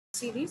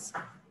series.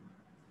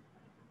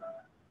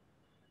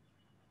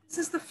 This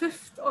is the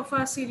fifth of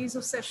our series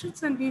of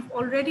sessions, and we've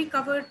already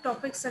covered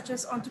topics such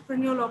as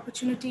entrepreneurial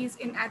opportunities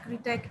in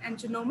agri-tech and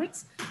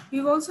genomics.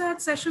 We've also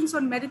had sessions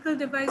on medical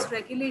device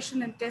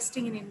regulation and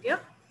testing in India.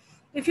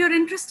 If you're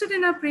interested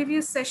in our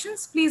previous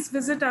sessions, please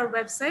visit our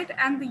website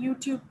and the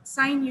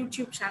SINE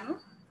YouTube channel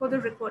for the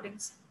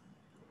recordings.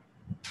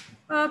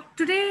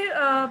 Today,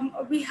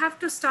 we have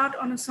to start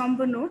on a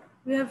somber note.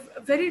 We have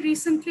very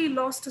recently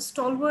lost a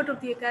stalwart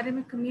of the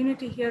academic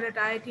community here at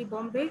IIT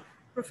Bombay,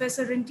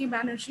 Professor Rinty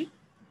Banerjee.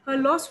 Her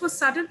loss was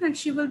sudden and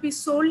she will be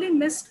sorely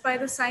missed by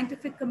the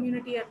scientific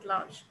community at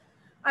large.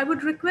 I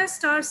would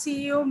request our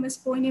CEO, Ms.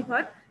 Poini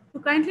Bhatt, to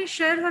kindly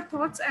share her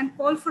thoughts and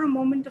call for a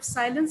moment of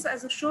silence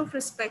as a show of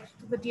respect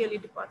to the dearly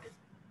departed.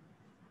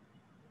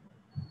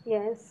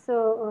 Yes,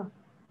 so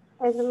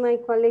as my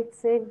colleague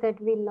said that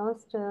we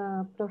lost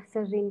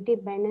Professor Rinty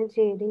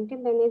Banerjee. Rinty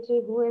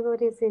Banerjee, whoever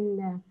is in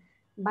the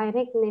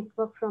direct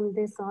network from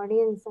this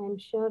audience, I'm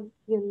sure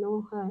you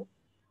know her,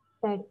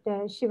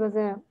 that she was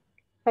a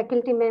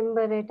faculty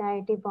member at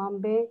IIT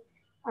Bombay.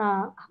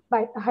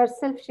 By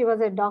herself, she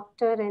was a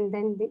doctor and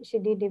then she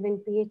did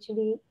even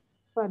PhD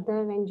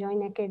further and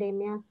joined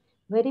academia.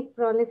 Very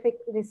prolific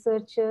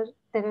researcher.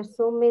 There are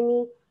so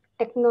many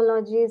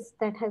technologies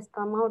that has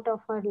come out of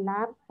her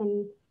lab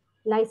and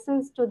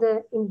licensed to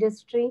the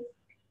industry.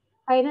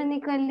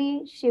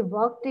 Ironically, she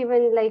worked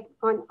even like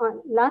on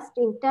last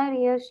entire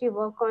year, she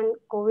worked on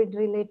COVID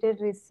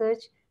related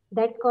research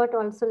that got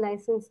also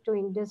licensed to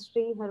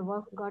industry. Her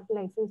work got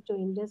licensed to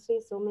industry.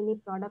 So many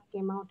products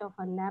came out of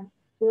her lab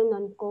even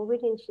on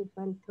COVID, and she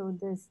went through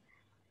this.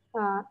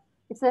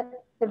 It's a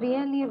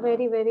really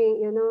very,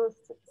 very,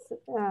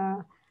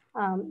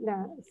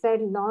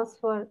 sad loss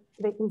for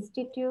the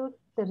institute,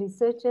 the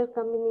researcher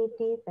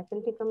community,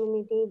 faculty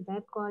community,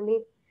 their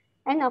colleagues,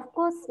 and of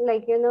course,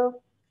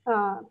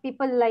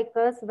 people like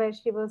us, where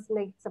she was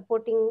like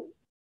supporting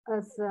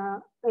us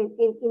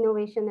in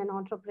innovation and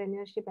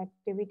entrepreneurship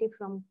activity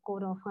from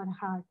core of her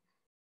heart.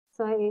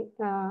 So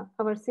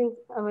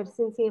our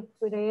sincere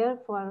prayer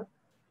for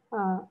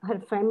her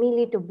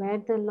family to bear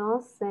the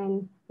loss,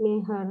 and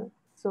may her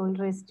soul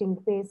rest in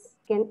peace.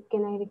 Can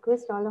I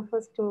request all of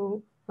us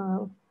to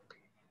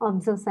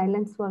observe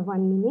silence for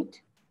 1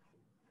 minute?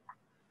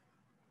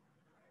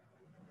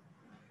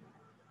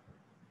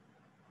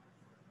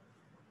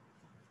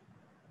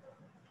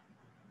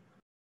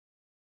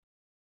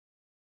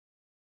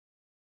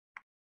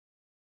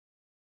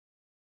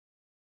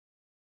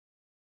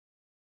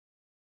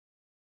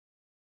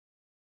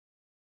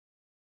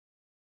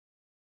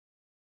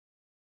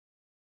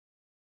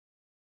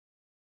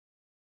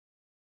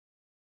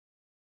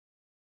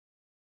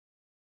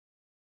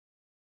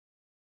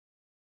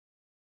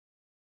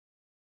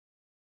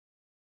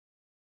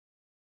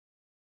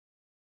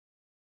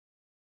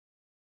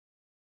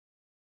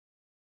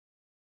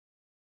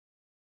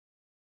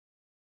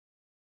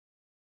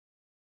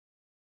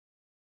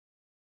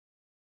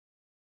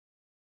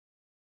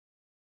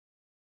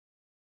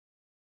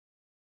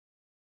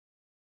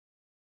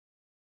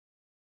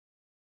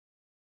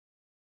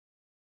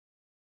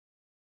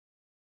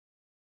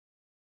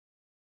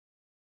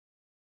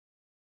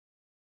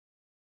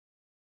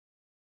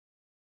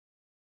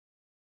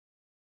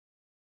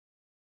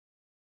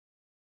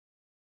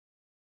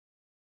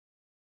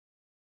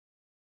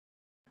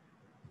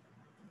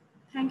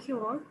 Thank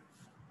you all.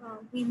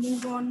 We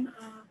move on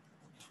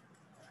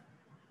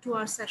to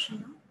our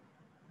session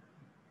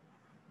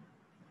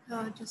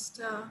now.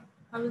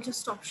 I will just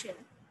stop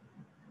sharing.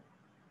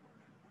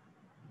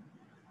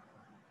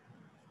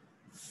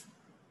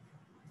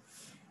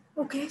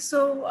 Okay,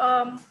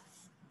 so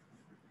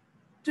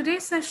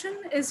today's session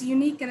is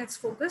unique in its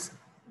focus.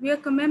 We are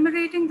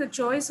commemorating the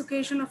joyous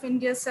occasion of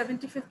India's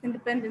 75th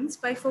independence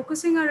by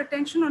focusing our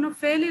attention on a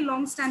fairly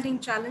long-standing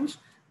challenge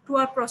to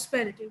our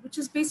prosperity, which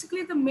is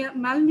basically the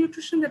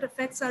malnutrition that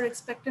affects our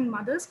expectant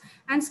mothers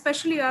and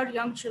especially our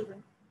young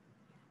children.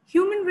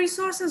 Human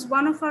resource is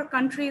one of our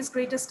country's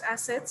greatest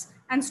assets,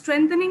 and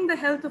strengthening the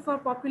health of our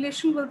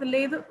population will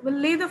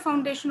lay the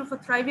foundation of a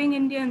thriving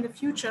India in the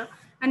future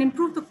and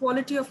improve the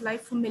quality of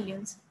life for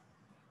millions.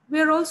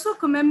 We are also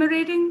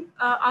commemorating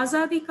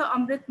Azadi Ka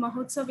Amrit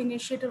Mahotsav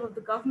initiative of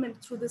the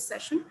government through this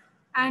session,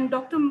 and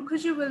Dr.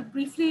 Mukherjee will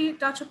briefly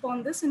touch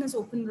upon this in his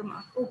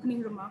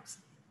opening remarks.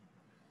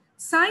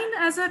 SINE,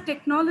 as a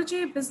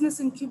technology business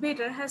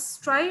incubator, has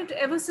strived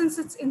ever since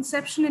its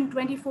inception in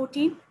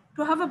 2014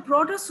 to have a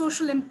broader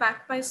social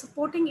impact by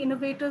supporting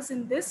innovators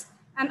in this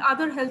and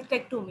other health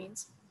tech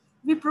domains.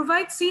 We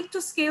provide seed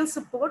to scale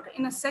support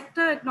in a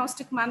sector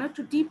agnostic manner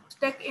to deep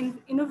tech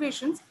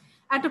innovations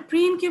at a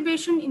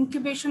pre-incubation,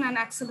 incubation, and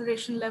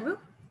acceleration level.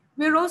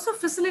 We are also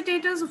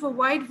facilitators of a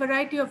wide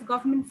variety of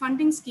government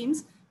funding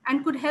schemes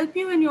and could help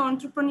you in your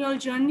entrepreneurial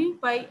journey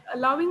by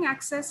allowing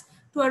access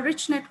to a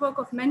rich network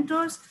of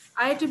mentors,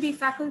 IITB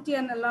faculty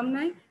and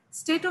alumni,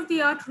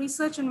 state-of-the-art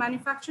research and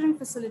manufacturing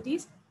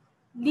facilities,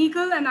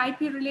 legal and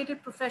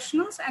IP-related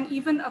professionals, and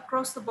even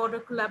across-the-border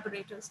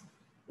collaborators.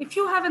 If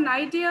you have an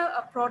idea,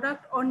 a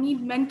product, or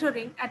need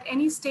mentoring at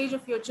any stage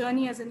of your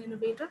journey as an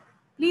innovator,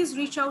 please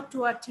reach out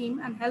to our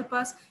team and help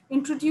us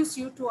introduce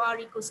you to our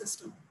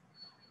ecosystem.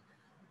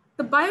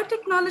 The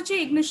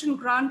Biotechnology Ignition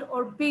Grant,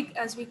 or BIG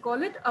as we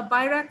call it, a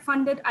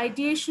BIRAC-funded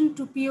ideation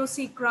to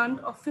POC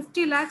grant of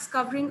 50 lakhs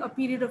covering a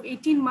period of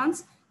 18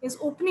 months, is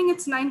opening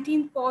its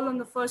 19th call on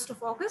the 1st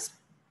of August.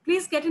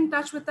 Please get in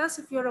touch with us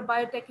if you're a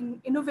biotech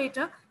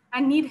innovator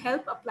and need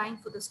help applying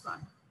for this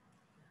grant.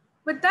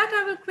 With that,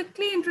 I will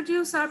quickly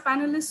introduce our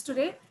panelists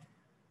today.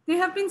 They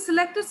have been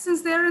selected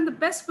since they are in the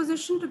best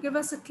position to give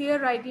us a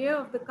clear idea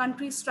of the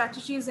country's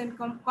strategies in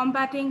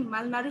combating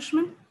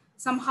malnourishment,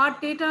 some hard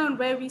data on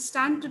where we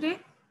stand today,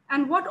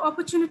 and what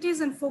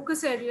opportunities and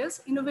focus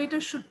areas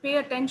innovators should pay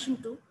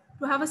attention to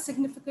have a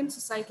significant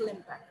societal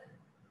impact.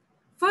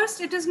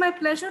 First, it is my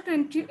pleasure to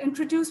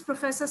introduce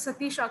Professor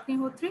Satish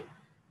Agnihotri.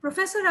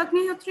 Professor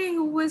Agnihotri,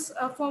 who was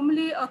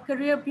formerly a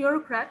career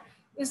bureaucrat,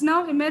 is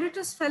now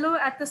Emeritus Fellow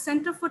at the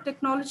Center for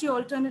Technology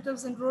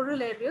Alternatives in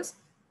Rural Areas,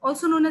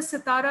 also known as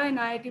Sitara in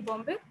IIT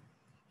Bombay.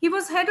 He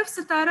was head of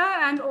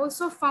Sitara and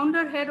also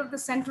founder head of the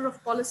Center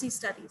of Policy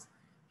Studies.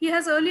 He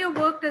has earlier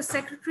worked as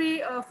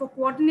Secretary for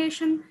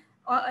Coordination,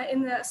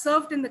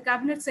 served in the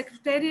Cabinet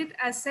Secretariat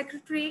as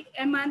Secretary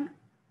MNRE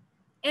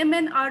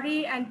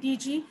and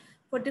DG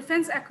for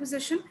Defense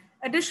Acquisition,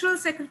 Additional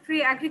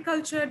Secretary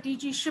Agriculture,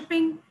 DG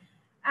Shipping,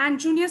 and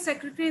Junior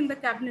Secretary in the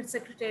Cabinet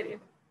Secretariat,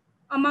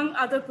 among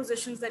other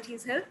positions that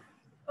he's held.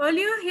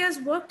 Earlier, he has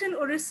worked in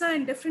Orissa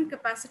in different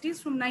capacities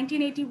from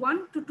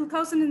 1981 to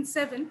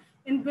 2007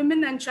 in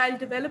women and child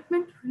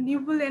development,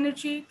 renewable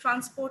energy,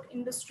 transport,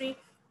 industry,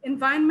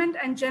 environment,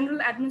 and general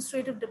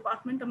administrative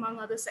department, among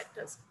other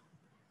sectors.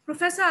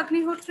 Professor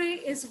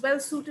Agnihotri is well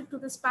suited to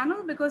this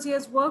panel because he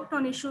has worked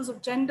on issues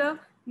of gender,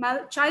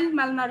 child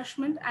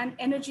malnourishment, and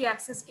energy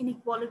access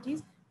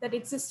inequalities that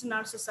exist in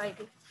our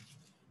society.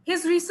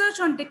 His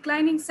research on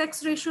declining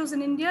sex ratios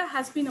in India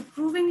has been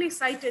approvingly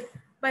cited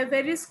by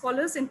various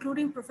scholars,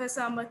 including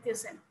Professor Amartya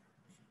Sen.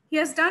 He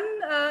has done,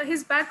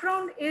 his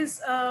background is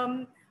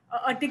a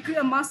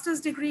master's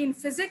degree in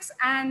physics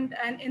and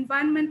an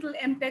environmental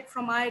MTech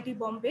from IIT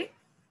Bombay.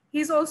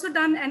 He's also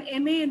done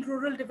an MA in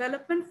rural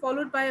development,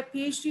 followed by a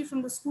PhD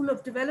from the School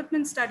of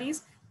Development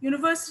Studies,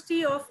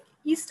 University of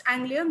East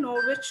Anglia,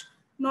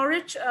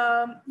 Norwich,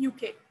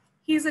 UK.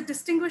 He is a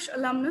distinguished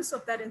alumnus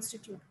of that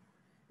institute.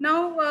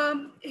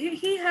 Now,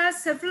 he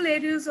has several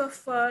areas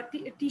of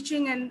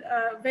teaching and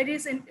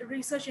various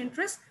research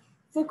interests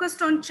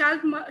focused on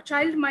child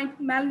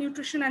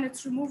malnutrition and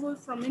its removal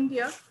from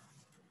India,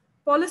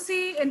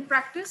 policy in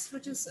practice,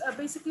 which is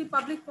basically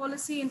public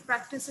policy in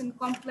practice in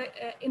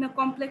a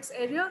complex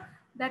area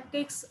that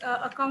takes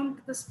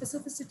account the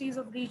specificities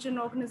of region,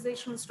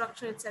 organizational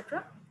structure,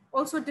 etc.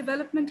 Also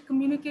development,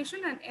 communication,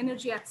 and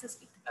energy access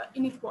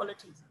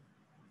inequalities.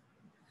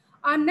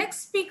 Our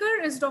next speaker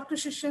is Dr.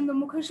 Shishendra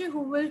Mukherjee,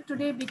 who will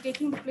today be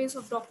taking the place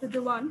of Dr.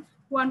 Dewan,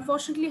 who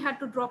unfortunately had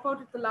to drop out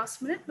at the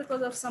last minute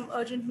because of some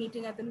urgent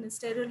meeting at the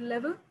ministerial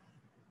level.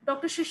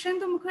 Dr.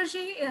 Shishendra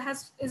Mukherjee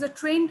is a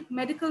trained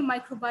medical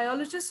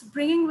microbiologist,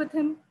 bringing with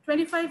him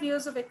 25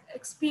 years of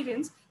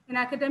experience in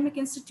academic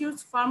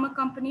institutes, pharma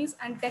companies,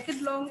 and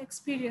decade-long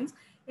experience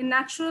in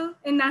national,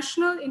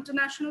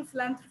 international,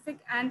 philanthropic,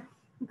 and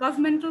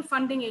governmental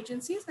funding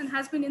agencies, and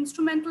has been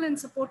instrumental in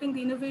supporting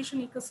the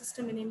innovation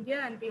ecosystem in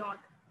India and beyond.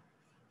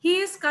 He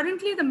is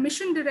currently the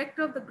mission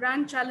director of the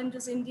Grand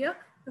Challenges India,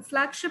 the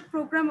flagship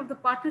program of the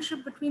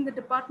partnership between the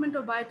Department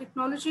of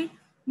Biotechnology,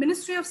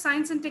 Ministry of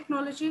Science and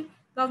Technology,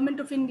 Government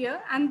of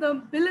India, and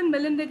the Bill and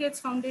Melinda Gates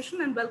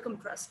Foundation and Wellcome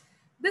Trust.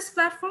 This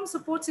platform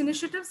supports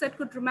initiatives that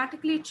could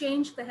dramatically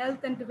change the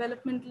health and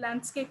development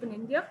landscape in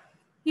India.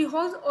 He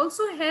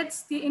also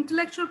heads the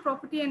Intellectual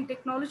Property and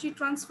Technology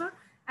Transfer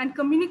and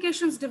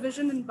Communications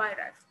Division in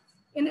BIRAC.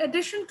 In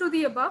addition to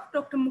the above,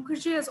 Dr.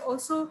 Mukherjee has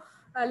also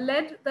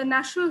led the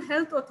National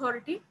Health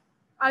Authority,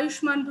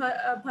 Ayushman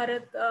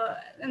Bharat,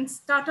 and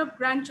Startup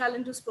Grand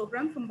Challenges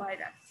program from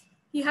BIRAC.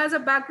 He has a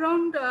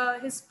background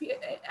as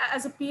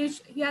a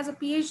PhD. He has a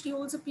PhD,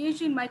 holds a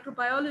PhD in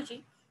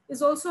microbiology,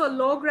 is also a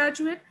law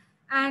graduate,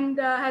 and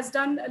has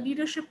done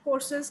leadership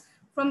courses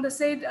from the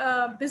Said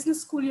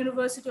Business School,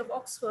 University of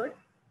Oxford,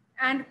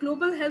 and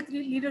Global Health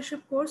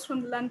Leadership course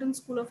from the London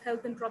School of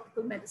Health and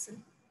Tropical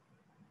Medicine.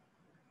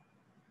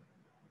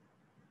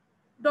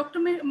 Dr.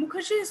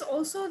 Mukherjee is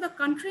also the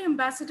country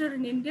ambassador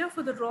in India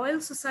for the Royal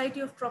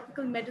Society of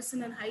Tropical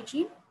Medicine and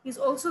Hygiene. He's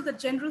also the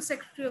General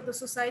Secretary of the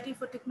Society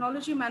for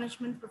Technology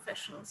Management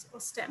Professionals,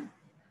 or STEM.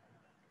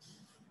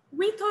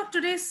 We thought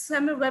today's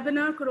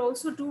webinar could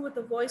also do with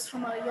a voice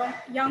from a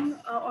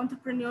young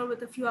entrepreneur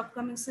with a few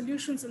upcoming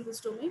solutions in this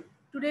domain.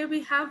 Today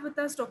we have with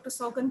us Dr.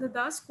 Saugandha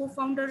Das,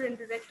 co-founder and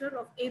director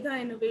of EDA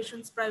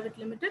Innovations Private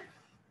Limited.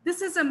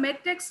 This is a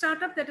medtech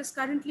startup that is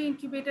currently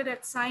incubated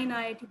at SINE,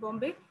 IIT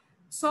Bombay.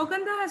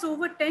 Saugandha has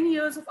over 10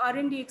 years of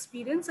R&D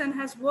experience and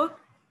has worked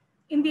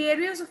in the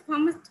areas of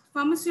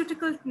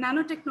pharmaceutical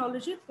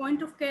nanotechnology,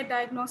 point-of-care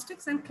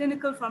diagnostics, and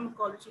clinical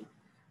pharmacology.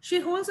 She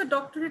holds a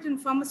doctorate in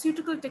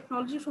pharmaceutical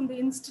technology from the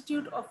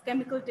Institute of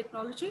Chemical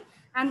Technology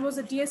and was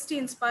a DST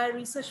Inspire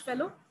Research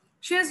Fellow.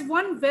 She has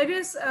won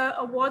various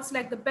awards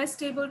like the Best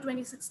Table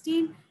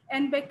 2016,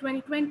 NBEC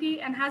 2020,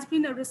 and has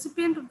been a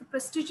recipient of the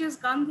prestigious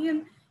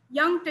Gandhian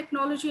Young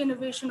Technology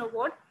Innovation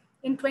Award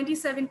in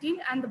 2017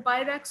 and the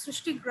BIRAC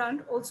Srishti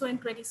Grant also in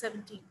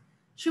 2017.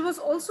 She was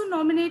also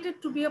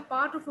nominated to be a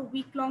part of a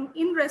week-long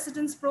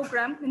in-residence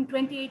program in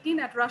 2018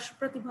 at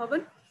Rashtrapati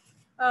Bhavan,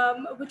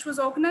 which was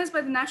organized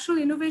by the National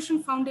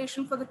Innovation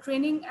Foundation for the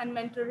Training and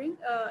Mentoring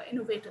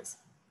Innovators.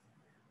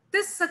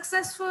 This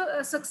success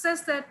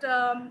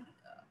that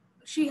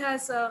she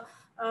has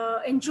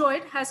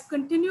enjoyed has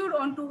continued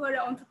onto her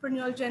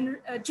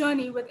entrepreneurial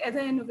journey with other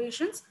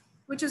innovations,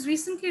 which is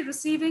recently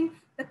receiving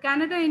the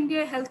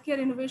Canada-India Healthcare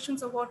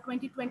Innovations Award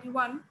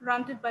 2021,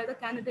 granted by the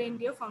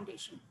Canada-India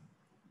Foundation.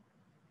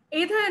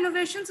 Ada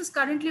Innovations is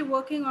currently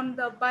working on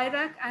the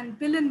BIRAC and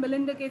Bill and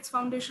Melinda Gates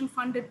Foundation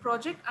funded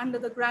project under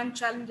the Grand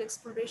Challenge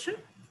Exploration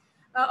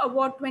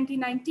Award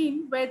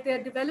 2019, where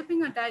they're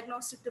developing a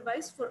diagnostic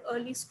device for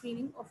early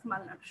screening of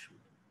malnutrition.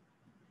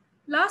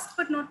 Last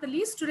but not the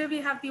least, today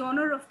we have the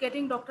honor of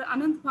getting Dr.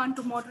 Anand Pan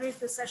to moderate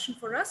this session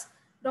for us.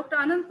 Dr.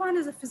 Anand Pan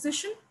is a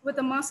physician with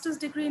a master's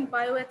degree in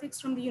bioethics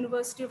from the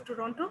University of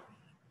Toronto.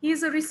 He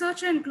is a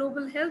researcher in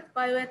global health,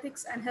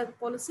 bioethics, and health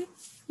policy.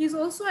 He is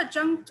also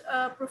adjunct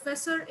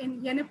professor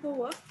in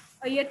Yenepowa,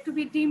 a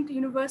yet-to-be-deemed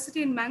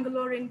university in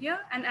Mangalore, India,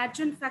 and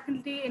adjunct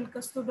faculty in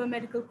Kasturba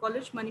Medical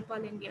College,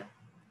 Manipal, India.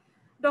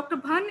 Dr.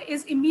 Bhan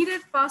is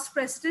immediate past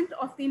president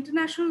of the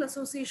International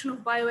Association of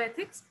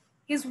Bioethics.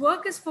 His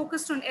work is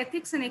focused on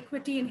ethics and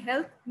equity in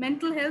health,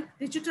 mental health,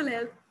 digital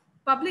health,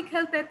 public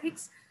health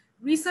ethics,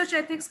 research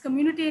ethics,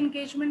 community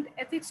engagement,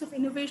 ethics of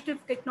innovative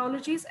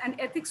technologies, and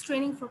ethics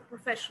training for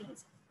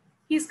professionals.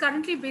 He is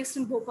currently based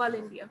in Bhopal,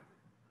 India.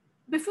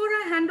 Before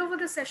I hand over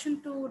the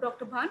session to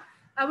Dr. Bhan,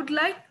 I would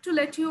like to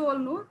let you all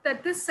know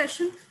that this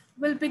session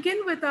will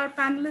begin with our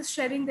panelists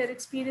sharing their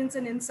experience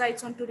and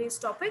insights on today's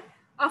topic,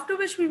 after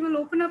which we will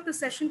open up the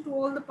session to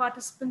all the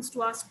participants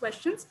to ask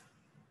questions.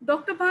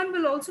 Dr. Bhan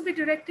will also be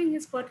directing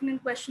his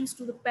pertinent questions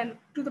to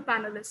the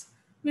panelists.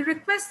 We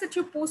request that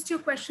you post your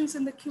questions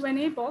in the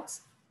Q&A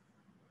box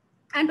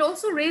and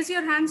also raise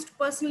your hands to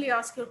personally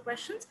ask your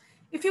questions.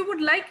 If you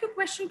would like your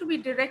question to be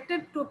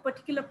directed to a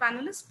particular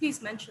panelist, please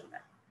mention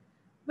that.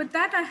 With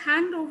that, I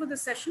hand over the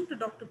session to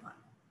Dr. Bhan.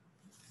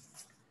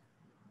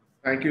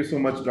 Thank you so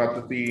much,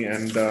 Ratati,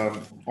 and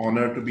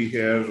honor to be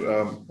here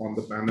on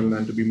the panel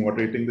and to be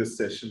moderating this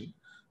session.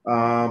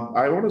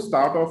 I want to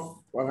start off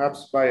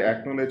perhaps by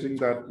acknowledging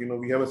that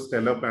we have a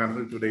stellar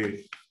panel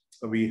today.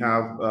 We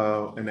have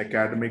an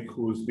academic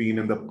who's been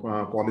in the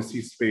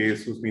policy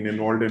space, who's been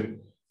involved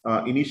in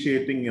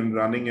initiating and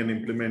running and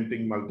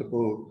implementing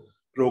multiple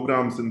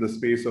programs in the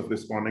space of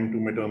responding to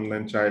maternal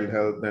and child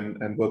health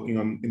and working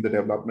in the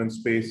development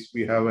space.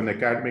 We have an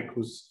academic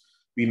who's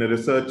been a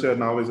researcher,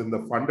 now is in the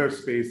funder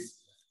space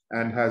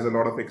and has a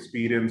lot of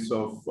experience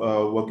of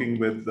working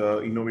with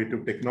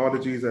innovative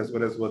technologies, as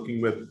well as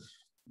working with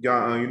a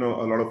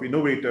lot of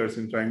innovators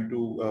in trying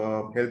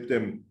to help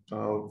them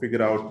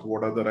figure out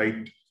what are the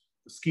right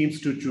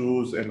schemes to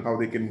choose and how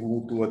they can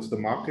move towards the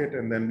market.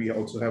 And then we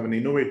also have an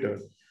innovator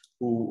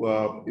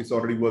who is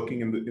already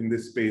working in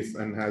this space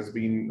and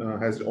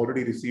has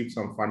already received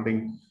some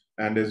funding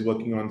and is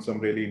working on some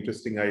really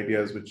interesting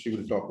ideas, which she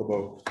will talk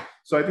about.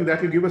 So I think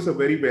that will give us a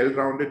very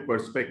well-rounded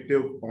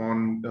perspective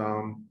on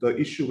the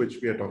issue which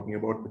we are talking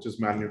about, which is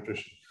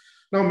malnutrition.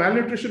 Now,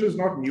 malnutrition is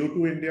not new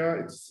to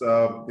India.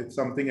 It's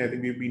something I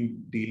think we've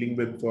been dealing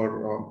with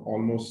for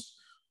almost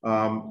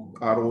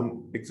our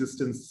own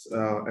existence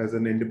as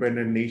an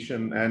independent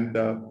nation. And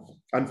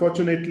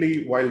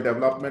unfortunately, while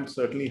development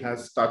certainly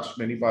has touched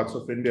many parts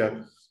of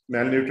India,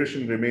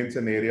 malnutrition remains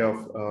an area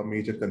of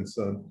major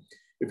concern.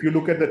 If you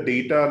look at the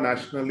data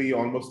nationally,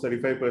 almost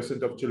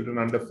 35% of children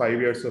under 5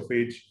 years of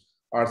age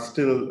are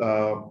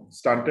still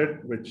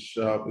stunted, which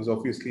is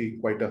obviously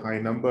quite a high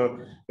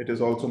number. It is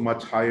also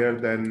much higher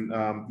than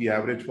the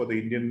average for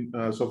the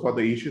for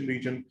the Asian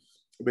region,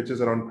 which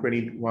is around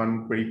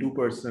 21,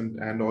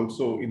 22%, and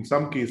also in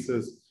some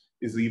cases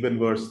is even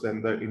worse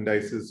than the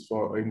indices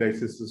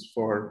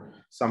for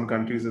some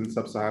countries in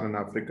sub-Saharan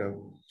Africa.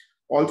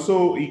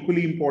 Also,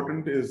 equally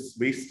important is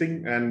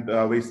wasting, and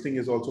wasting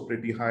is also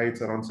pretty high.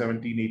 It's around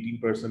 17,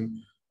 18%,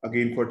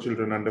 again, for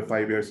children under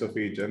 5 years of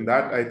age. And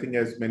that, I think,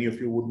 as many of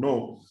you would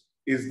know,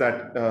 is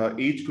that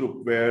age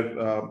group where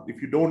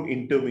if you don't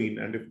intervene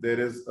and if there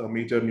is a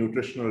major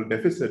nutritional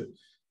deficit,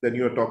 then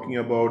you're talking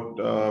about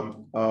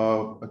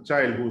a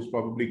child who's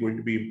probably going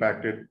to be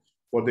impacted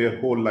for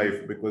their whole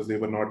life because they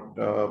were not,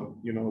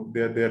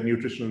 their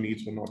nutritional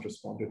needs were not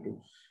responded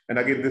to. And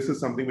again, this is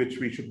something which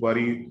we should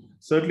worry,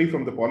 certainly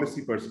from the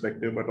policy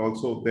perspective, but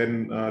also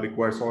then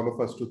requires all of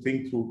us to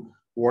think through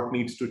what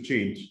needs to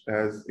change.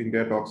 As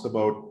India talks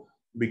about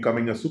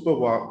becoming a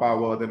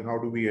superpower, then how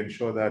do we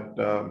ensure that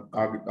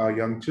our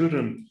young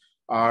children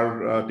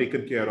are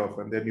taken care of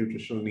and their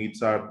nutritional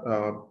needs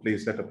are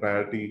placed at a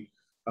priority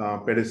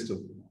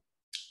pedestal.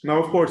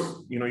 Now, of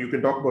course, you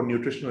can talk about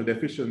nutritional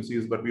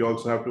deficiencies, but we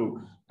also have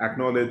to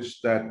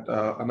acknowledge that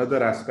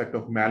another aspect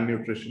of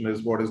malnutrition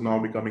is what is now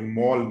becoming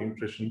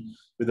malnutrition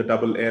with a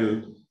double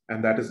L.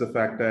 And that is the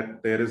fact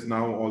that there is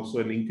now also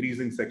an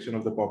increasing section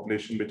of the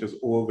population which is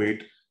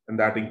overweight, and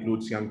that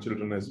includes young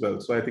children as well.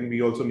 So I think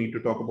we also need to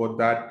talk about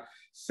that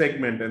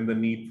segment and the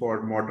need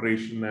for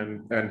moderation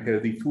and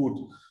healthy food,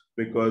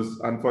 because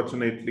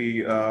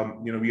unfortunately,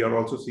 we are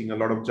also seeing a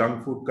lot of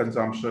junk food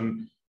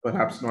consumption,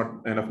 perhaps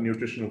not enough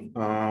nutritional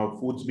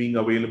foods being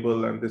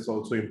available, and this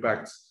also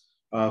impacts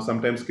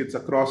sometimes kids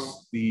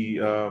across the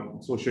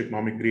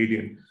socioeconomic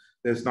gradient.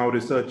 There's now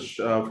research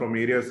from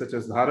areas such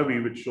as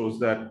Dharavi, which shows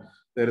that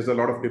there is a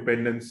lot of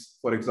dependence,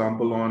 for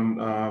example,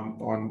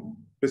 on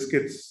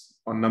biscuits,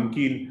 on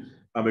namkeen,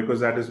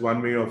 because that is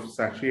one way of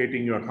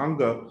satiating your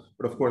hunger.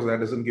 But of course, that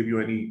doesn't give you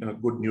any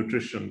good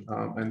nutrition.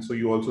 And so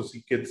you also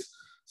see kids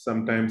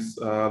sometimes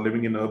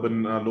living in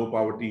urban low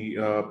poverty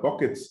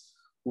pockets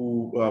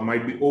who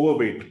might be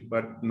overweight,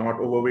 but not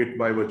overweight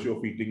by virtue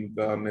of eating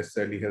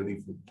necessarily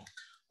healthy food.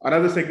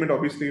 Another segment,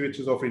 obviously, which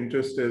is of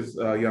interest is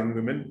young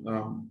women,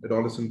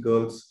 adolescent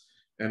girls,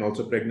 and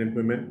also pregnant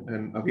women.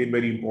 And again,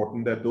 very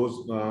important that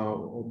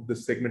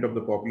this segment of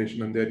the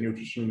population and their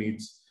nutritional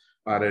needs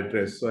are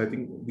addressed. So I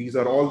think these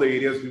are all the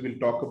areas we will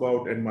talk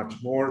about and much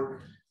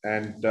more.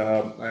 And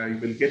I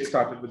will get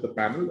started with the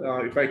panel.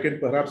 If I can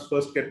perhaps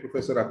first get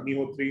Professor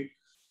Agnihotri.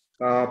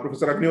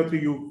 Professor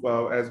Agnihotri, you've,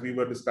 as we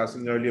were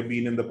discussing earlier,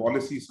 been in the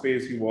policy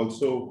space. You've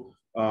also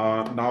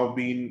now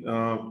been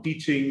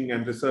teaching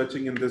and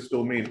researching in this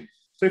domain.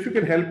 So if you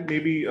can help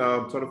maybe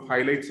sort of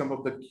highlight some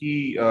of the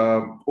key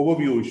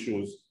overview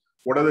issues.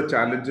 What are the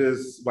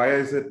challenges? Why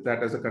is it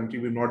that as a country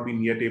we've not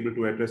been yet able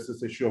to address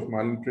this issue of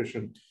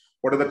malnutrition?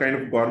 What are the kind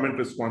of government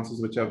responses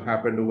which have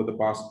happened over the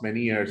past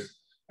many years?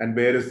 And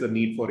where is the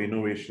need for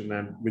innovation,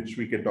 and which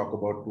we can talk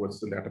about towards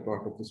the latter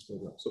part of this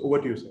program? So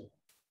over to you, sir.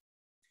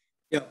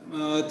 Yeah,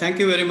 thank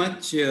you very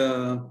much.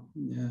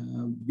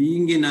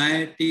 Being in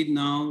IIT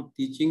now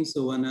teaching,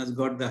 so one has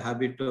got the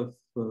habit of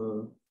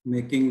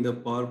making the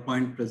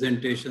PowerPoint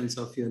presentations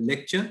of your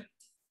lecture.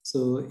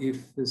 So if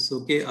it's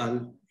okay,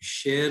 I'll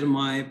share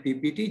my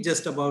PPT,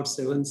 just about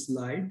 7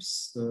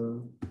 slides,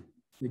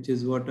 which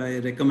is what I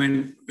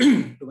recommend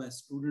to my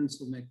students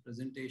who make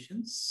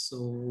presentations.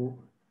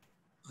 So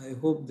I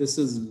hope this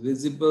is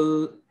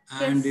visible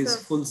and yes, is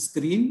full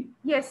screen.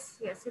 Yes,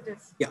 yes, it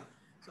is. Yeah.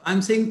 So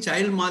I'm saying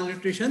child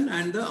malnutrition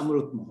and the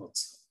Amrut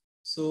Mahotsav.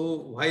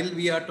 So while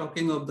we are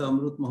talking of the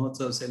Amrut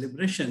Mahotsav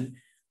celebration,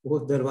 वो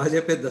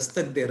दरवाजे पे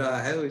दस्तक दे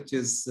रहा है, which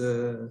is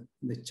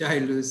the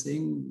child who is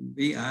saying,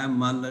 I am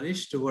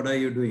malnourished, what are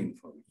you doing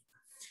for me?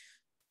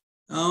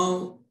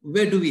 Now,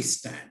 where do we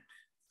stand?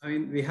 I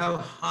mean, we have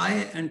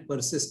high and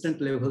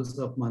persistent levels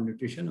of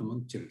malnutrition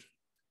among children.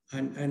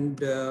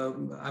 And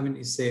I mean,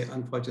 it's an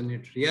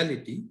unfortunate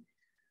reality.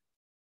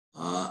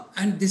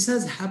 And this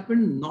has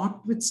happened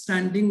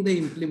notwithstanding the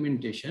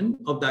implementation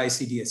of the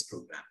ICDS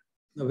program.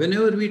 Now,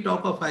 whenever we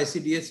talk of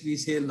ICDS, we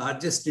say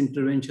largest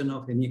intervention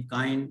of any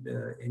kind,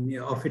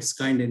 of its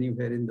kind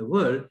anywhere in the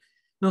world.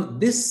 Now,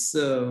 this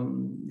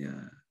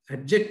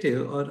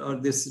adjective or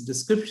this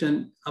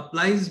description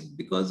applies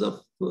because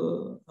of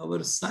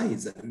our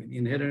size, I mean,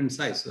 inherent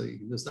size. So,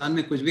 Hindustan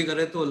mein kuch bhi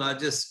kare to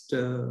largest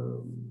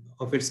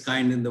of its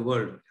kind in the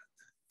world.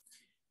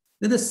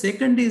 Then the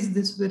second is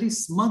this very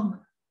smug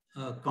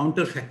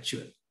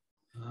counterfactual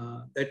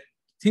that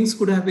things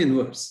could have been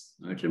worse.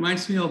 It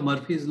reminds me of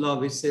Murphy's Law,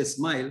 which says,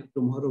 smile,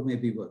 tomorrow may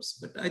be worse.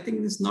 But I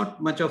think it's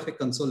not much of a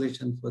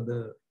consolation for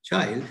the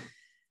child.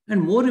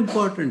 And more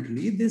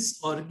importantly, this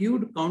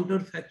argued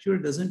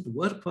counterfactual doesn't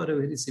work for a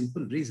very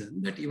simple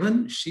reason, that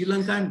even Sri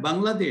Lanka and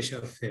Bangladesh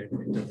have fared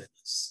better than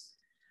us.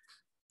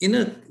 In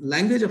a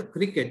language of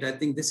cricket, I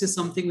think this is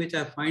something which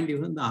I find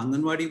even the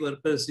Anganwadi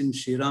workers in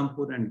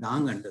Shrierampur and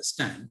Dang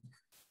understand.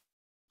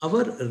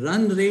 Our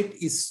run rate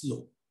is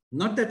slow.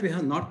 Not that we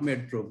have not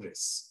made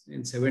progress.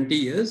 In 70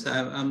 years,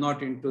 I'm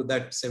not into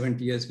that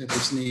 70 years mein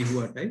kuch nahi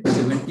hua type.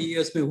 70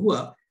 years mein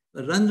hua,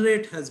 the run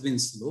rate has been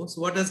slow.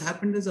 So what has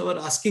happened is our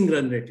asking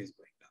run rate is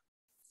going up.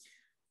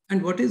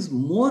 And what is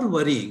more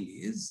worrying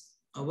is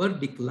our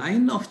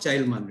decline of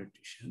child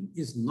malnutrition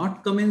is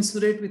not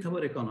commensurate with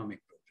our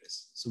economic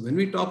progress. So when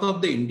we talk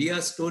of the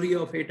India story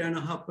of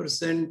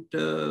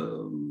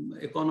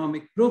 8.5%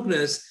 economic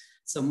progress,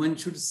 someone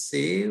should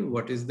say,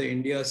 what is the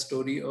India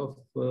story of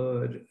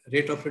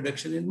rate of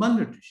reduction in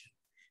malnutrition?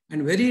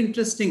 And very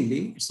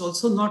interestingly, it's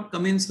also not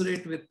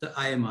commensurate with the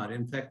IMR,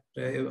 in fact,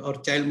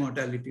 or child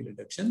mortality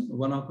reduction.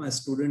 One of my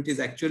students is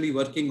actually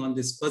working on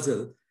this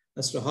puzzle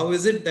as to how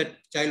is it that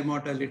child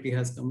mortality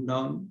has come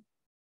down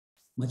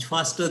much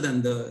faster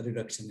than the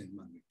reduction in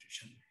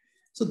malnutrition.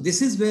 So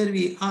this is where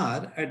we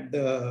are at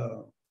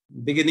the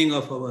beginning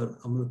of our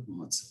Amrut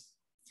Mahotsav.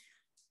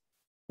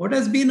 What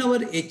has been our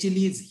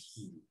Achilles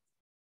heel?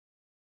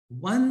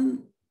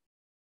 One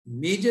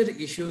major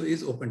issue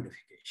is open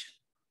defecation.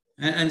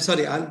 And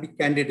sorry, I'll be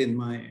candid in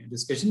my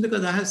discussion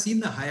because I have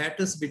seen the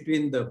hiatus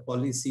between the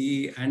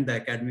policy and the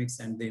academics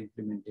and the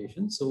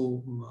implementation.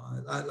 So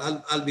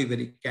I'll be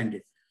very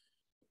candid.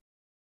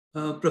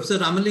 Professor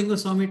Ramalinga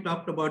Swamy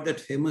talked about that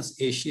famous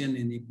Asian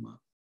enigma.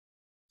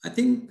 I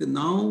think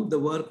now the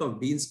work of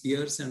Dean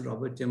Spears and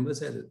Robert Chambers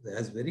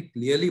has very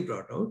clearly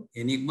brought out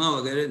enigma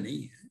वगैरह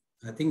नहीं है.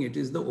 I think it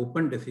is the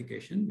open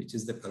defecation which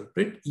is the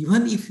culprit.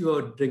 Even if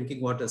your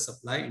drinking water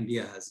supply,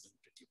 India has done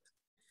pretty well.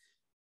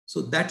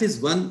 So that is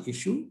one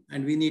issue,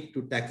 and we need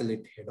to tackle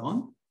it head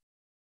on.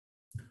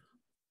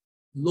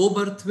 Low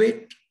birth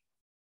weight.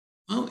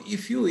 Now,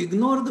 if you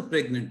ignore the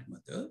pregnant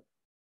mother,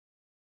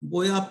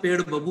 boya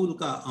ped babul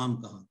ka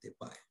aam kahan te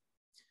paaye.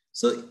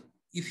 So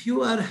if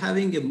you are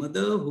having a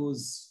mother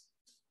whose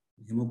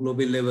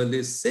hemoglobin level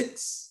is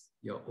 6,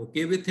 you're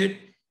okay with it.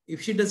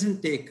 If she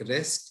doesn't take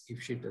rest,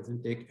 if she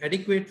doesn't take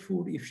adequate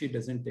food, if she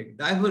doesn't take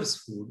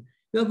diverse food,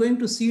 you are going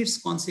to see its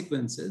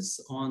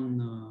consequences on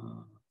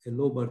a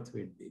low birth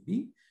weight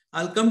baby.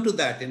 I'll come to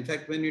that. In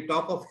fact, when we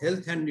talk of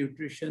health and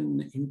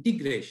nutrition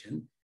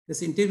integration,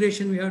 this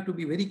integration, we have to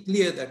be very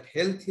clear that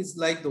health is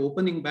like the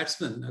opening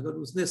batsman. Agar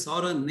usne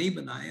 100 run nahi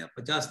banaya,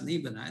 50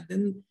 nahi banaya,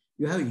 then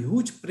you have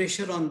huge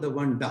pressure on the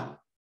one down.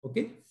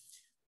 Okay.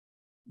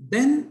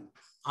 Then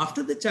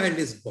after the child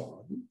is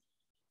born,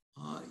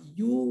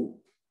 you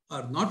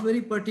are not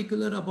very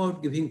particular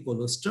about giving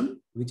colostrum,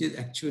 which is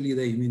actually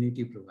the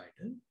immunity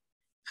provider,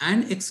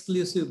 and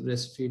exclusive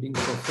breastfeeding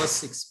for first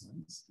 6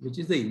 months, which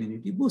is the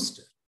immunity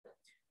booster.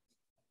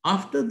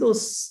 After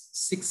those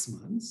 6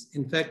 months,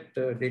 in fact,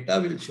 data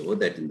will show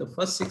that in the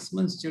first 6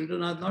 months,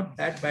 children are not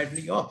that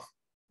badly off.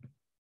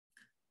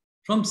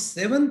 From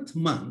 7th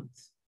month,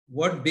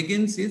 what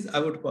begins is, I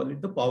would call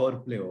it the power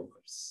play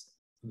overs,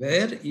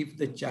 where if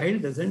the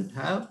child doesn't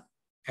have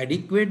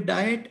adequate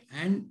diet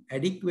and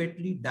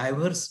adequately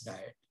diverse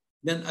diet,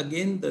 then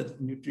again the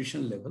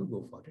nutrition level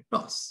go for a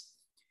toss.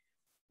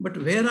 But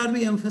where are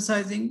we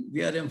emphasizing?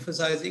 We are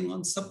emphasizing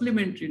on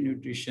supplementary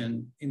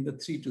nutrition in the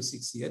 3 to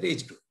 6 year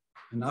age group.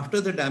 And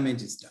after the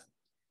damage is done,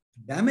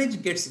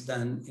 damage gets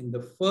done in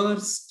the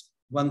first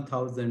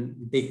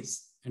 1000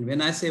 days. And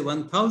when I say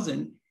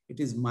 1000, it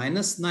is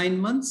minus 9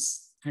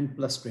 months and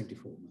plus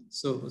 24 months.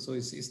 So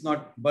it's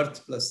not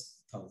birth plus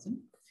 1000.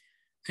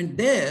 And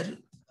there,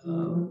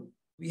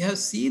 we have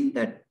seen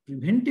that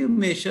preventive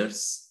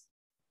measures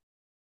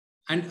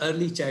and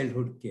early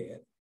childhood care,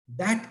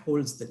 that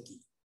holds the key.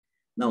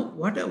 Now,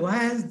 why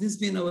has this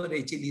been our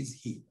Achilles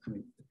heel? I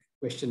mean, the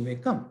question may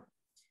come.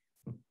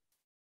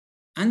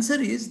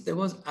 Answer is there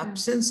was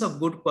absence of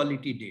good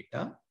quality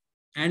data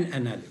and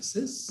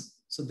analysis.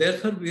 So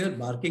therefore, we are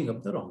barking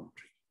up the wrong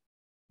tree.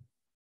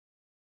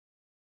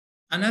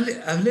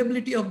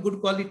 Availability of good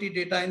quality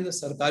data in the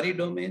Sarkari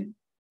domain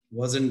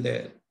wasn't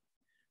there.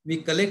 We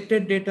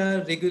collected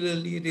data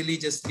regularly,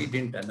 religiously,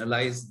 didn't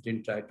analyze,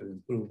 didn't try to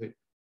improve it.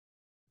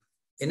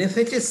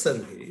 NFHS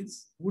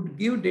surveys would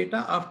give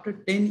data after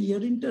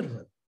 10-year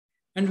interval.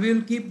 And we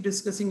will keep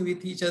discussing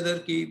with each other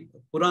ki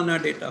purana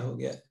data ho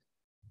gaya.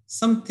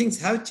 Some things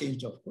have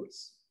changed, of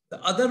course.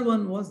 The other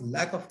one was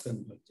lack of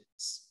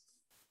convergence.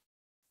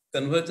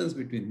 Convergence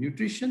between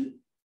nutrition,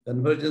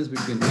 convergence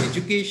between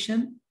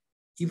education,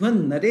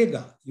 even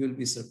Narega, you will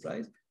be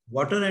surprised,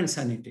 water and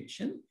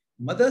sanitation.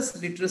 Mother's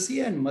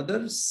literacy and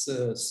mother's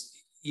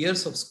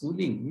years of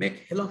schooling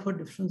make hell of a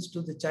difference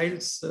to the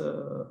child's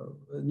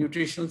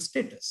nutritional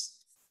status.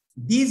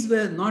 These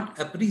were not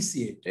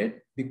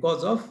appreciated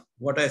because of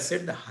what I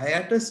said, the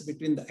hiatus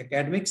between the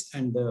academics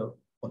and the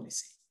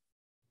policy.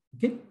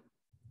 Okay.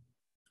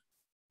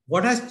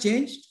 What has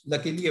changed?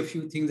 Luckily, a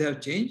few things have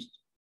changed.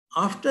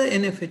 After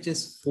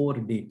NFHS 4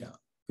 data,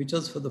 which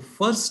was for the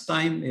first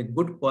time a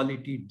good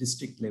quality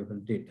district level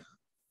data,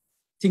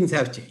 things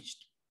have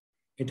changed.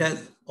 It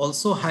has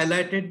also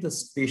highlighted the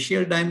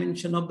spatial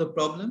dimension of the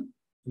problem.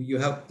 You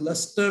have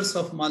clusters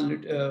of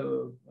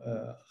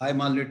high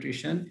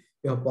malnutrition.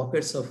 You have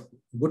pockets of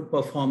good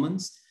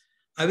performance.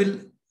 I will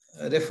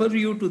refer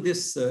you to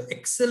this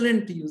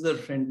excellent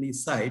user-friendly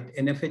site,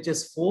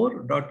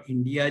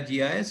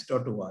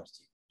 nfhs4.indiagis.org.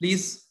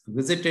 Please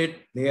visit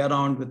it, play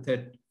around with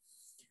it.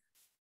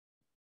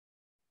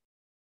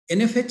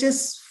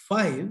 NFHS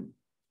 5,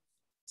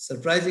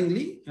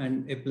 surprisingly,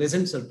 and a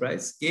pleasant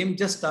surprise, came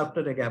just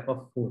after a gap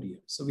of 4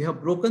 years. So we have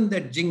broken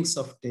that jinx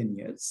of 10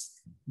 years,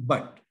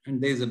 but,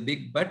 and there is a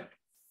big but,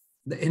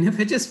 the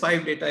NFHS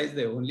 5 data is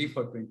there only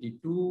for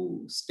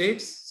 22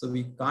 states. So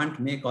we can't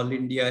make all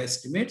India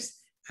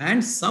estimates.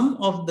 And some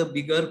of the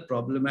bigger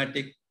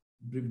problematic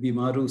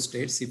Bimaru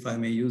states, if I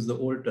may use the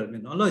old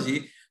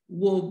terminology,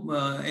 वो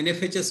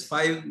NFHS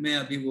 5 में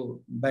अभी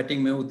वो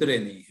batting में उतरे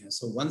नहीं हैं.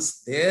 So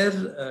once their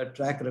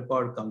track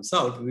record comes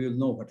out, we will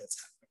know what has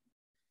happened.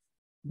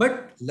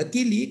 But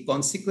luckily,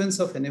 consequence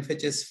of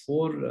NFHS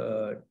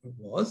 4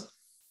 was,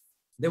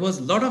 there was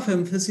a lot of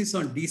emphasis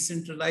on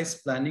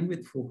decentralized planning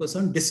with focus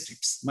on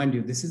districts. Mind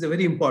you, this is a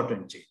very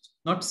important change.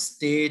 Not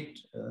state,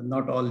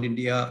 not all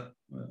India,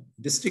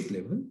 district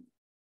level.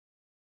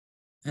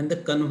 And the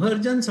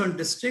convergence on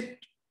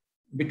district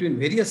between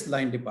various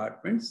line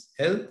departments,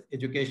 health,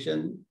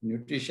 education,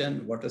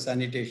 nutrition, water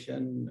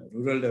sanitation,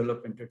 rural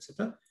development,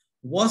 etc.,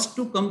 was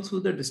to come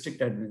through the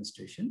district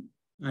administration.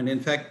 And in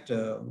fact,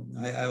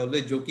 I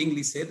always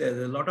jokingly say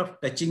there's a lot of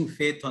touching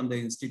faith on the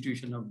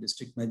institution of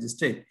district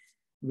magistrate,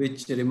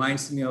 which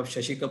reminds me of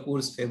Shashi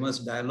Kapoor's famous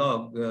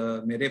dialogue,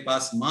 "Mere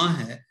paas maa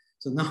hai."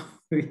 So now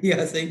we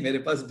are saying "Mere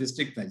paas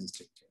district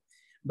magistrate."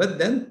 But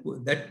then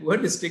that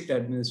word district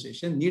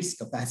administration needs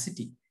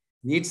capacity,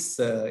 needs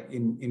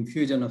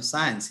infusion of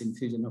science,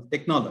 infusion of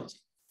technology.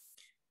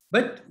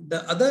 But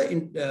the other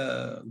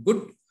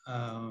good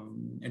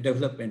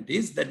development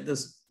is that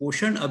this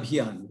Poshan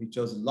Abhiyan, which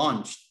was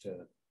launched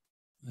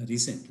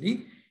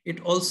recently, it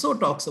also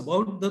talks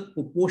about the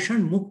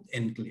Kuposhan Mukt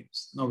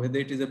enclaves. Now, whether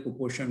it is a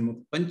Kuposhan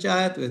Mukt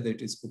Panchayat, whether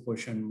it is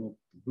Kuposhan Mukt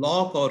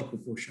block or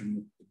Kuposhan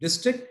Mukt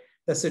district,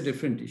 that's a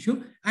different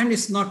issue. And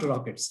it's not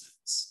rocket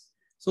science.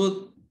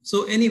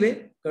 So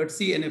anyway,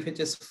 courtesy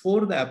NFHS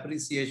for the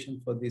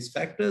appreciation for these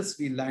factors,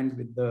 we land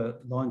with the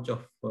launch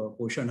of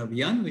Poshan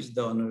Abhiyan, which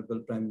the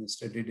Honorable Prime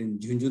Minister did in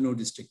Jhunjhunu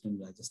district in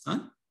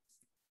Rajasthan.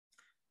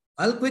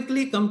 I'll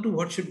quickly come to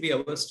what should be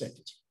our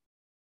strategy.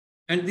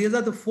 And these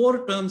are the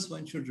 4 terms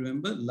one should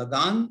remember.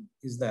 Lagan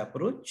is the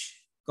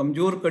approach,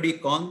 Kamjor Kadi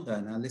Kaun, the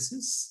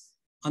analysis,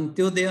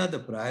 Antyodaya, the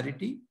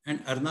priority,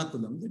 and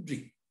Ernakulam, the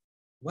dream.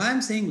 Why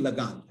I'm saying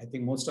Lagan? I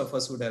think most of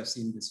us would have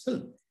seen this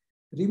film.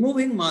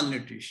 Removing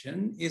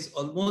malnutrition is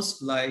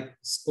almost like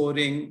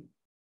scoring,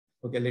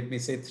 okay, let me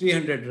say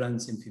 300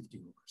 runs in 50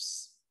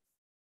 overs.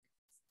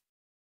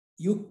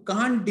 You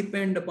can't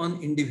depend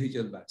upon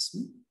individual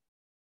batsmen.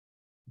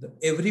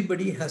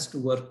 Everybody has to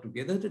work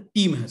together. The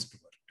team has to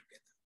work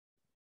together.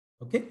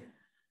 Okay.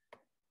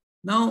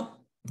 Now,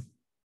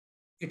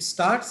 it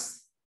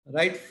starts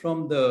right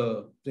from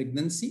the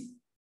pregnancy,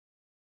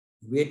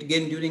 weight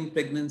gain during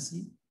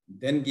pregnancy,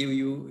 then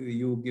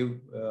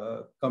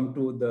come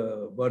to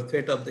the birth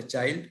weight of the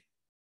child,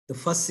 the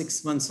first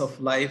 6 months of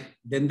life,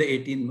 then the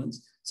 18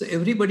 months. So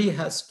everybody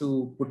has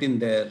to put in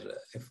their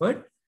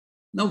effort.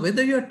 Now,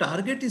 whether your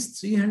target is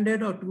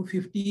 300 or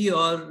 250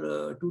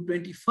 or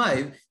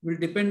 225 will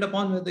depend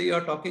upon whether you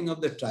are talking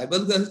of the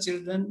tribal girl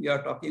children, you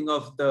are talking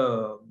of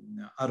the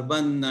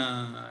urban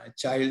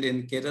child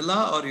in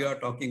Kerala, or you are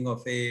talking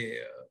of a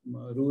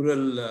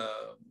rural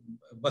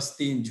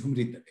basti in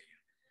Jhumri.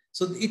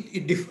 So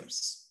it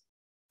differs.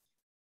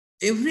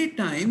 Every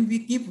time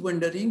we keep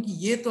wondering,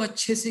 ye to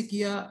अच्छे से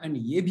किया and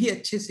ye bhi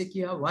अच्छे से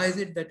किया, why is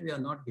it that we are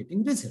not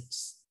getting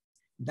results?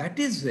 That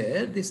is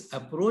where this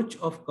approach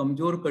of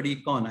Kamjor Kadi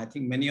Kaun, I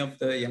think many of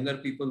the younger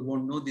people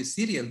won't know this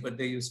serial, but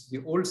they used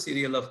the old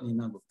serial of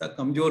Neena Gupta,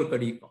 Kamjor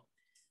Kadi Kaun.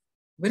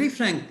 Very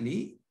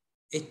frankly,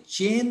 a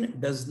chain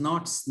does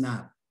not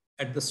snap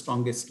at the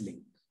strongest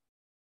link.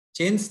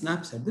 Chain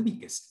snaps at the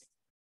weakest link.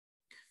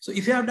 So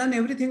if you have done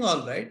everything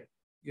all right,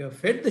 you have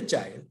fed the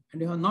child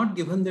and you have not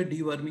given the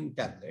deworming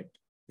tablet,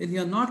 then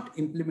you are not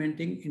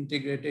implementing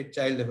integrated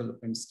child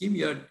development scheme.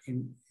 You are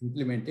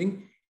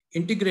implementing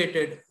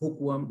integrated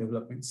hookworm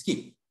development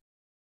scheme.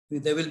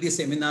 There will be a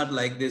seminar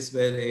like this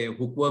where a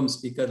hookworm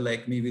speaker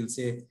like me will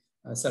say,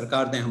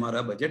 Sarkar ne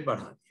hamara budget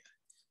badha diya.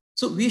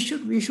 So we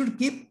should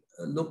keep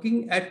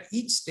looking at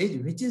each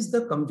stage, which is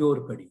the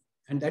Kamjor Kadi.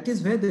 And that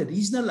is where the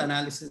regional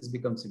analysis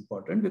becomes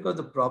important, because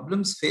the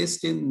problems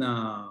faced in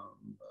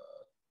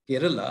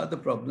Kerala, the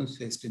problems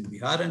faced in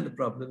Bihar, and the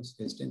problems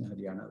faced in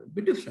Haryana will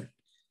be different.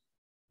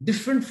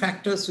 Different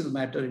factors will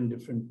matter in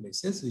different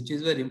places, which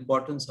is where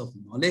importance of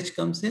knowledge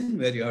comes in,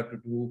 where you have to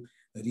do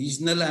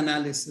regional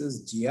analysis,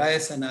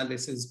 GIS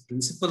analysis,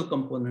 principal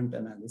component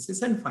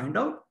analysis, and find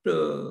out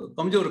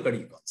Kamjor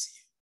Kadi kaun si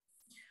hai.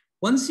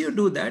 Once you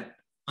do that,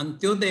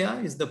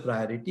 Antyodaya is the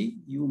priority.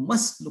 You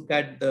must look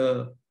at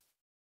the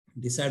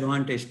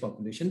disadvantaged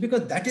population,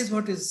 because that is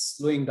what is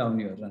slowing down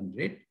your run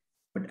rate.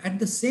 But at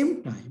the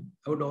same time,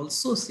 I would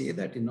also say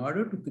that in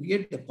order to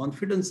create the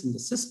confidence in the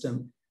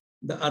system,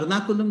 the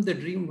Ernakulam, the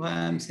dream, why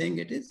I'm saying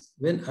it is,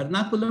 when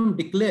Ernakulam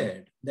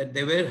declared that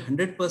they were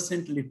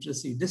 100%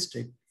 literacy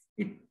district,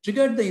 it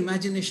triggered the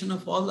imagination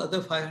of all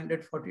other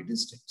 540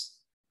 districts.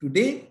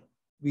 Today,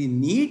 we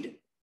need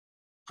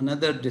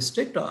another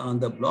district on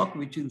the block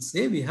which will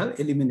say we have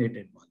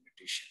eliminated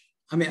malnutrition.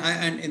 I mean,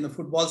 and in the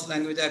football's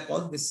language, I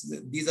call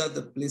these are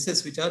the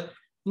places which are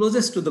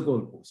closest to the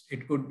goalpost.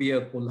 It could be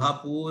a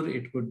Kolhapur,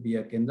 it could be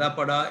a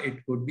Kendrapada,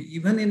 it could be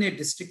even in a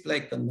district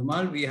like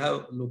Kandhamal, we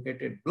have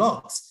located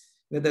blocks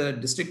where the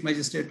district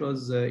magistrate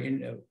was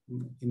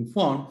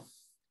informed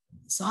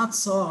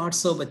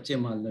 700-800 bache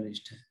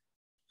malnourished hai.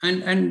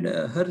 And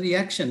her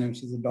reaction, and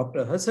she's a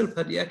doctor herself,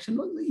 her reaction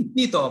was,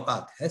 itni to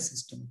auqat hai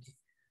system ki.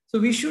 So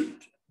we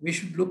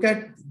should look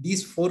at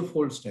these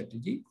fourfold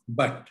strategy,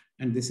 but,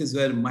 and this is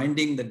where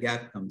minding the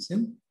gap comes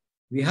in,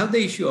 we have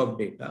the issue of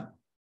data.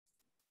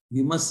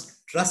 We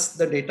must trust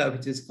the data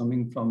which is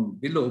coming from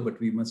below, but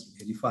we must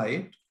verify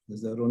it.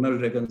 There's a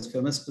Ronald Reagan's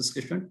famous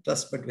prescription,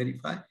 trust but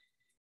verify.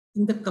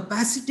 In the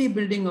capacity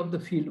building of the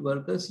field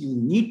workers, you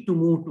need to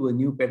move to a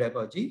new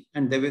pedagogy,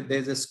 and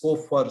there's a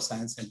scope for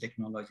science and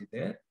technology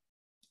there.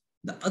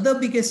 The other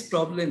biggest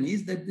problem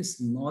is that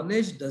this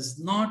knowledge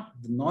the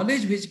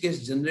knowledge which gets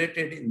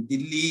generated in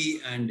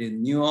Delhi and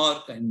in New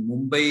York and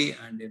Mumbai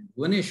and in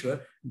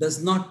Bhubaneswar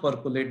does not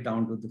percolate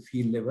down to the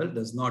field level,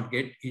 does not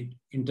get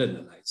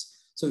internalized.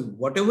 So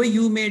whatever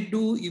you may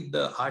do, if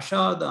the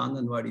Asha or the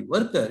Anganwadi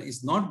worker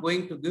is not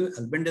going to give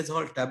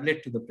albendazole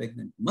tablet to the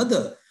pregnant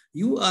mother,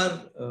 you are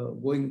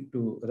going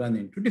to run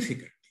into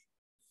difficulty.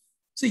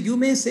 So you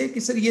may say,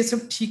 sir, ye sab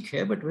theek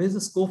hai, but where is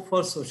the scope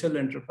for social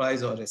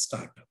enterprise or a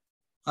startup?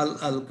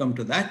 I'll come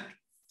to that.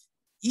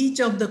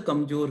 Each of the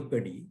Kamjor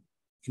Kadi,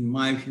 in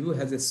my view,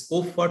 has a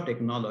scope for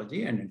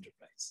technology and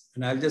enterprise.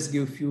 And I'll just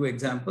give a few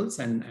examples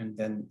and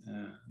then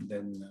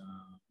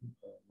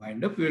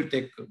wind up. We will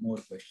take more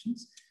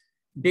questions.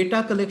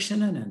 Data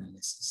collection and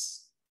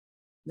analysis.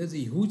 There's a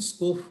huge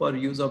scope for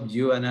use of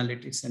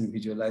geoanalytics and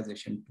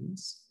visualization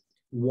tools.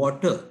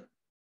 Water,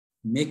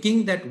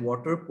 making that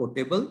water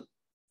potable,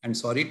 and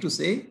sorry to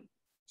say,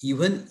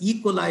 even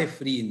E. coli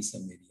free in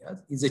some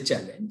areas is a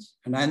challenge.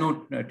 And I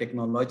know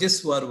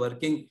technologists who are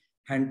working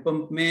hand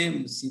pump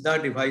mein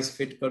seedha device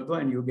fit kar do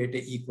and you get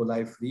a E.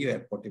 coli free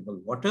potable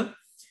water.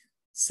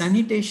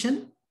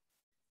 Sanitation,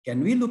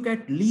 can we look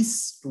at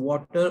least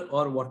water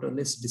or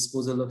waterless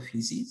disposal of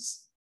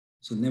feces?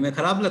 Sunne mein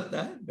kharab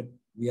lagta hai, but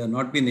we are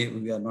not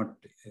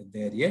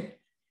there yet.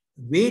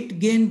 Weight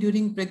gain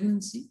during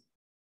pregnancy.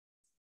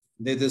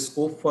 There's a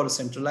scope for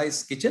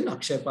centralized kitchen.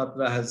 Akshay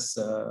Patra has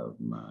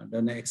done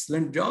an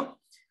excellent job.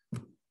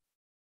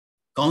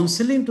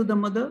 Counseling to the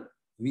mother.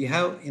 We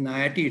have in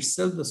IIT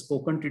itself the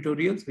spoken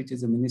tutorials, which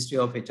is a Ministry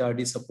of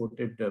HRD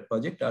supported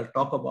project. I'll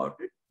talk about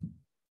it.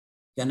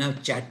 You can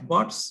have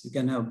chatbots, you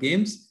can have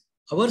games.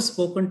 Our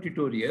spoken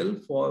tutorial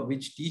for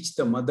which teach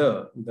the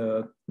mother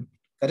the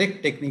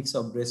correct techniques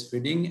of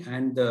breastfeeding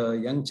and the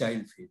young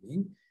child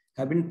feeding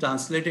have been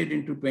translated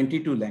into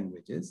 22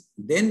 languages.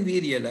 Then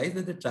we realized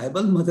that the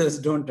tribal mothers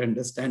don't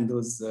understand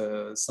those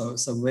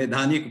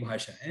samvedhanik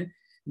bhasha.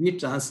 We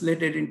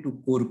translated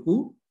into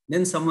Korku.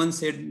 Then someone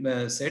said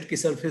कि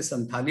sir फिर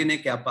संथाली ने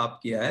क्या पाप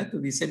किया है?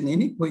 तो we said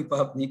नहीं कोई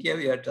पाप नहीं किया.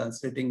 We are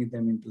translating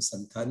them into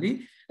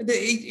Santhali.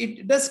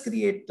 It does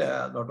create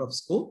a lot of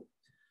scope.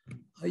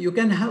 You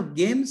can have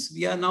games.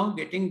 We are now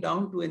getting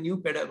down to a new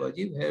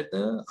pedagogy where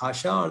the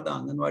Asha or the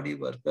Anganwadi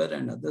worker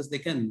and others, they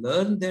can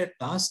learn their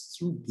tasks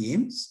through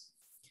games.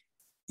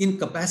 In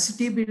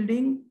capacity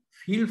building,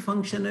 field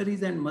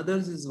functionaries and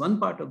mothers is one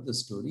part of the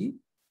story.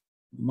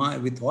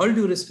 With all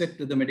due respect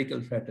to the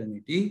medical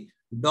fraternity,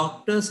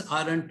 doctors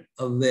aren't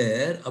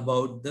aware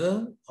about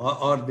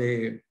or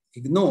they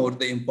ignore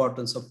the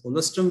importance of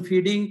colostrum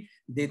feeding.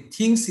 They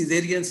think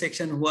cesarean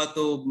section hua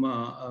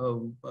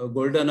to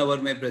golden hour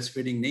mein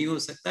breastfeeding nahi ho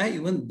sakta hai.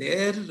 Even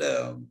their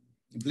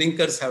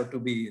blinkers have to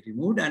be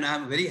removed. And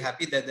I'm very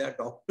happy that there are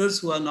doctors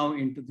who are now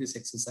into this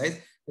exercise.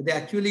 They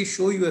actually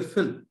show you a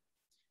film.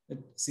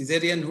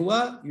 Cesarean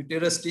hua,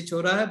 uterus stitch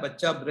ho raha hai,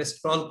 bachcha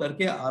breast crawl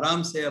karke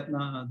aaram se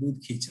apna doodh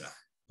kheench raha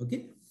hai.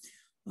 Okay.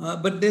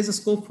 But there's a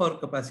scope for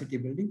capacity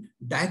building.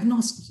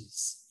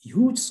 Diagnostics,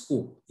 huge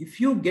scope.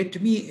 If you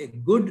get me a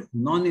good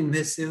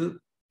non-invasive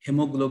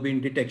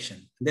hemoglobin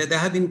detection, there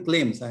have been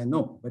claims, I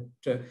know, but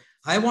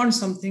I want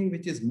something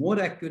which is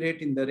more accurate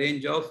in the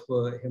range of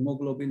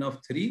hemoglobin of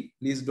 3.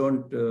 Please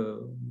don't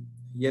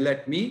yell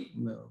at me.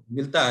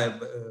 Milta hai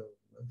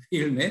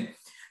field mein.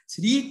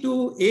 3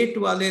 to 8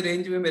 wale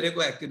range mein mere ko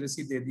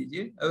accuracy de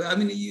dijiye. I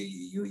mean,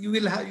 you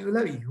will have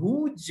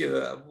huge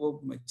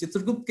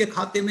Chitragupt ke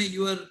khate mein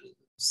your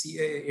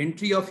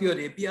entry of your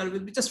APR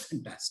will be just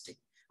fantastic.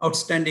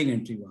 Outstanding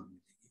entry.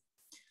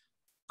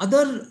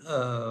 Other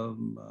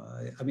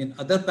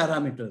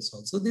parameters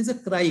also, there's a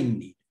crying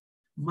need.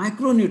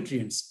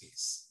 Micronutrient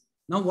space.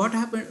 Now what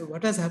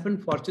has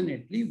happened,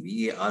 fortunately,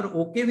 we are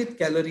okay with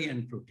calorie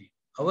and protein.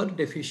 Our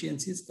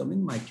deficiencies come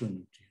in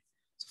micronutrients.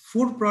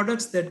 Food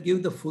products that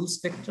give the full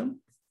spectrum.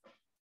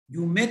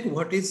 You make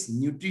what is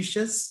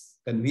nutritious,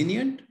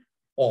 convenient,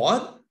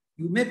 or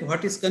you make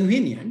what is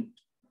convenient,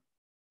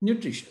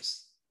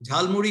 nutritious.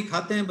 Jhalmuri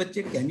khate hain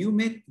bacche, can you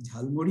make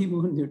jhalmuri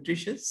more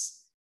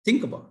nutritious?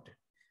 Think about it.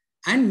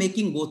 And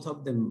making both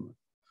of them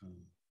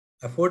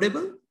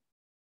affordable.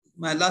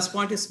 My last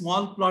point is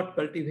small plot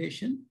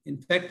cultivation. In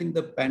fact, in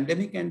the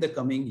pandemic and the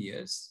coming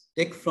years,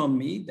 take from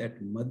me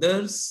that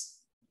mothers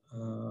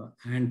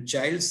and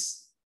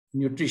child's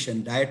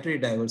nutrition, dietary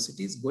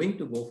diversity is going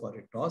to go for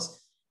a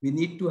toss. We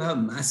need to have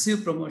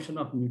massive promotion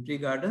of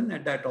Nutri-Garden,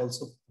 and that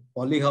also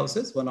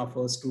polyhouses. One of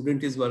our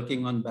students is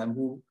working on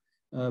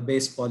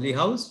bamboo-based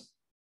polyhouse,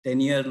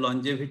 10-year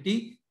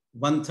longevity,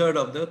 1/3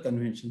 of the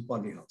conventional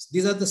polyhouse.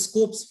 These are the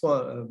scopes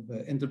for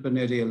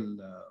entrepreneurial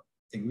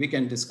thing. We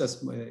can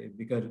discuss a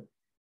bigger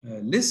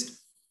list.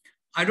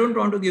 I don't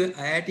want to give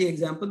IIT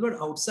example, but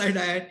outside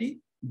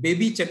IIT,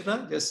 baby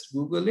chakra, just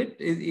Google it,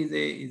 is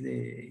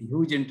a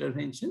huge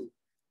intervention.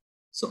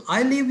 So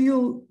I leave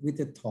you with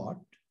a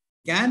thought.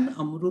 Can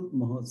Amrut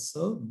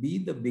Mahotsav be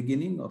the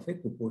beginning of a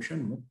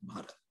Kuposhan Mukt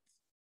Bharat?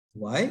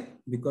 Why?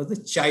 Because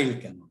the child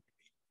cannot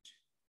wait.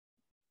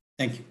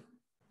 Thank you.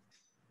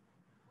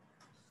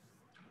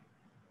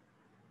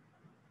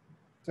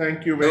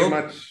 Thank you very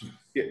much.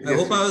 I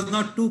hope I was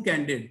not too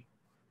candid.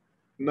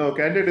 No,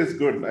 candid is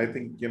good. I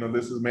think,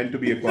 this is meant to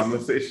be a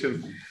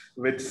conversation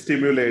which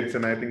stimulates,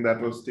 and I think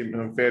that was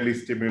fairly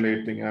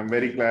stimulating. I'm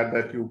very glad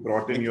that you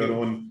brought in your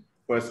own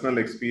personal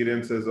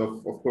experiences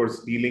of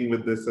course, dealing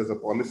with this as a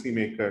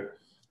policymaker.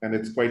 And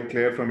it's quite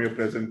clear from your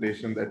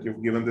presentation that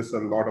you've given this a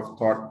lot of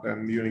thought,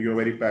 and you're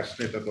very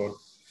passionate about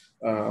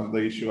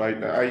the issue.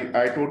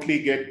 I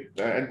totally get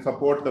and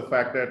support the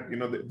fact that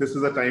this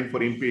is a time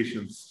for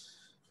impatience.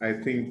 I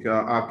think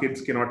our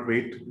kids cannot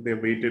wait.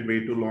 They've waited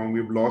way too long.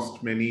 We've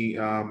lost many,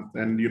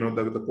 and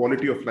the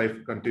quality of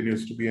life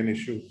continues to be an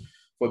issue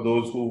for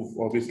those who've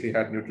obviously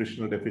had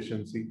nutritional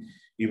deficiency,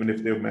 even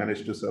if they've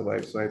managed to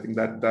survive. So I think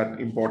that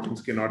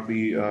importance cannot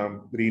be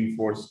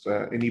reinforced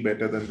any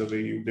better than the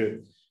way you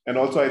did. And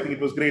also, I think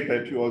it was great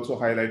that you also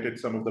highlighted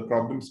some of the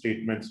problem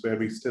statements where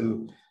we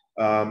still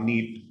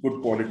need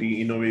good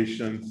quality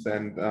innovations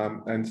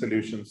and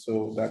solutions.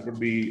 So that would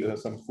be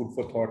some food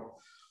for thought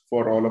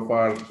for all of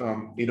our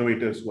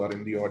innovators who are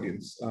in the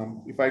audience.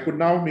 If I could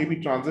now maybe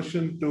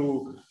transition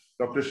to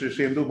Dr.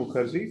 Shishendu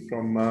Mukherjee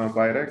from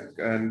BIRAC,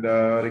 and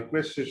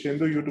request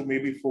Shishendu you to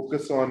maybe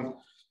focus on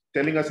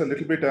telling us a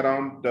little bit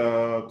around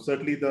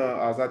certainly the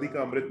Azadi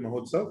Ka Amrit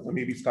Mahotsav,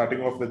 maybe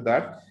starting off with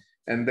that,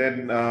 and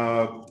then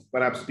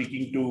perhaps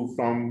speaking to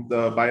from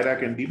the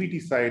BIRAC and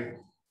DBT side,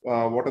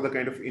 what are the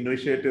kind of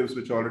initiatives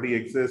which already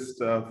exist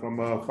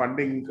from a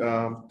funding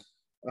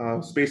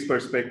space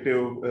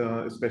perspective,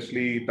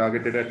 especially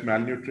targeted at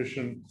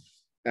malnutrition,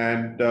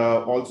 and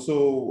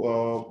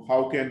also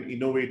how can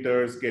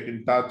innovators get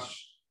in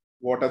touch?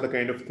 What are the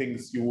kind of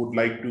things you would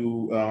like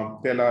to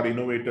tell our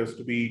innovators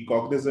to be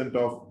cognizant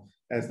of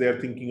as they're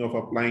thinking of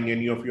applying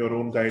any of your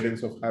own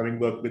guidance of having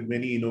worked with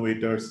many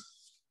innovators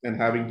and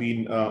having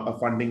been a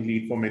funding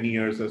lead for many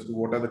years, as to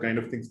what are the kind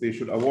of things they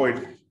should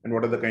avoid and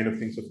what are the kind of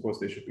things, of course,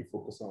 they should be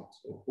focused on.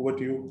 So over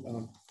to you,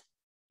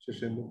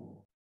 Shishendu.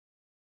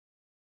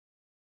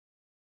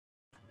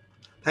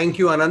 Thank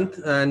you,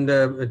 Anant, and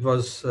it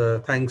was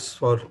thanks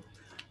for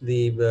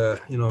the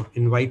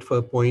invite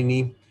for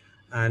Poini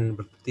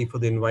and for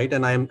the invite.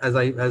 And I'm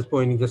as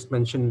Poini just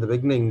mentioned in the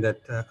beginning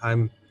that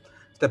I'm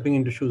stepping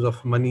into shoes of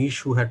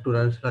Manish, who had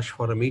to rush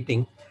for a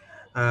meeting,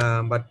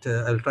 but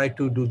I'll try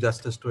to do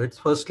justice to it.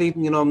 Firstly,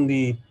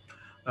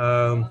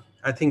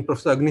 I think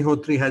Professor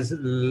Agnihotri has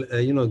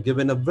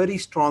given a very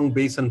strong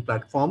base and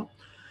platform.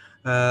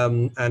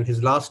 And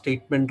his last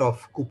statement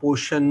of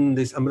Kuposhan,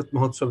 this Amrit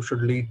Mahotsav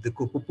should lead the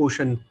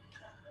Kuposhan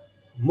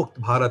Mukt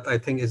Bharat, I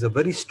think is a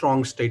very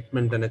strong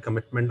statement and a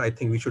commitment. I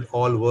think we should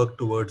all work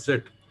towards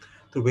it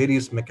through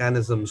various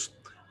mechanisms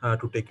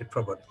to take it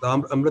forward. The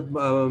Amrit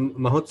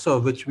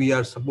Mahotsav, which we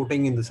are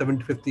supporting in the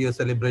 75th year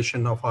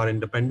celebration of our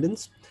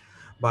independence,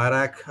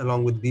 BIRAC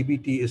along with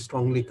DBT is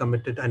strongly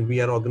committed, and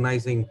we are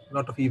organizing a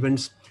lot of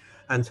events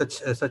and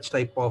such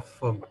type of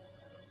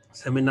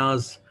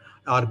seminars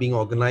are being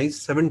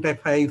organized.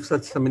 75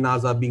 such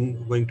seminars are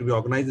going to be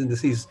organized, and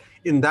this is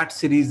in that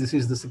series. This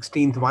is the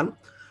 16th one.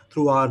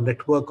 Through our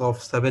network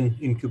of 7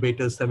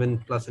 incubators,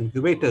 7+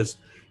 incubators,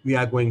 we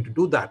are going to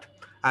do that.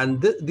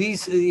 And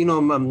these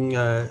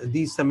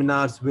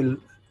seminars will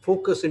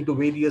focus into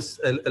various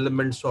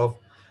elements of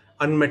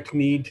unmet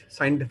need,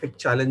 scientific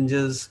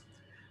challenges,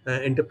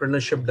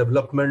 entrepreneurship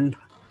development,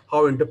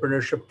 how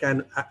entrepreneurship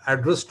can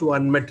address to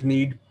unmet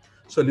need,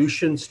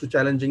 solutions to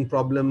challenging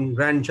problem,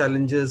 grand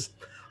challenges.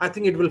 I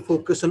think it will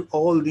focus on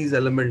all these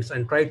elements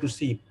and try to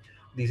see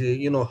these,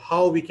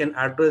 how we can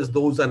address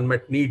those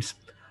unmet needs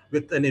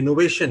with an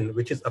innovation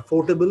which is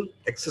affordable,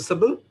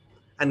 accessible,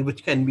 and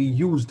which can be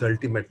used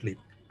ultimately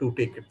to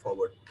take it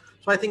forward.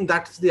 So I think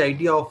that's the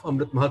idea of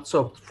Amrit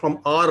Mahotsav from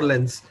our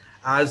lens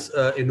as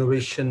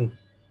innovation,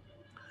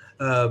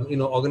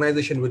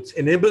 organization which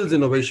enables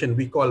innovation.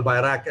 We call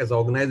BIRAC as an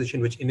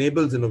organization which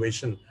enables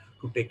innovation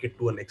to take it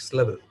to a next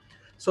level.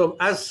 So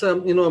as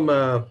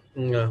BIRAC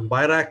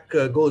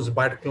goes,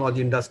 Biotechnology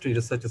Industry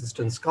Research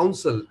Assistance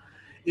Council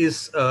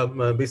is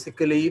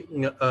basically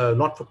a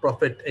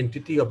not-for-profit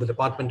entity of the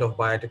Department of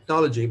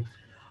Biotechnology.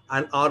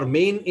 And our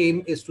main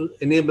aim is to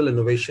enable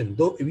innovation.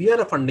 Though we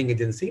are a funding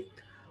agency,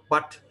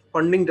 but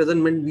funding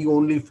doesn't mean we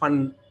only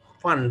fund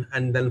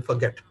and then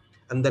forget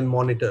and then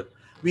monitor.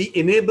 We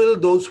enable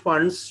those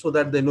funds so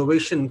that the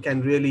innovation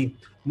can really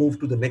move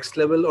to the next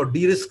level, or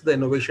de-risk the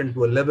innovation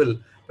to a level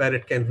where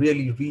it can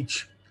really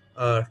reach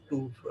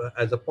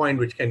as a point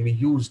which can be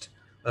used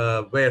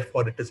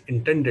wherefore it is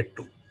intended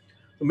to.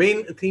 The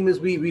main theme is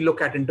we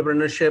look at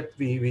entrepreneurship,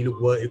 we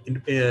look at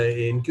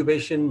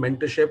incubation,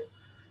 mentorship,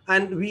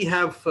 and we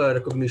have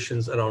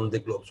recognitions around the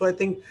globe. So I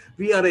think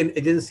we are an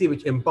agency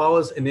which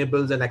empowers,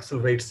 enables, and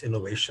accelerates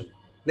innovation.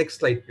 Next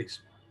slide, please.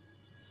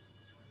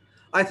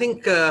 I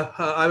think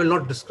I will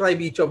not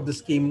describe each of the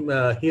scheme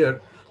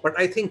here, but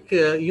I think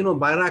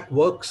BIRAC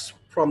works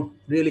from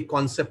really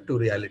concept to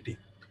reality.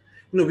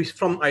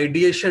 From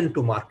ideation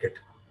to market.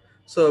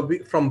 So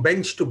from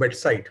bench to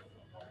bedside,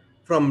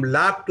 from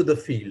lab to the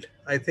field,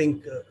 I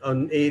think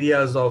on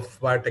areas of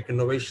biotech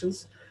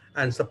innovations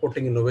and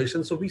supporting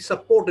innovation. So we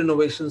support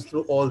innovations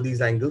through all these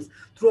angles,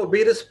 through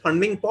various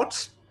funding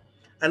pots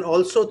and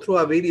also through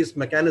our various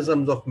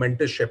mechanisms of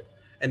mentorship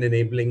and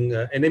enabling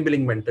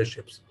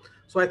mentorships.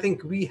 So I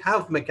think we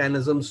have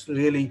mechanisms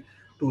really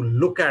to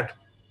look at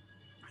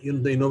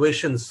the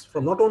innovations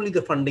from not only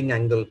the funding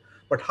angle,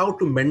 but how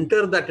to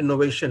mentor that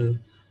innovation.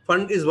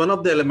 Fund is one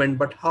of the element,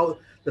 but how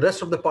the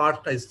rest of the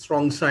part is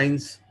strong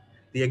science,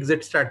 the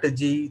exit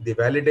strategy, the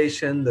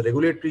validation, the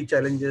regulatory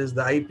challenges,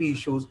 the IP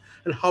issues,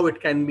 and how it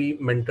can be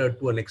mentored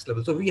to a next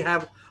level. So we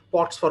have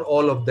pots for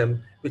all of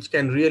them, which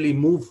can really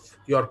move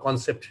your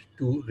concept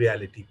to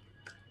reality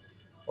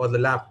or the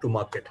lab to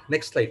market.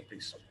 Next slide,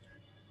 please.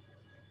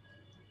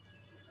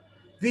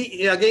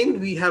 We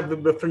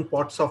have different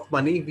pots of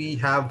money. We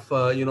have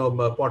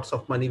pots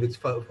of money which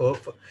for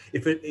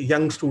if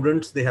young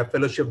students, they have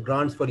fellowship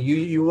grants for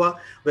UVA,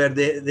 where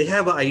they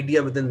have an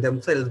idea within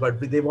themselves, but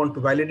they want to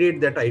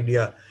validate that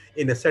idea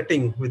in a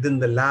setting within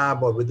the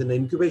lab or within an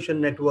incubation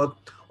network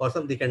or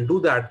something. They can do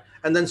that,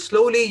 and then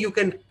slowly you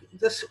can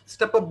just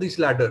step up this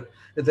ladder.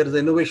 There is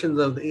innovations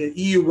of the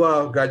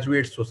EUVA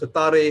graduates, so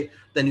Sitare.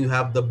 Then you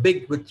have the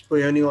big, which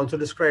Poyoni also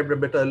described a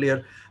bit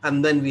earlier,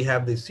 and then we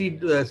have the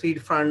seed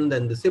fund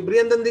and the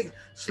SIBRI, and then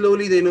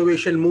slowly the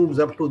innovation moves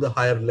up to the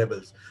higher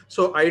levels.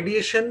 So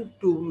ideation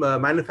to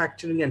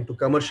manufacturing and to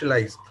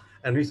commercialize.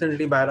 And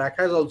recently, BIRAC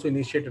has also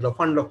initiated a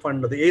fund,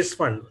 the ACE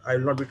fund. I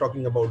will not be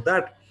talking about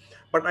that,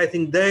 but I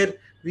think there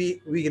we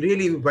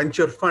really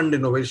venture fund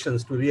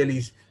innovations to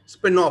really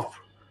spin off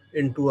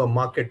into a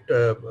market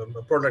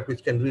product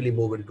which can really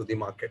move into the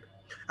market.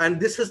 And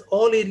this is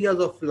all areas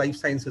of life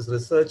sciences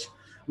research,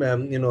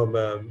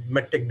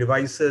 medtech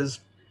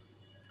devices.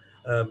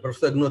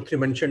 Professor Agnihotri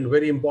mentioned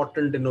very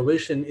important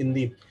innovation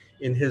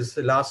in his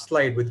last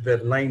slide, with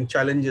were 9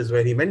 challenges,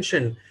 where he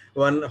mentioned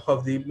one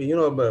of the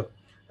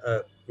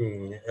a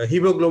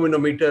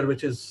hemoglobinometer,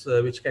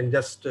 which can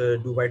just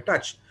do by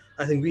touch.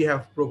 I think we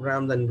have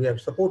programs and we are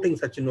supporting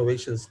such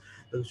innovations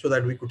so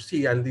that we could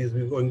see, and these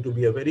are going to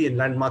be a very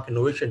landmark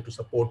innovation to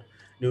support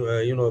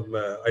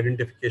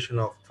identification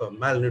of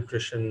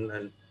malnutrition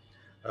and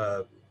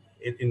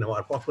in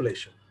our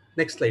population.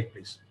 Next slide,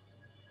 please.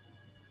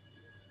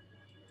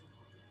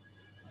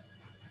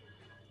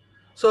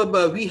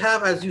 So we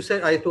have, as you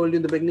said, I told you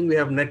in the beginning, we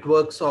have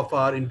networks of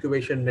our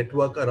incubation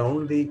network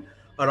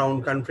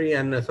around country,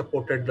 and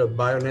supported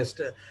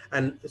BioNest,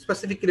 and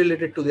specifically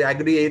related to the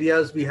agri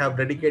areas, we have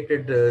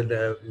dedicated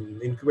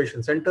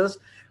incubation centers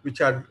which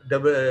are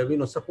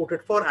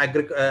supported for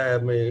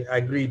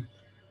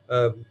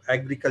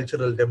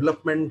agricultural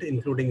development,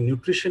 including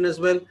nutrition as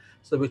well.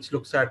 So which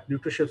looks at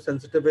nutrition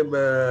sensitive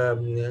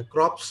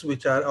crops,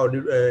 which are or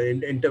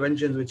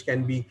interventions which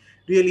can be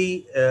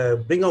really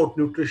bring out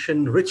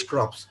nutrition rich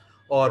crops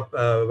or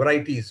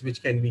varieties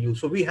which can be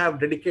used. So we have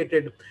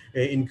dedicated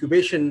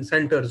incubation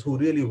centers who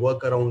really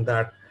work around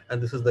that,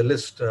 and this is the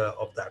list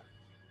of that.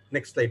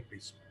 Next slide,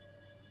 please.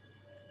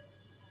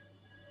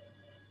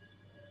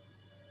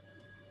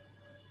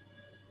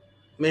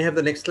 May I have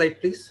the next slide,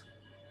 please?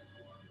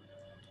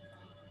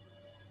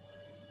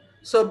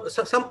 So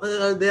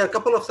there are a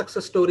couple of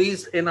success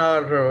stories in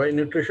our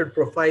nutrition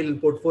profile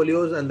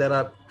portfolios, and there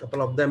are a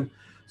couple of them.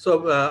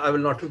 So I will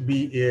not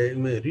be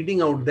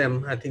reading out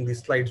them. I think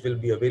these slides will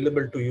be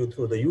available to you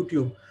through the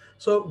YouTube.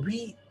 So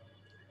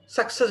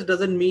success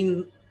doesn't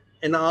mean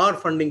in our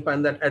funding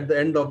plan that at the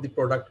end of the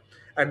product,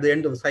 at the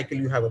end of the cycle,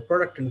 you have a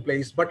product in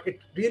place, but it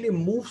really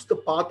moves the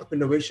path of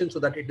innovation so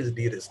that it is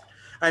de-risked.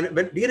 And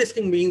when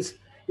de-risking means,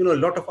 a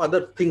lot of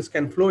other things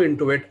can flow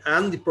into it,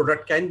 and the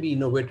product can be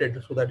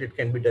innovated so that it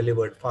can be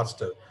delivered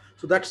faster.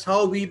 So that's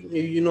how we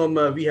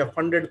have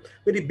funded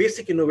very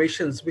basic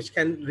innovations which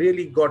can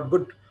really got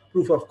good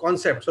proof of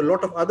concept. So a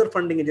lot of other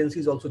funding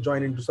agencies also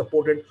join in to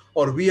support it,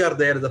 or we are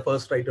there, the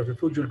first right of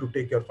refusal, to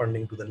take your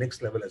funding to the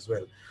next level as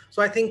well.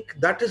 So I think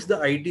that is the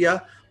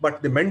idea,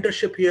 but the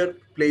mentorship here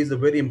plays a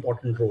very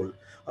important role.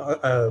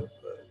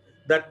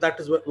 That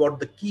is what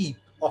the key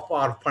of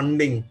our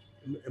funding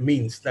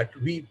means, that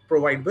we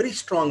provide very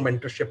strong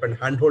mentorship and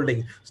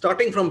handholding,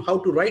 starting from how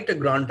to write a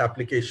grant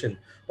application.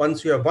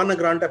 Once you have won a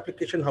grant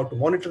application, how to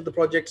monitor the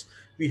projects.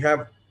 We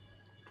have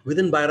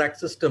within BIRAC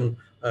system,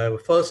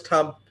 first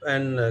hub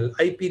and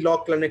IP law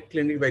clinic,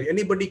 where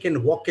anybody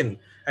can walk in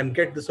and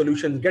get the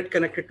solutions, get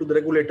connected to the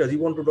regulators. You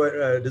want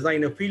to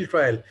design a field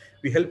trial,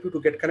 we help you to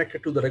get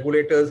connected to the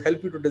regulators,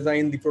 help you to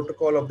design the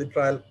protocol of the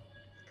trial.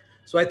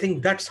 So I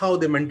think that's how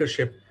the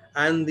mentorship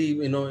and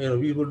the,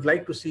 we would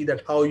like to see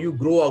that how you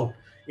grow out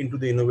into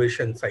the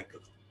innovation cycle.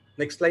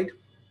 Next slide.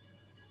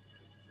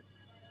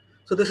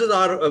 So this is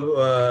our,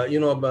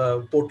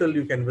 portal.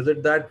 You can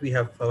visit that. We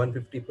have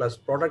 150 plus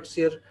products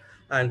here,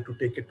 and to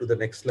take it to the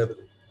next level.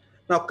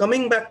 Now,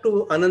 coming back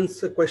to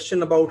Anand's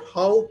question about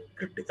how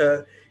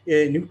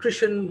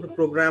nutrition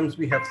programs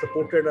we have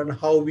supported and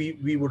how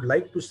we would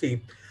like to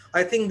see.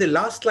 I think the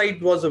last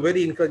slide was a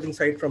very encouraging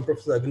slide from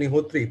Professor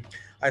Agnihotri,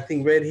 I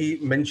think, where he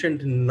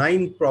mentioned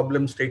 9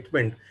 problem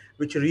statement,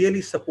 which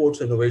really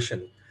supports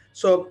innovation.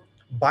 So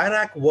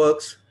BIRAC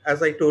works,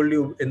 as I told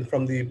you,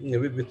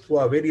 through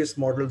our various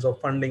models of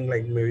funding,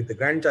 like maybe the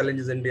Grand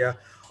Challenges India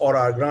or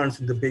our grants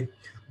in the big.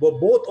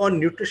 both on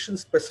nutrition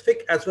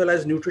specific as well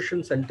as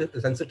nutrition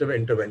sensitive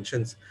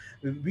interventions.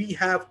 We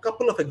have a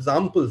couple of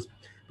examples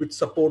which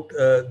support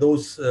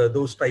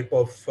those type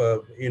of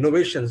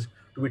innovations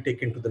to be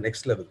taken to the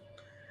next level.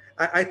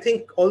 I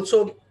think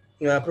also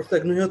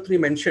Professor Agnihotri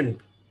mentioned,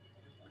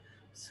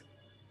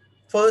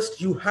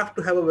 first you have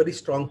to have a very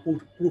strong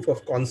proof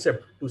of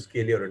concept to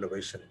scale your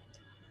innovation.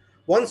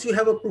 Once you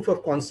have a proof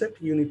of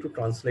concept, you need to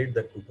translate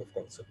that proof of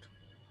concept.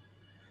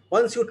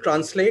 Once you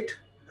translate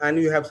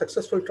and you have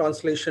successful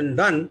translation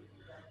done,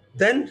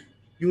 then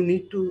you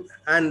need to,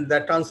 and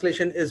that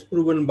translation is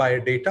proven by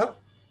data.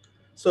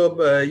 So,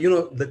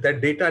 that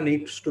data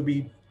needs to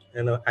be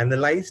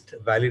analyzed,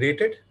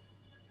 validated.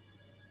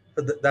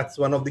 So that's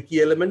one of the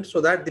key elements,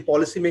 so that the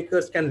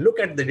policymakers can look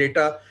at the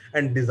data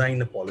and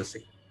design a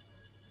policy.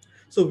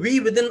 So we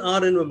within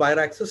our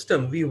BIRAC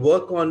system, we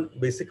work on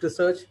basic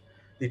research,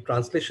 the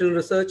translational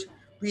research.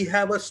 We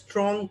have a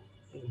strong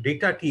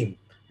data team.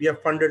 We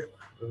have funded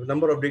a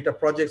number of data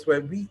projects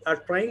where we are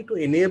trying to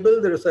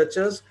enable the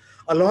researchers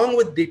along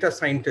with data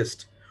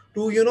scientists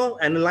to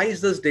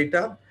analyze this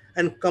data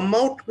and come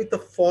out with a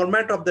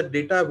format of the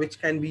data which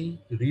can be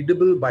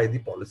readable by the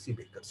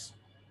policymakers.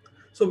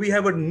 So we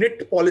have a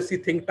knit policy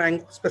think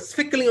tank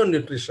specifically on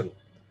nutrition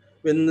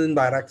within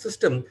BIRAC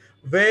system,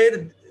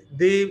 where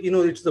they,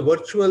 it's the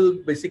virtual,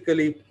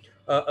 basically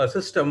a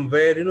system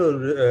where,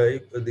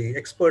 the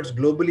experts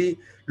globally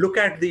look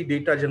at the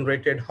data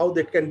generated, how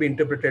that can be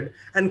interpreted,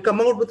 and come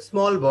out with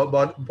small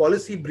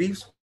policy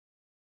briefs.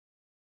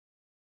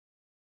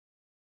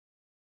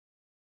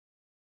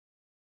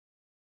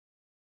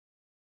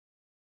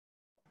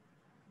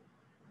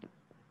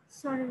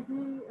 Sorry,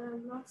 we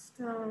lost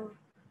the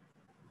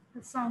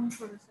sound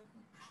for a second.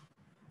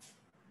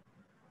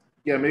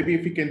 Yeah, maybe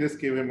if you can just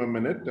give him a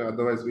minute,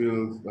 otherwise we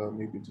will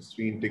maybe just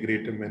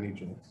reintegrate him when he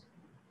joins.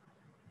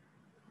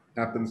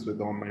 Happens with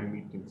online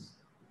meetings.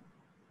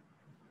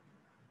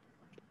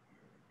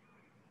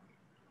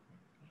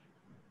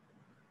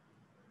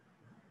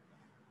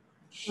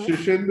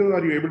 Shishendu,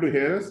 are you able to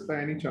hear us by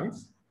any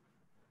chance?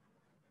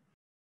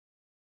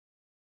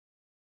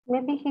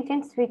 Maybe he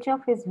can switch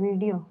off his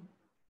video.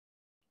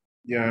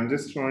 Yeah, I'm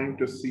just trying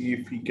to see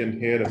if he can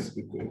hear us,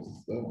 because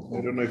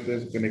I don't know if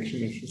there's a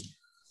connection issue.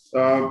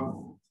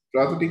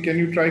 Radhati, can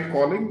you try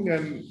calling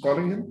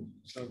him?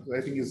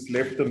 I think he's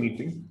left the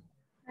meeting.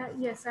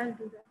 Yes, I'll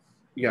do that.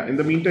 Yeah, in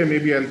the meantime,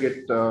 maybe I'll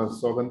get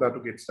Sogandha to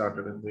get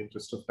started in the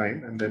interest of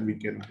time, and then we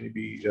can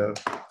maybe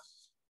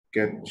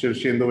get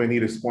Shirshendra, when he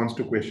responds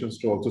to questions,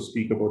 to also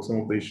speak about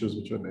some of the issues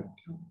which are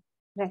left.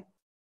 Right.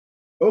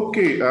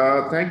 Okay,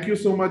 thank you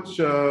so much,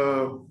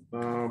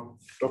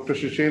 Dr.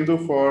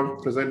 Shishendu, for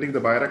presenting the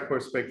BIRAC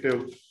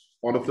perspective,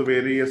 all of the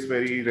various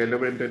very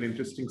relevant and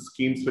interesting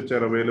schemes which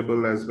are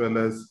available, as well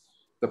as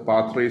the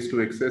pathways to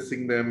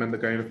accessing them and the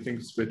kind of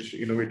things which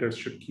innovators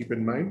should keep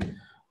in mind.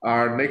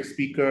 Our next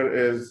speaker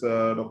is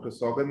Dr.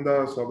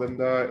 Sogandha.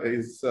 Sogandha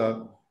is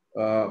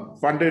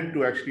funded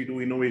to actually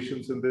do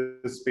innovations in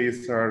this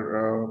space.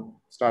 Our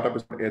startup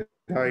is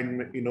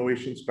IIT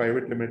Innovations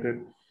Private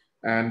Limited,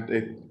 and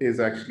it is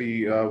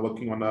actually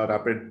working on a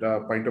rapid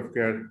point of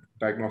care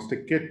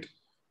diagnostic kit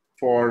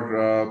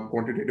for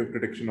quantitative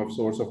prediction of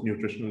source of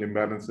nutritional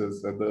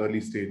imbalances at the early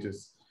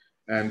stages.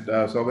 And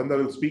Sogandha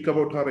will speak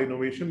about her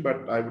innovation,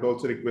 but I would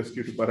also request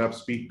you to perhaps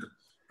speak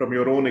from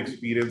your own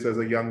experience as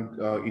a young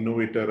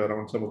innovator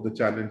around some of the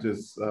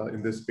challenges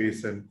in this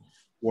space, and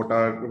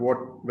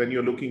when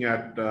you're looking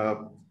at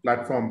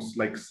platforms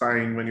like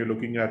SINE, when you're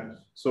looking at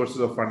sources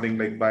of funding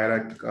like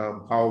BIRAC,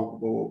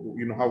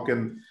 how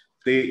can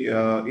they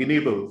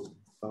enable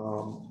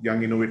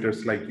young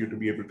innovators like you to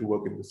be able to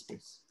work in this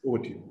space? Over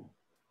to you.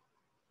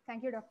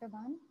 Thank you, Dr.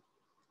 Bhan.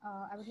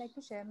 I would like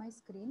to share my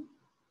screen.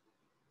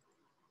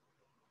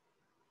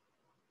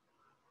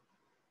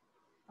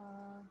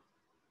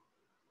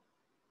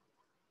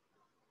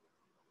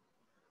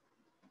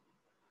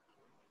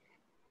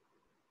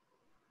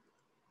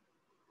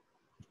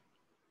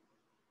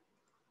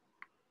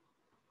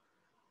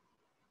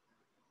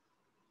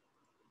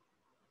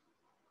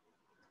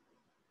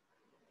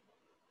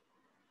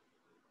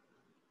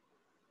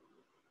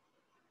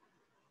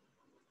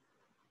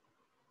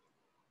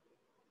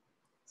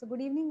 So good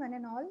evening, one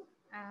and all.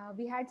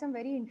 We had some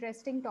very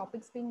interesting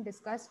topics being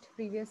discussed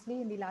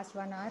previously in the last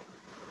 1 hour.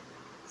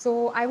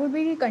 So I would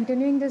be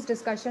continuing this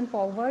discussion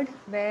forward,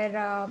 where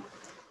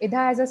IIT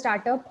as a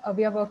startup,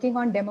 we are working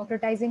on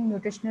democratizing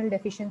nutritional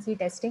deficiency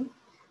testing.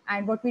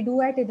 And what we do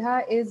at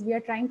IIT is we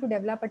are trying to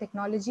develop a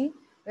technology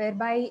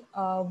whereby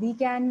we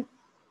can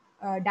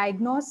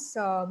diagnose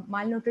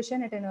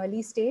malnutrition at an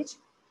early stage.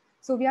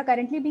 So we are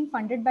currently being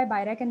funded by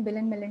BIRAC and Bill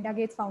and Melinda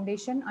Gates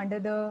Foundation under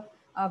the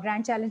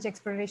Grand Challenge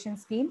Exploration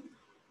Scheme.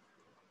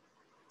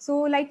 So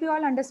like we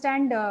all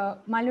understand,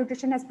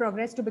 malnutrition has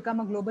progressed to become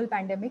a global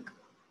pandemic,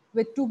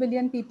 with 2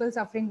 billion people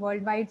suffering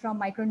worldwide from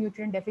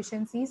micronutrient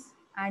deficiencies,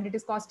 and it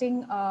is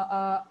costing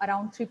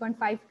around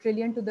 3.5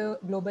 trillion to the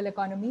global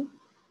economy.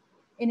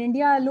 In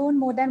India alone,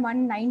 more than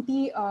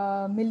 190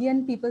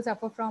 million people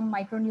suffer from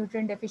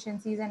micronutrient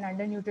deficiencies and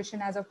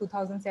undernutrition as of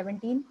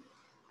 2017.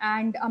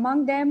 And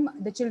among them,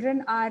 the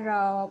children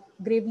are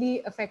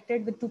gravely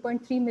affected with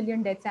 2.3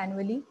 million deaths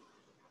annually.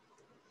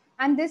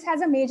 And this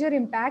has a major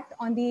impact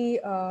on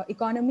the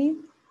economy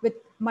with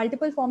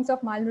multiple forms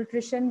of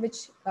malnutrition,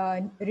 which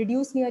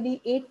reduce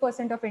nearly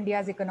 8% of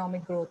India's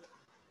economic growth.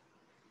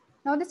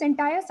 Now, this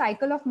entire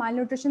cycle of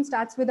malnutrition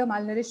starts with a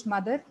malnourished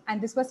mother,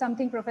 and this was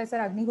something Professor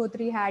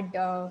Agnihotri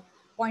had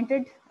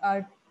pointed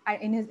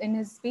in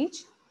his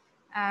speech.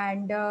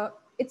 And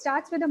it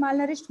starts with a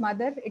malnourished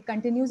mother, it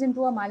continues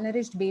into a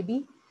malnourished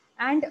baby,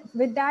 and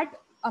with that,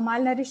 a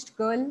malnourished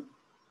girl,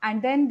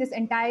 and then this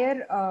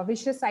entire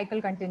vicious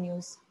cycle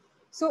continues.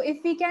 So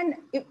if we can,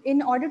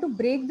 in order to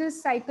break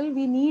this cycle,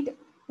 we need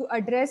to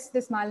address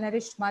this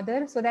malnourished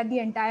mother so that the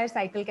entire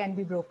cycle can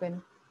be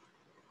broken.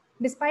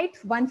 Despite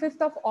 1/5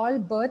 of all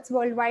births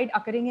worldwide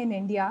occurring in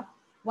India,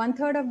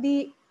 1/3 of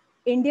the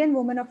Indian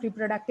women of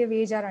reproductive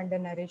age are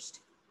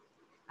undernourished.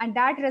 And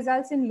that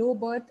results in low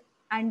birth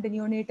and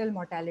neonatal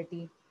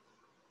mortality.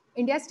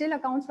 India still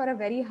accounts for a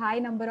very high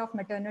number of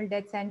maternal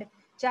deaths and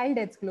child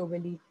deaths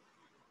globally.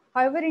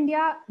 However,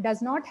 India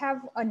does not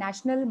have a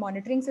national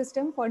monitoring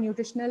system for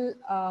nutritional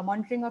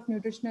monitoring of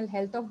nutritional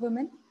health of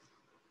women.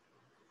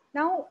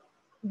 Now,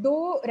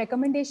 though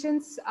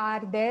recommendations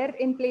are there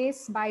in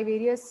place by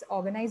various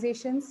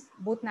organizations,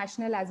 both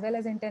national as well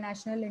as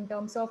international, in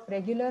terms of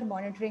regular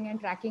monitoring and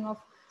tracking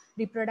of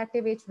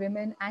reproductive age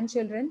women and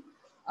children,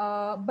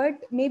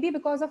 but maybe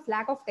because of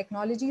lack of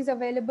technologies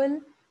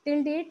available,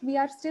 till date, we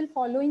are still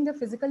following the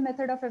physical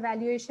method of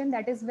evaluation.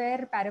 That is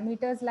where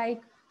parameters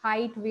like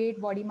height,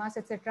 weight, body mass,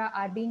 etc.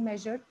 are being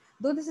measured.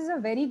 Though this is a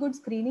very good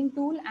screening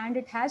tool and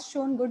it has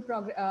shown good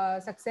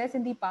success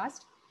in the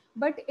past,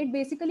 but it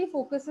basically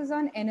focuses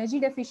on energy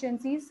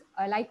deficiencies,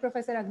 like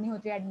Professor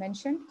Agnihotri had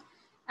mentioned.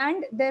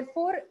 And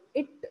therefore,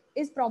 it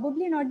is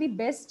probably not the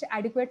best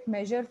adequate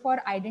measure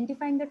for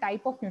identifying the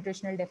type of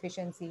nutritional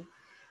deficiency.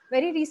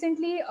 Very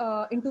recently,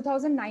 in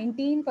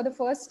 2019, for the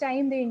first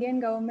time, the Indian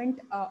government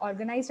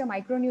organized a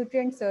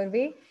micronutrient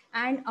survey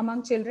and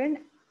among children,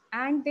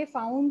 and they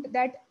found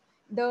that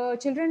the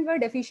children were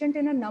deficient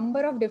in a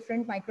number of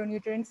different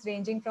micronutrients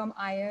ranging from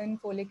iron,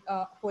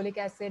 folic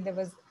acid, there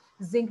was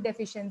zinc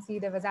deficiency,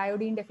 there was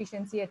iodine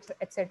deficiency,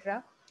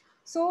 etc.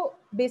 So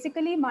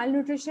basically,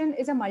 malnutrition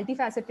is a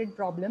multifaceted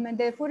problem, and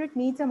therefore it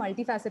needs a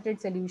multifaceted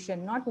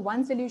solution. Not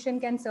one solution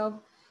can serve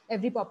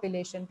every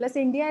population. Plus,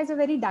 India is a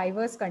very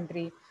diverse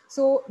country.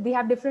 So we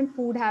have different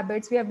food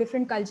habits, we have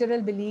different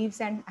cultural beliefs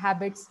and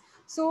habits.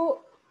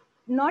 So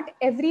not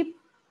every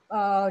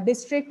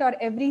district or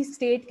every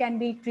state can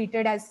be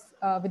treated as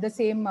with the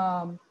same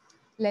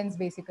lens,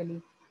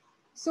 basically.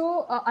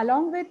 So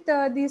along with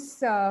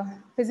this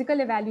physical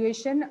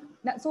evaluation,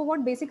 so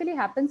what basically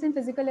happens in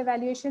physical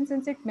evaluation,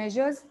 since it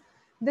measures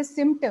the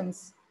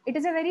symptoms, it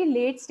is a very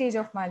late stage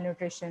of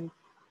malnutrition.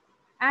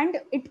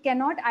 And it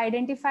cannot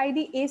identify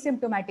the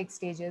asymptomatic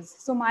stages.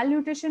 So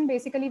malnutrition,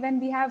 basically, when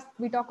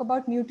we talk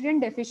about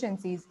nutrient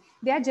deficiencies,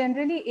 they are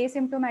generally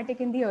asymptomatic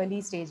in the early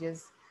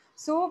stages.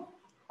 So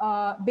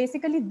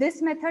basically,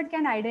 this method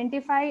can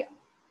identify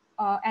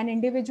an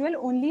individual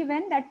only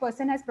when that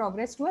person has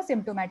progressed to a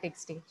symptomatic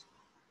stage.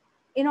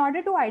 In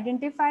order to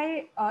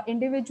identify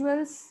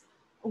individuals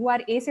who are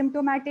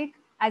asymptomatic,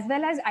 as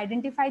well as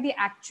identify the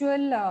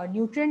actual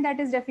nutrient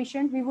that is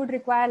deficient, we would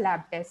require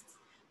lab tests.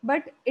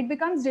 But it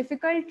becomes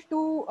difficult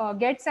to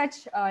get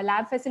such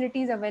lab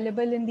facilities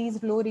available in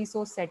these low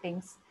resource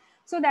settings.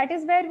 So that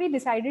is where we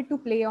decided to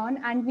play on,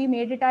 and we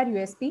made it our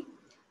USP.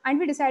 And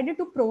we decided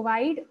to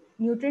provide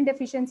nutrient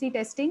deficiency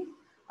testing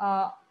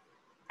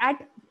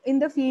in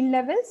the field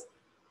levels.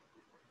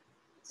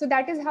 So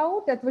that is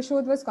how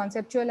Tattvashodh was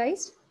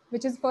conceptualized,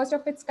 which is first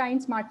of its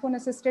kind smartphone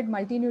assisted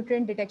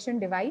multi-nutrient detection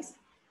device.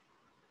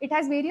 It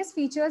has various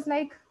features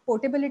like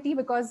portability,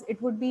 because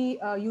it would be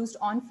used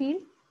on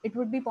field. It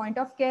would be point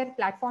of care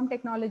platform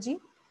technology,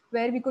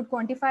 where we could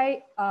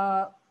quantify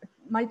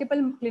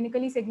multiple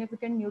clinically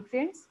significant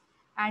nutrients,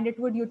 and it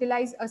would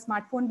utilize a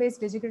smartphone based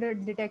digital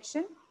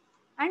detection.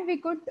 And we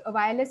could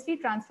wirelessly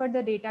transfer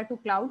the data to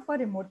cloud for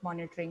remote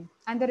monitoring,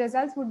 and the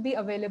results would be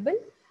available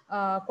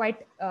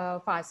quite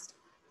fast.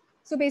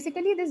 So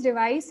basically, this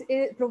device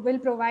will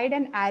provide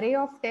an array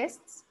of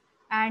tests,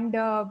 and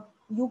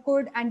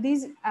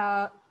these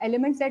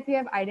elements that we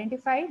have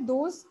identified,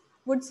 those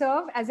would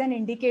serve as an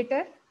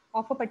indicator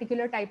of a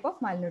particular type of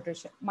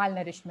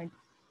malnourishment.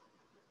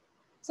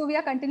 So we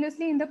are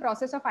continuously in the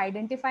process of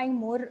identifying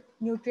more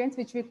nutrients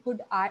which we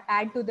could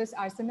add to this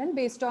arsenal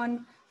based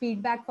on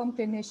feedback from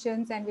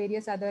clinicians and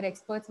various other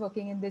experts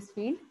working in this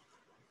field.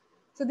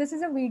 So this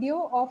is a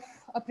video of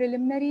a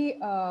preliminary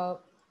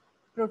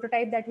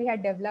prototype that we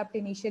had developed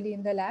initially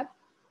in the lab.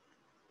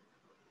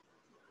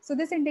 So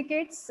this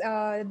indicates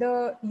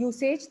the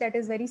usage that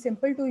is very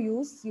simple to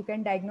use. You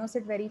can diagnose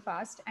it very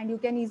fast, and you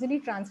can easily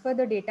transfer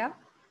the data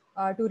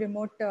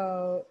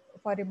to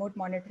for remote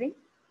monitoring.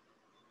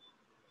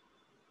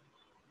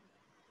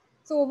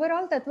 So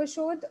overall,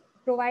 Tattvashodh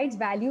provides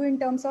value in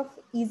terms of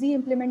easy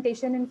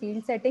implementation in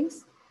field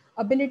settings,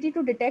 ability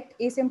to detect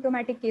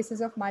asymptomatic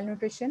cases of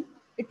malnutrition.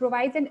 It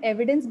provides an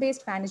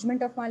evidence-based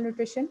management of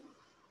malnutrition.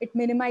 It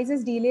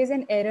minimizes delays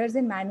and errors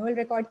in manual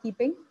record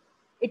keeping.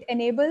 It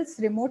enables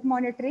remote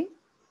monitoring.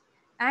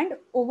 And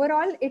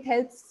overall, it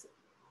helps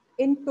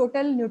in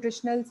total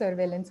nutritional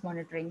surveillance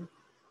monitoring.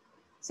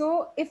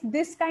 So if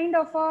this kind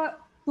of a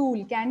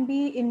tool can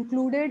be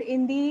included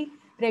in the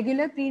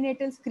regular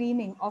prenatal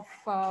screening of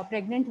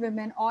pregnant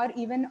women or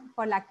even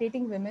for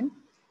lactating women,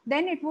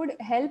 then it would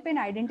help in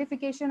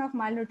identification of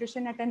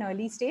malnutrition at an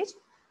early stage,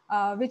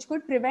 which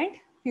could prevent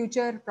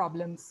future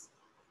problems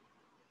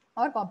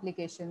or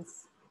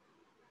complications.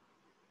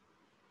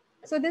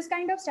 So this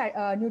kind of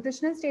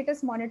nutritional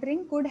status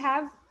monitoring could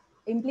have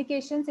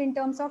implications in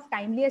terms of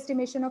timely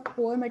estimation of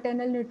poor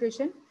maternal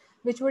nutrition,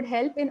 which would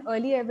help in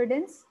early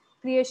evidence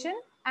creation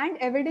and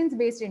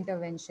evidence-based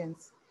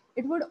interventions.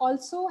 It would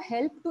also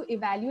help to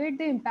evaluate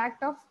the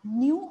impact of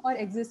new or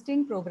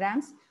existing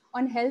programs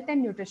on health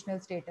and nutritional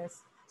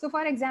status. So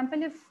for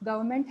example, if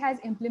government has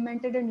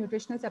implemented a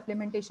nutritional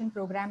supplementation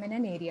program in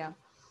an area,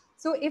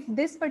 so if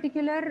this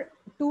particular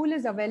tool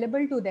is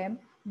available to them,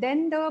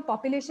 then the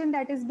population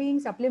that is being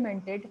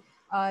supplemented,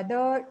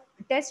 the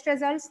test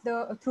results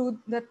through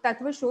the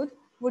Tattva Shodh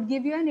would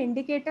give you an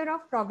indicator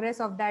of progress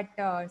of that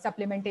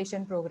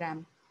supplementation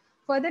program.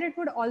 Further, it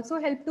would also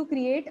help to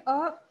create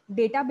a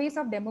database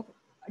of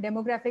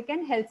demographic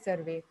and health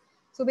survey.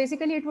 So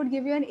basically, it would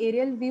give you an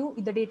aerial view.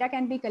 The data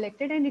can be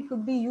collected and it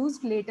could be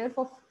used later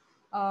for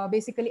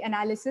basically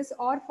analysis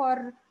or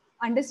for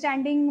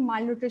understanding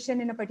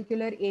malnutrition in a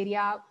particular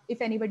area.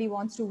 If anybody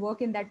wants to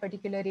work in that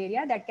particular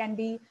area, that can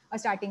be a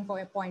starting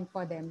point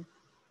for them.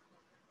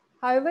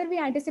 However, we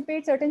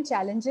anticipate certain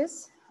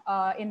challenges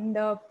in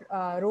the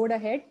road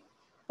ahead.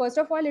 First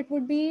of all, it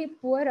would be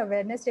poor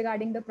awareness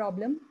regarding the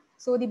problem.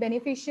 So the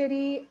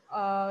beneficiary,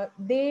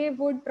 they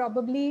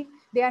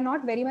are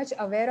not very much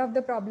aware of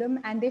the problem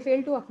and they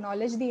fail to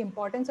acknowledge the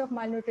importance of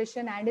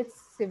malnutrition and its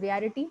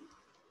severity.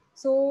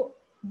 So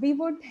we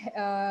would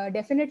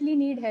definitely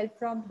need help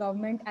from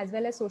government as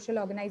well as social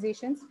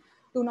organizations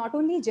to not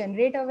only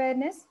generate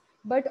awareness,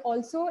 but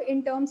also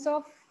in terms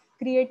of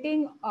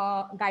creating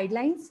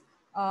guidelines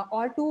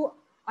or to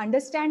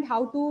understand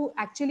how to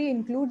actually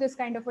include this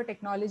kind of a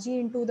technology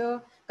into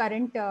the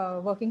current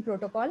working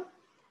protocol.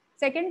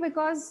 Second,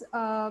 because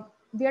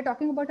we are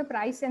talking about a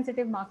price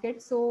sensitive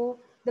market. So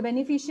the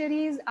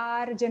beneficiaries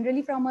are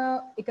generally from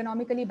a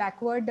economically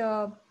backward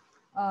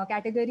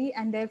category,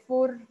 and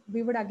therefore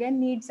we would again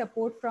need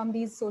support from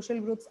these social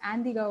groups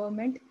and the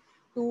government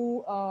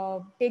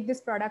to take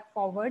this product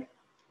forward.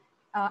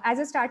 As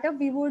a startup,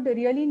 we would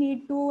really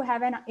need to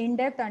have an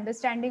in-depth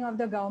understanding of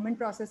the government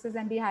processes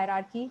and the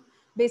hierarchy,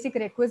 basic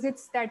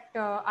requisites that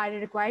are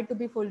required to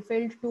be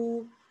fulfilled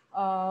to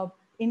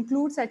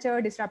include such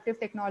a disruptive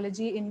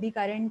technology in the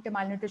current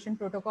malnutrition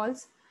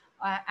protocols,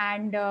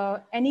 and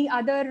any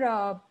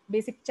other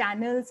basic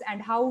channels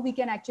and how we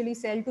can actually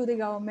sell to the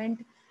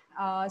government.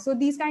 So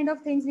these kind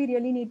of things we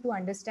really need to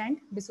understand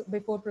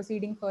before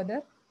proceeding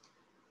further.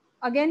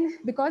 Again,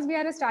 because we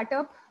are a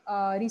startup,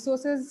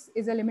 resources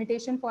is a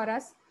limitation for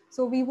us.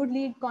 So we would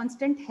need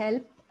constant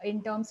help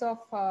in terms of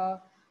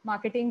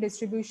marketing,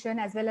 distribution,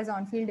 as well as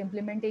on-field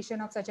implementation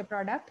of such a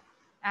product.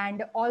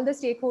 And all the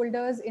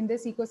stakeholders in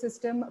this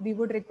ecosystem, we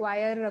would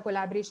require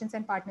collaborations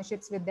and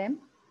partnerships with them.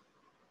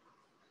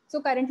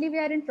 So currently we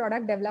are in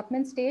product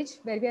development stage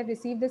where we have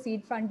received the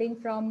seed funding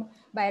from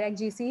BIRAC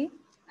GC,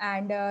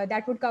 and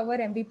that would cover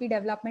MVP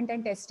development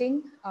and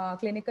testing,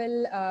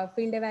 clinical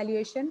field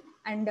evaluation,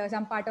 and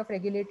some part of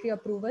regulatory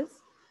approvals.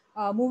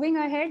 Moving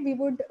ahead, we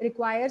would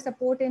require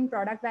support in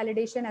product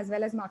validation as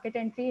well as market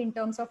entry in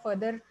terms of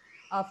further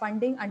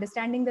funding,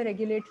 understanding the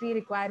regulatory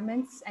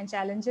requirements and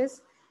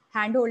challenges,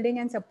 hand-holding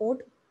and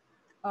support,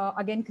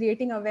 again,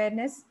 creating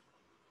awareness,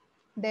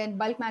 then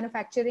bulk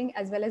manufacturing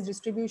as well as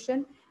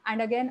distribution,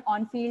 and again,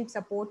 on-field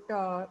support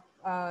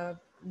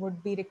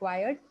would be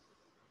required.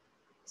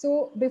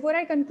 So before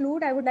I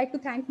conclude, I would like to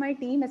thank my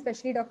team,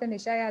 especially Dr.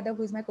 Nisha Yadav,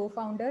 who is my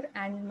co-founder,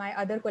 and my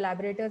other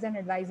collaborators and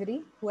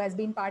advisory, who has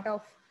been part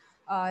of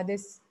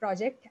this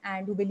project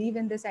and who believe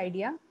in this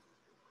idea.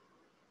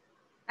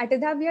 At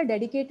IITBOM, we are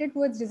dedicated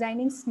towards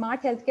designing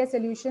smart healthcare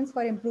solutions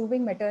for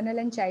improving maternal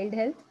and child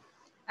health,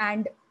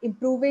 and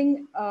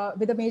improving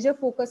with a major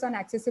focus on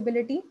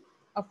accessibility,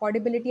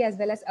 affordability, as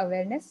well as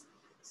awareness.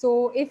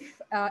 So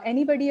if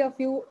anybody of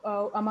you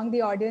among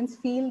the audience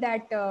feel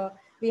that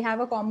we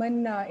have a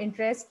common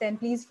interest, then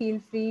please feel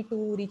free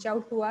to reach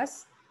out to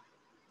us.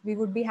 We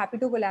would be happy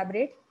to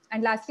collaborate.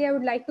 And lastly, I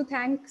would like to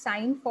thank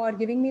SINE for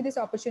giving me this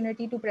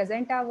opportunity to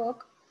present our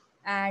work.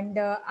 And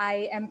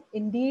I am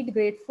indeed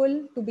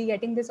grateful to be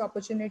getting this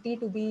opportunity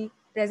to be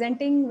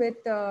presenting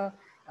with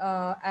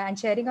and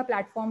sharing a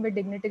platform with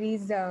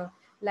dignitaries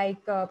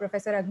like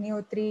Professor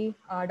Agnihotri,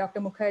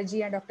 Dr.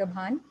 Mukherjee, and Dr.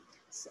 Bhan.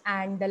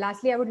 And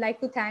lastly, I would like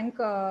to thank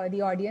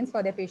the audience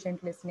for their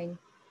patient listening.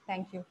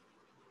 Thank you.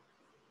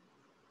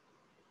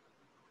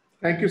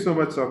 Thank you so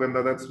much,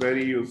 Saugandha. That's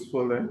very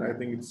useful, and I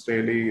think it's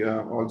really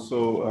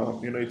also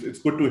it's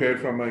good to hear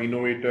from an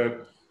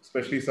innovator,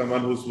 especially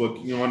someone who's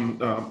working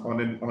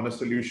on a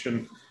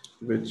solution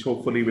which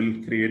hopefully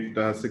will create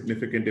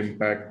significant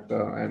impact,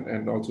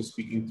 and also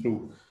speaking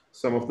through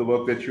some of the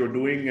work that you're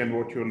doing and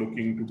what you're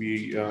looking to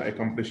be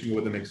accomplishing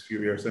over the next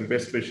few years. And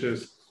best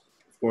wishes,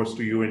 of course,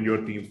 to you and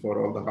your team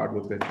for all the hard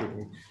work that you're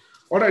doing.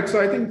 All right,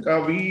 so I think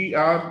we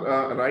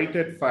are right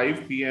at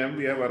 5 p.m.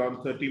 We have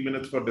around 30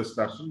 minutes for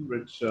discussion,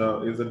 which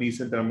is a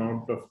decent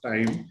amount of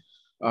time.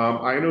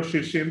 I know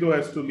Shirshendu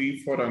has to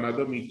leave for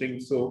another meeting,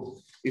 so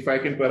if I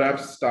can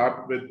perhaps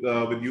start with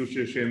you,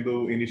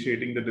 Shirshendu,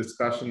 initiating the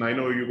discussion. I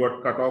know you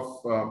got cut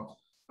off,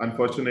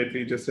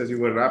 unfortunately, just as you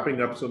were wrapping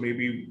up, so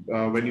maybe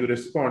when you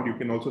respond, you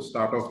can also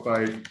start off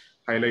by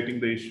highlighting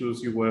the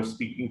issues you were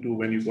speaking to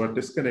when you got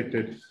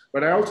disconnected.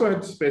 But I also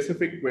had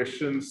specific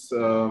questions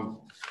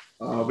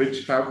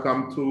which have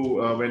come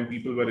through when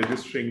people were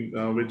registering,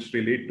 which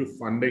relate to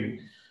funding.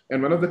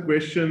 And one of the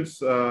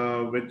questions,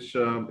 which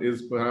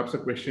is perhaps a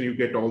question you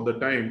get all the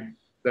time,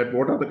 that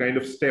what are the kind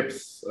of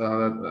steps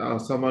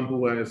someone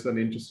who has an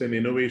interest in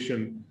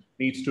innovation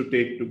needs to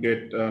take to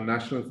get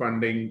national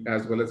funding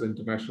as well as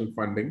international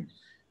funding?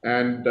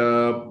 And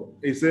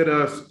is there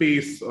a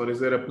space or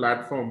is there a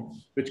platform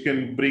which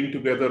can bring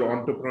together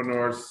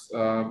entrepreneurs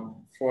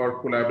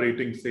for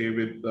collaborating, say,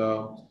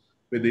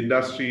 with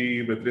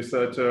industry, with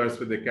researchers,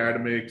 with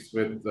academics,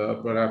 with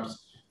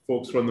perhaps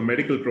folks from the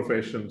medical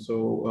profession?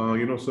 So,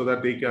 so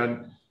that they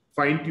can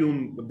fine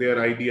tune their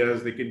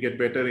ideas, they can get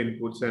better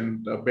inputs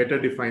and better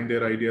define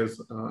their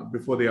ideas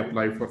before they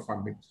apply for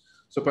funding.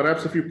 So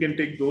perhaps if you can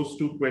take those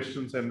two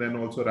questions and then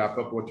also wrap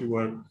up what you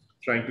were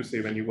trying to say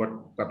when you got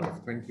cut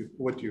off. Thank you.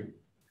 Over to you.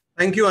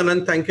 Thank you,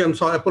 Anand. Thank you. I'm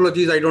sorry.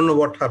 Apologies. I don't know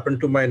what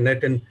happened to my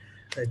net and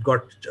it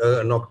got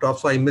knocked off.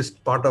 So I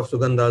missed part of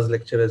Sugandha's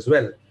lecture as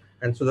well.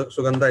 And so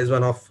Sugandha is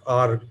one of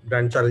our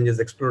Grand Challenges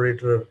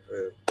Explorator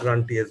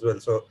grantee as well.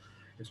 So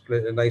it's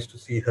nice to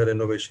see her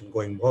innovation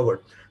going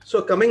forward.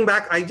 So coming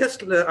back, I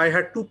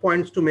had 2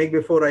 points to make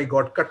before I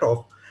got cut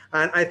off.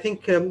 And I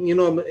think,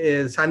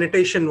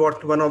 sanitation,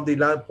 one of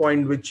the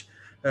point which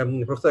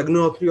Professor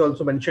Agnihotri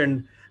also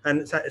mentioned,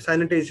 and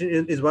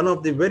sanitation is one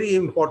of the very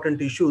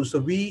important issues. So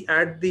we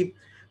at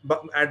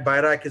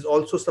BIRAC is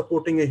also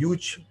supporting a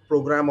huge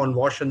program on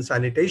wash and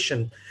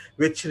sanitation,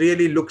 which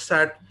really looks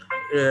at,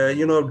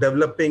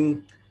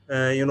 developing,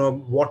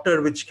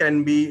 water which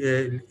can be,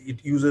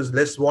 it uses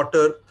less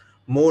water,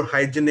 more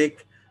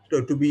hygienic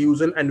to be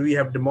used. And we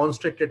have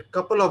demonstrated a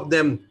couple of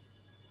them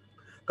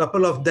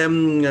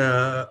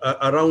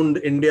around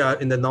India,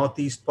 in the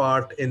northeast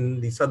part, in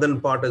the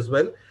southern part as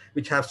well,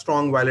 which have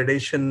strong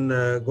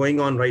validation going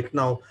on right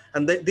now.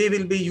 And they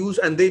will be used,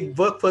 and they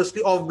work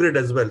firstly off grid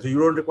as well. So you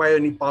don't require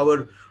any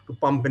power to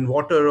pump in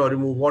water or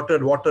remove water.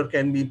 Water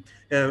can be,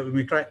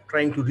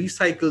 trying to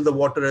recycle the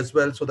water as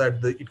well, so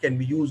that it can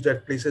be used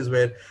at places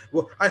where,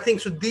 I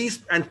think, so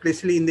these, and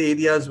especially in the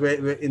areas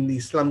where in the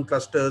slum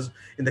clusters,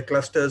 in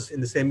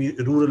the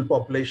semi-rural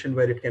population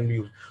where it can be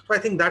used. So I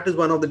think that is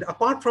one of the,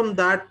 apart from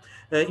that,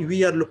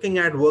 we are looking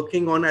at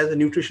working on, as a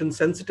nutrition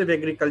sensitive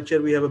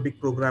agriculture, we have a big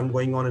program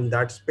going on in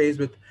that space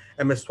with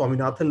MS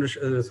Swaminathan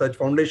Research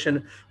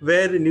Foundation,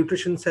 where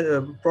nutrition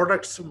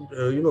products,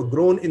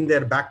 grown in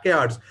their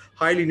backyards,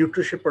 highly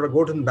nutritious product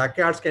grown in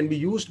backyards, can be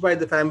used by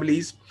the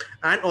families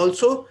and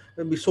also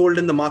be sold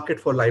in the market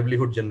for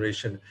livelihood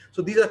generation.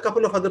 So these are a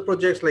couple of other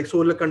projects like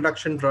solar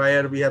conduction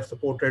dryer. We have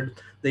supported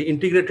the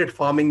integrated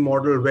farming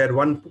model, where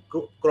one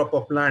crop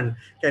of land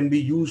can be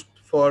used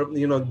for,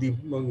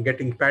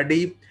 getting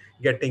paddy,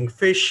 getting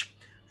fish,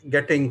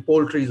 getting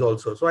poultries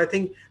also. So I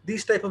think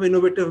these type of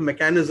innovative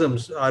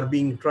mechanisms are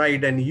being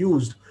tried and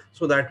used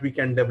so that we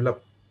can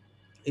develop,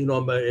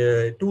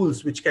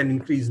 tools which can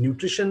increase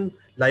nutrition,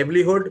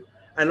 livelihood,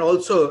 and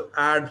also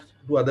add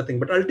to other things.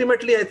 But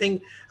ultimately, I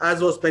think,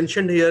 as was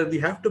mentioned here, we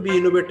have to be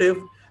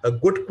innovative. A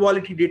good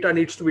quality data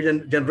needs to be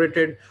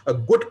generated. A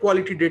good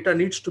quality data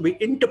needs to be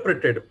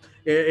interpreted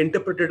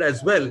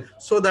as well,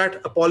 so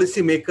that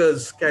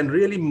policymakers can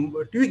really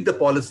tweak the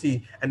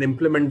policy and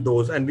implement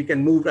those. And we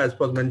can move, as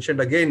was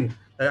mentioned again.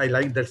 I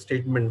like that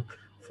statement.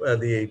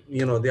 The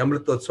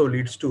Amrit Utsav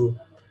leads to,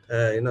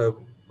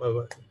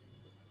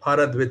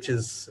 Bharat, which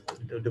is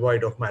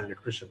devoid of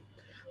malnutrition.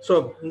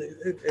 So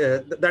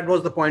that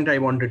was the point I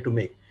wanted to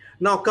make.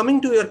 Now, coming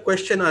to your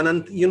question,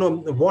 Anand,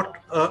 what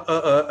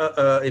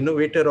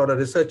innovator or a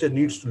researcher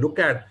needs to look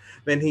at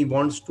when he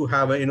wants to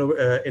have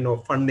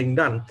funding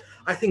done.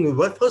 I think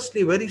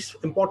firstly, very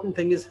important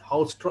thing is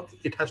how strong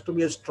it has to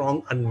be, a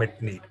strong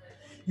unmet need.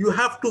 You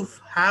have to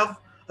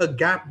have a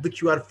gap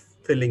which you are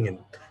filling in.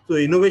 So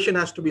innovation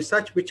has to be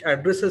such which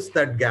addresses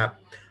that gap.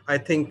 I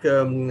think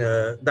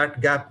that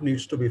gap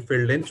needs to be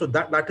filled in. So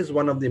that is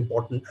one of the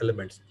important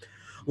elements.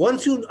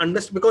 Once you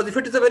understand, because if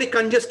it is a very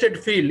congested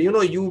field,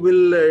 you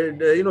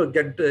will,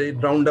 get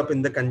drowned up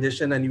in the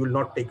congestion and you will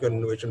not take your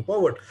innovation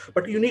forward.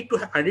 But you need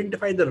to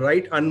identify the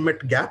right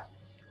unmet gap,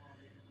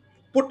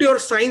 put your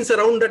science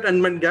around that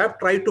unmet gap,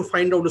 try to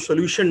find out a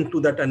solution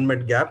to that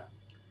unmet gap,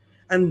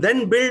 and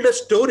then build a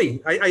story.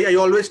 I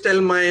always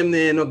tell my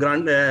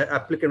grant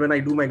applicant when I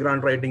do my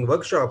grant writing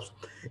workshops,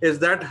 is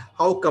that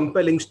how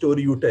compelling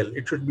story you tell.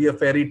 It should be a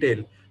fairy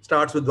tale.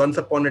 Starts with once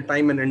upon a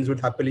time and ends with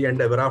happily and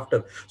ever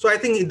after. So I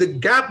think the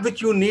gap which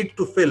you need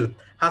to fill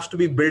has to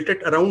be built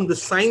around the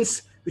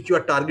science which you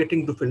are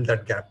targeting to fill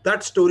that gap.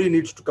 That story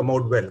needs to come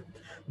out well.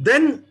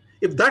 Then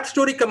if that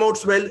story comes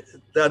out well,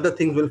 the other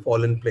things will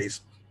fall in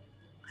place.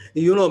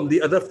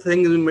 The other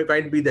thing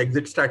might be the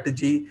exit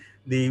strategy,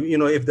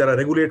 if there are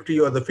regulatory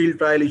or the field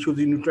trial issues,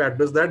 you need to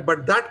address that,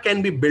 but that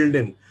can be built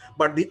in.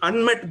 But the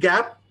unmet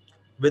gap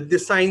with the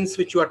science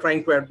which you are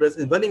trying to address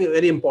is very,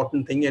 very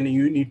important thing, and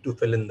you need to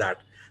fill in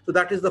that. So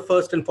that is the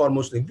first and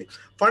foremost thing.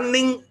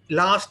 Funding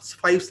lasts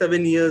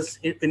 5-7 years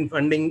in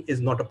funding is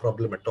not a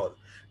problem at all.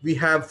 We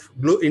have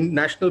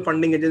national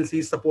funding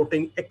agencies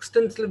supporting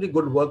extensively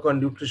good work on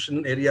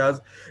nutrition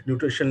areas,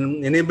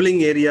 nutrition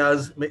enabling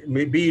areas,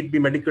 be it be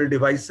medical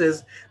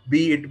devices,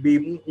 be it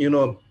be,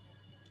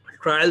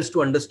 trials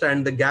to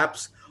understand the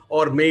gaps,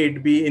 or may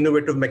it be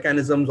innovative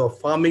mechanisms of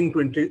farming to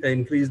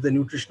increase the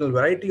nutritional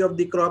variety of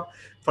the crop.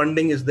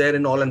 Funding is there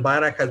in all, and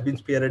BIRAC has been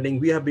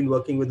spearheading. We have been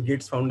working with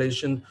Gates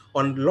Foundation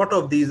on a lot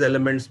of these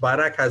elements.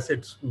 BIRAC has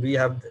its, we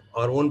have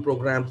our own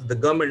programs, the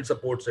government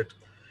supports it.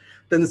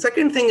 Then the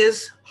second thing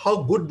is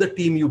how good the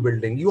team you're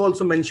building. You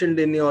also mentioned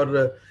in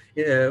your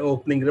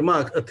opening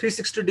remarks, a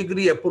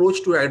 360-degree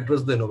approach to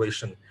address the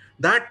innovation.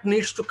 That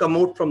needs to come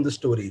out from the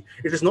story.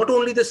 It is not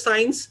only the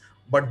science,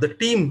 but the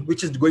team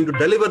which is going to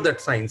deliver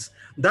that science.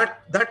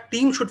 That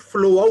team should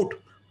flow out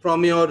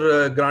from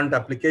your grant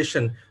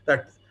application,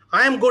 that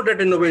I am good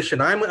at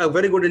innovation. I'm a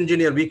very good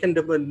engineer. We can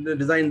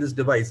design this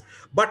device.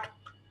 But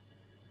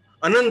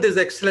Anand is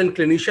excellent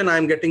clinician. I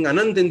am getting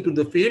Anand into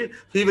the field.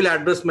 He will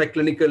address my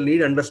clinical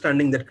need,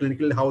 understanding that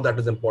clinical, how that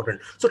is important.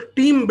 So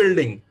team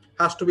building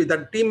has to be,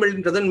 that team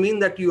building doesn't mean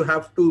that you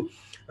have to,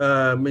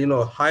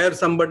 hire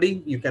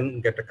somebody. You can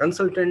get a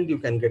consultant, you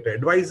can get an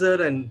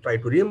advisor and try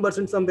to reimburse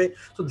in some way.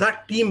 So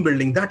that team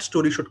building, that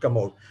story should come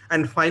out.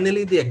 And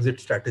finally, the exit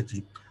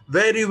strategy,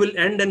 where you will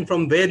end and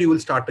from where you will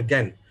start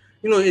again.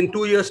 In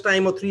 2 years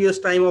time or 3 years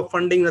time of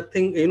funding,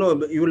 nothing,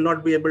 you will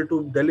not be able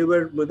to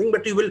deliver anything,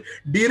 but you will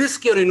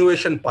de-risk your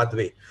innovation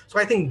pathway. So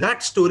I think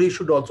that story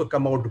should also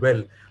come out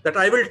well, that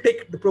I will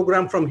take the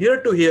program from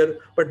here to here,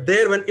 but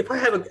there, if I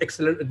have an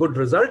excellent, good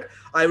result,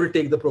 I will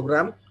take the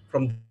program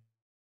from.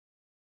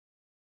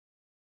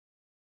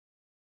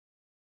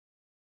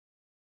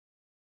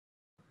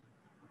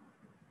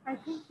 I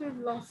think we've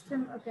lost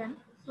him again.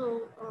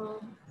 So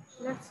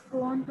let's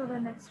go on to the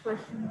next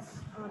questions.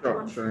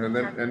 Sure.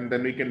 And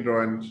then we can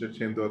draw in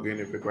Shishendu again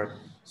if required.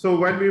 So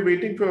while we're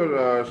waiting for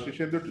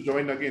Shishendu to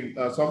join again,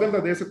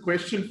 Sauganda, there's a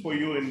question for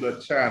you in the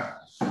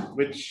chat,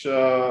 which,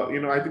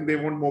 I think they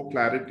want more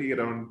clarity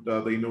around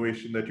the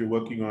innovation that you're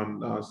working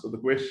on. So the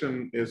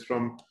question is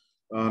from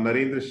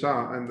Narendra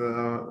Shah,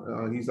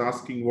 and he's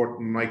asking what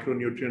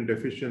micronutrient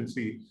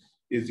deficiency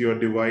is your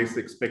device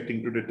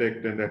expecting to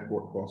detect and at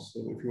what cost? So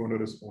if you want to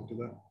respond to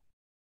that.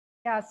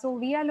 Yeah, so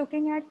we are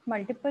looking at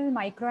multiple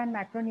micro and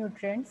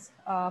macronutrients.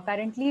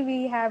 Currently,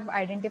 we have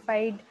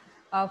identified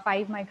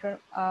 5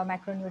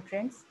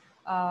 macronutrients.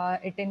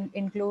 It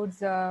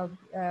includes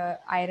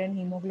iron,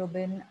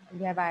 hemoglobin,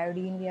 we have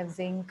iodine, we have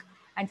zinc,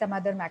 and some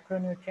other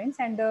macronutrients.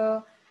 And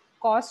the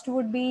cost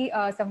would be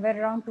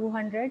somewhere around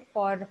 200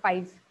 for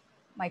 5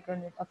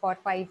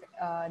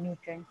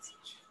 nutrients.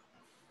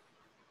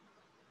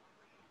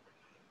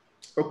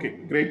 Okay,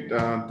 great.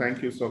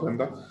 Thank you,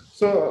 Sauganda.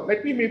 So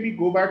let me maybe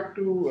go back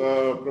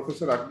to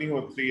Professor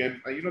Agnihotri.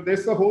 And,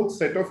 there's a whole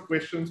set of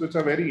questions which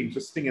are very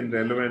interesting and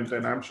relevant.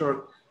 And I'm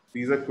sure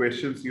these are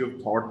questions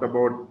you've thought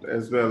about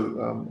as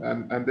well.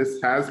 And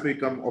this has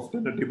become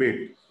often a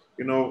debate.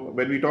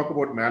 When we talk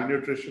about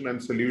malnutrition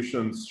and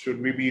solutions,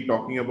 should we be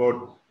talking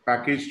about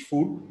packaged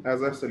food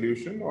as a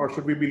solution, or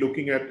should we be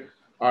looking at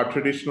our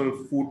traditional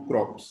food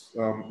crops?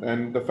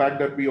 And the fact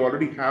that we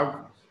already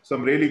have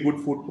some really good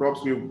food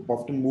crops, we've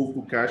often moved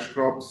to cash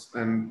crops,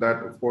 and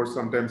that of course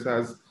sometimes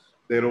has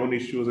their own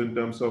issues in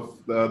terms of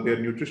their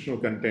nutritional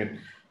content.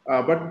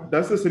 But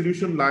does the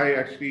solution lie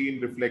actually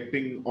in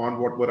reflecting on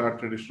what were our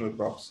traditional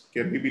crops?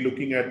 Can we be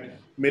looking at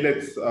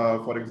millets,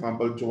 for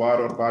example, jowar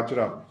or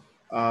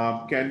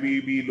bajra? Can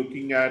we be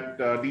looking at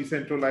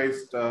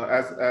decentralized,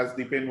 as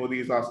Deepen Modi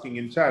is asking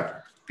in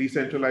chat,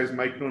 decentralized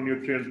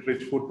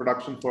micronutrient-rich food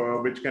production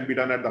which can be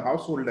done at the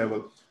household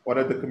level or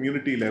at the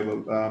community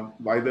level,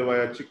 either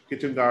via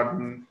kitchen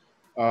garden,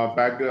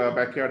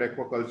 backyard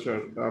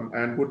aquaculture,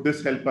 and would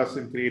this help us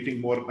in creating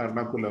more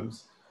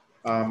ernakulums,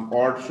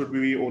 or should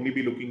we only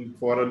be looking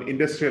for an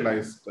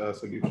industrialized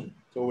solution?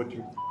 So what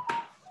you?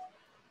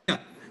 Yeah,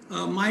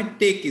 my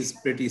take is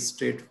pretty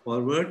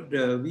straightforward.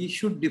 We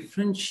should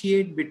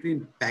differentiate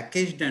between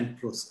packaged and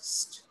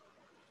processed.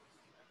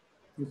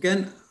 You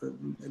can,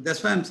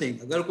 that's why I'm saying,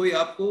 अगर कोई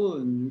आपको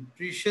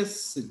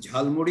nutritious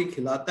jhalmuri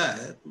खिलाता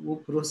है, तो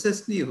वो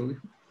processed नहीं होगी,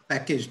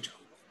 packaged,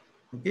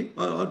 okay,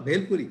 और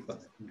bhelpuri for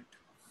that matter.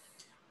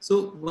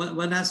 So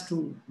one has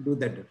to do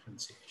that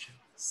differentiation.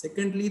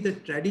 Secondly, the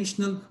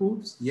traditional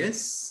foods,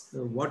 yes,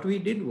 what we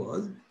did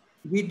was,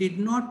 we did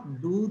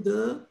not do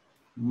the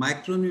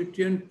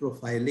micronutrient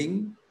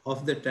profiling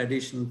of the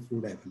traditional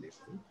food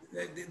available.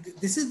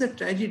 This is the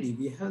tragedy.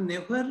 We have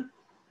never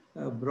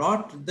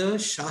brought the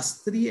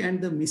Shastri and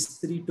the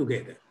Mistri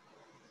together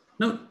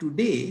Now,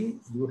 today,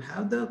 you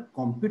have the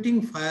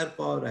computing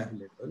firepower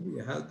available,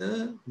 you have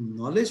the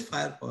knowledge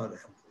firepower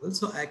available.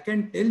 So I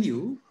can tell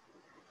you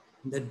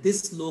that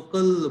this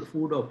local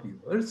food of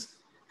yours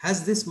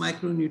has this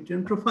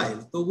micronutrient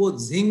profile. So वो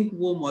zinc,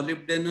 वो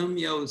molybdenum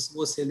या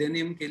वो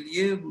selenium के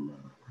लिए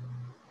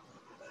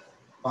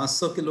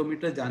 500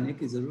 kilometre जाने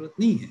की जरूरत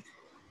नहीं है.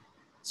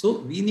 So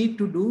we need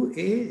to do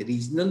a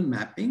regional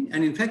mapping,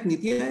 and in fact,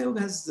 Niti Aayog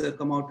has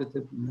come out with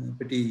a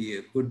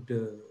pretty good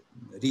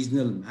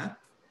regional map.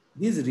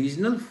 These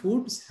regional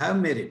foods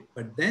have merit,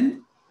 but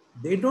then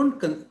they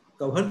don't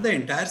cover the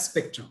entire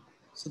spectrum.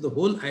 So the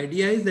whole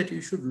idea is that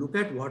you should look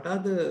at what are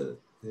the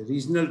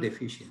regional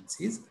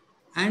deficiencies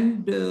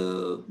and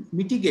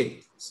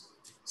mitigate those.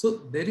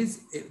 So there is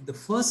the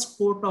first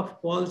port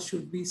of call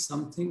should be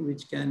something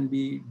which can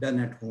be done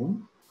at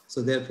home.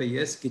 So therefore,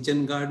 yes,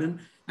 kitchen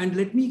garden. And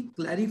let me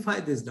clarify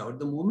this doubt.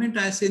 The moment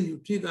I say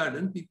Nutri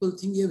Garden, people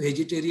think ye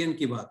vegetarian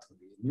ki baat ho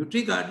rahi hai.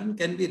 Nutri Garden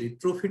can be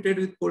retrofitted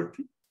with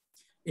poultry.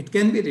 It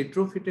can be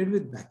retrofitted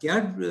with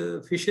backyard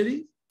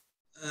fishery.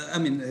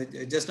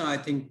 Just now I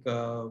think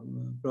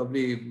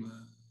probably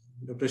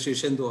Dr.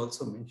 Shishendu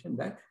also mentioned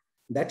that.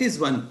 That is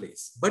one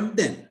place. But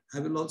then I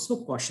will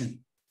also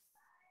caution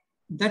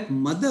that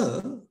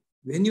mother,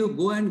 when you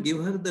go and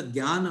give her the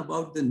gyan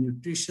about the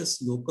nutritious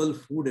local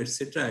food,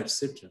 etc.,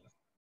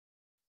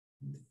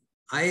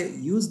 I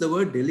use the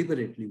word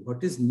deliberately.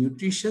 What is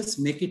nutritious,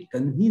 make it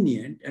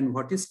convenient, and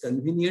what is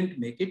convenient,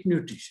 make it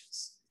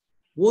nutritious.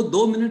 वो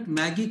 2 minute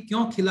Maggie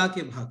क्यों खिला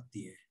के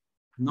भागती है?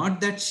 Not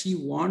that she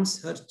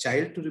wants her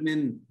child to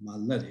remain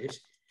malnourished.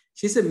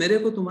 She said, मेरे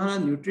को तुम्हारा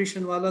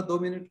nutrition वाला 2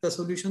 minute का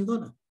solution दो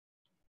ना.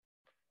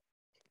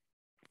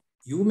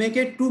 You make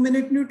a 2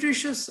 minute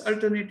nutritious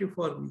alternative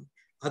for me.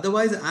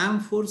 Otherwise, I am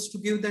forced to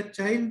give that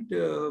child.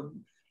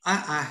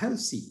 I have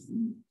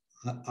seen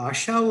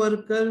Asha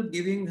worker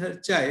giving her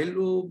child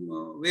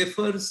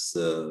wafers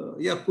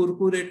ya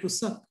kurkure to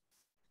suck.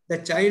 The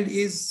child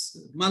is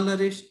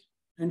malnourished,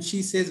 and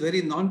she says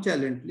very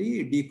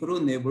nonchalantly, "Dikro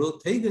nebro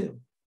thai gayo."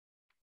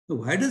 So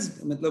why does,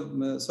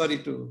 sorry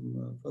to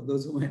for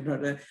those who might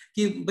not,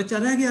 कि बच्चा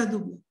रह गया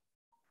दुबला.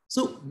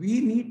 So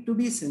we need to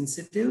be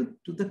sensitive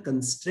to the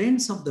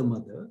constraints of the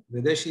mother,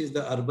 whether she is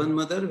the urban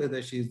mother,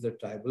 whether she is the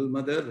tribal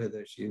mother,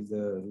 whether she is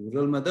the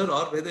rural mother,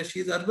 or whether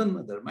she is urban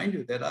mother. Mind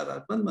you, there are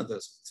urban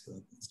mothers.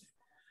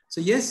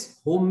 So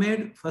yes,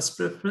 homemade first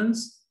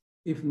preference.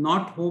 If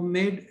not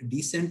homemade,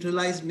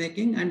 decentralized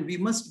making. And we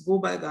must go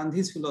by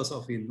Gandhi's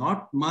philosophy,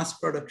 not mass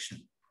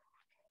production,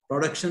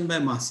 production by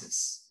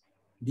masses.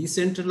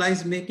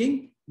 Decentralized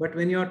making. But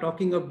when you are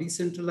talking of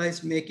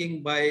decentralized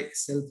making by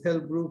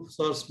self-help groups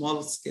or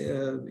small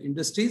scale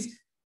industries,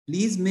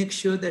 please make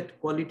sure that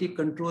quality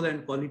control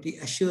and quality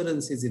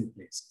assurance is in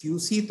place.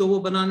 QC to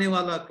wo banane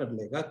wala kar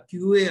lega,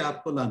 QA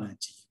aapko lana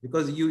chahiye,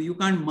 because you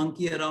can't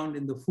monkey around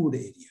in the food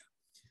area.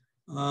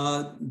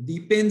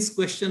 Deepen's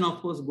question,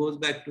 of course, goes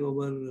back to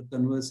our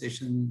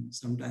conversation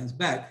sometimes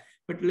back.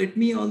 But let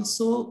me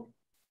also,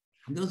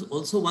 there was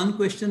also one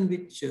question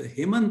which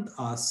Hemant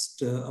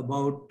asked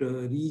about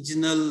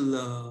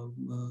regional,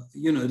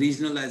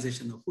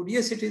 regionalization of food.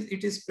 Yes,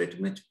 it is pretty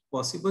much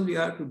possible. You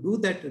have to do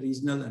that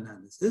regional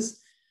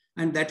analysis.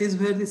 And that is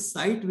where the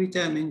site which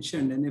I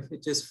mentioned,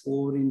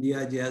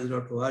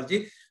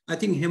 nfhs4indiajaz.org, I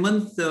think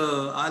Hemant,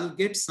 I'll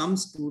get some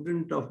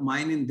student of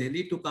mine in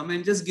Delhi to come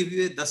and just give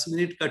you a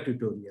 10-minute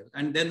tutorial.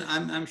 And then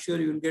I'm sure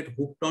you'll get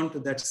hooked on to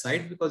that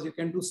site, because you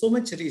can do so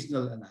much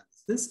regional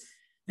analysis.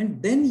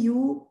 And then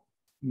you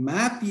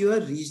map your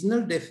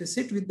regional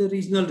deficit with the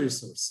regional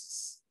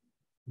resources.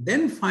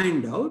 Then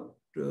find out,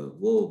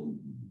 वो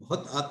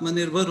बहुत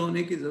आत्मनिर्भर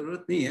होने की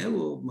जरूरत नहीं है,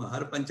 वो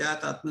हर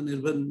पंचायत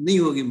आत्मनिर्भर नहीं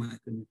होगी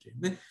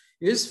माइक्रोन्यूट्रिएंट में.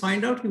 You just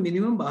find out कि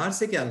minimum बाहर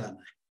से क्या लाना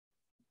है.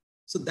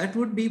 So that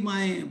would be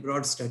my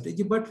broad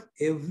strategy. But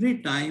every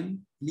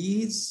time,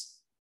 please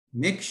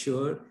make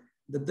sure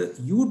that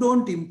you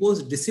don't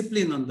impose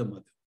discipline on the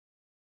mother.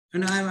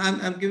 And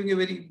I'm giving a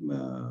very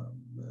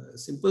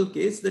simple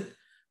case that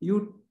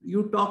you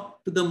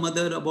talk to the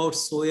mother about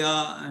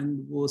soya,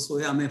 and वो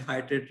soya में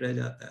phytate रह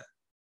जाता है.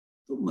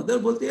 तो mother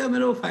बोलती है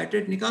मेरे वो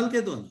phytate निकाल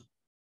के दो ना.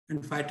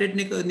 And phytate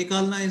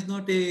निकालना is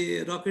not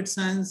a rocket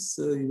science.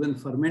 Even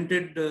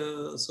fermented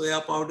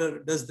soya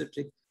powder does the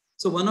trick.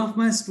 So one of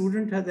my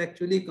students has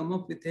actually come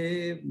up with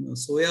a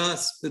soya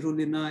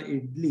spirulina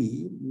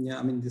idli. Yeah,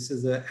 I mean, this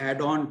is an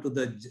add-on to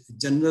the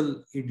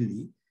general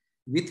idli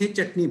with a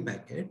chutney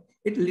packet.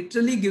 It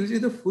literally gives you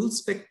the full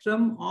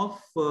spectrum of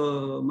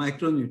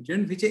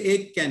micronutrient which an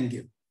egg can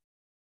give.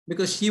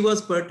 Because she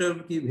was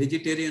perturbed कि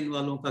vegetarian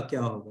वालों का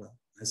क्या होगा.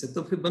 I said,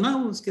 तो फिर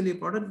बनाओ उसके लिए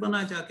product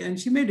बना जाके, and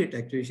she made it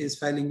actually. She is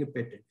filing a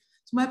patent.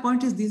 So my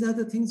point is, these are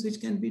the things which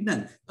can be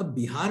done. अब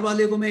बिहार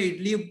वाले को मैं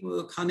इडली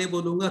खाने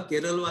बोलूँगा,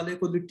 केरल वाले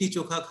को लिट्टी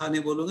चोखा खाने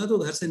बोलूँगा, तो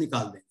घर से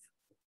निकाल देंगे.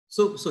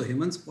 So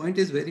Hemant's point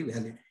is very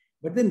valid.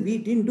 But then we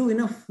didn't do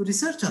enough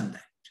research on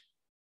that.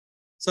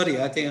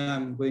 Sorry, I think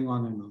I'm going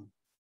on and on.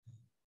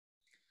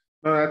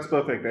 No, that's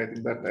perfect. I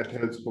think that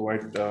helps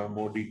provide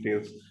more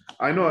details.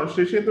 I know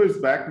Shishendra is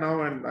back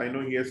now, and I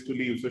know he has to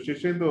leave. So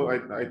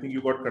Shishendra, I think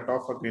you got cut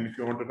off again. If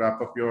you want to wrap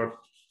up your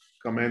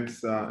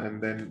comments, and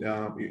then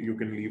you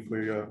can leave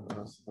for your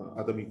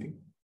other meeting.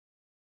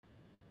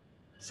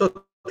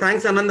 So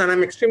thanks, Anand, and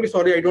I'm extremely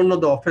sorry. I don't know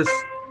the office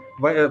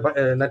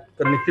that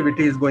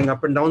connectivity is going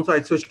up and down. So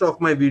I switched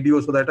off my video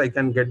so that I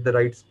can get the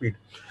right speed.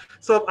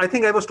 So I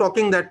think I was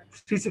talking that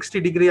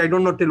 360-degree. I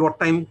don't know till what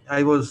time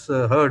I was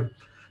heard.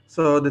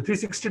 So the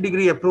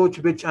 360-degree approach,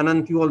 which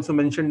Anand, you also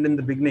mentioned in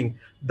the beginning,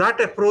 that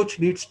approach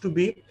needs to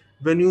be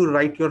when you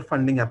write your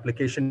funding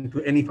application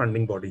to any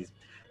funding bodies,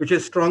 which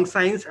is strong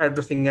science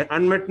addressing an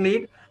unmet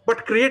need,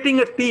 but creating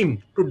a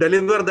team to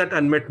deliver that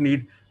unmet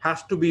need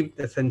has to be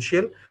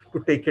essential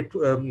to take it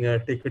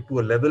to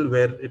a level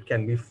where it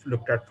can be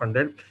looked at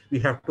funded. We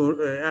have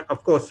to,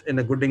 of course, in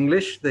a good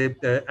English,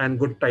 and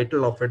good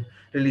title of it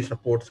really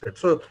supports it.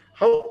 So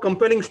how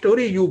compelling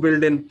story you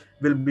build in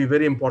will be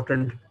very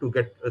important to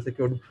get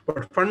secured.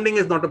 But funding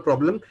is not a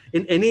problem.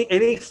 In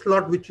any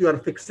slot which you are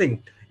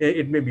fixing,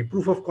 it may be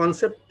proof of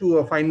concept to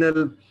a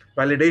final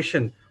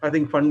validation. I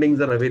think fundings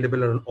are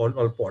available on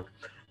all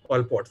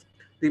ports.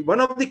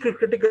 One of the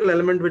critical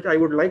element which I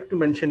would like to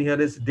mention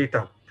here is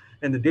data.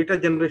 And the data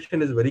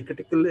generation is very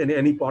critical in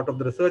any part of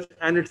the research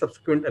and its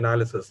subsequent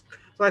analysis.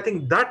 So I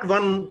think that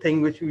one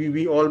thing which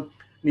we all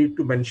need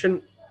to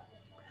mention,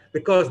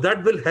 because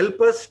that will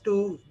help us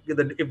to,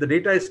 if the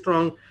data is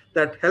strong,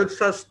 that helps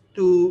us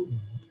to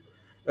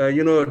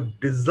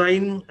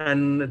design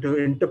and to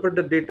interpret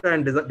the data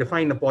and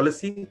define a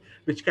policy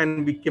which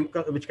can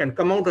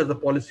come out as a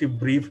policy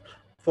brief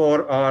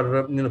for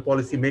our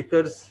policy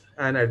makers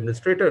and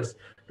administrators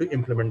to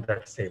implement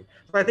that same.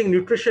 So I think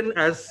nutrition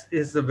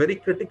is a very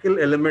critical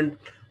element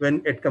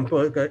when it comes.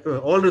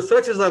 All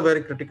researches are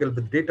very critical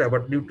with data,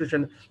 but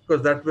nutrition,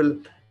 because that will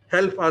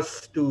help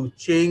us to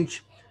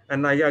change.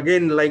 And I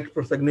again like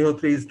Professor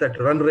Agnihotri's that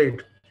run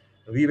rate.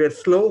 We were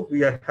slow.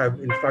 We have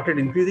started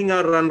increasing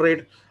our run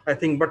rate, I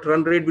think, but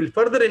run rate will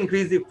further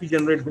increase if we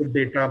generate good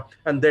data,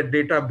 and that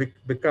data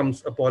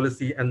becomes a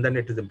policy, and then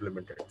it is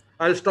implemented.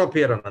 I'll stop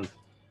here, Anand.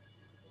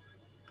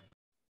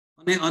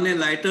 On a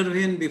lighter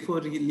vein,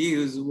 before he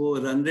leaves,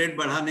 वो run rate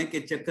बढ़ाने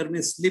के चक्कर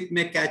में slip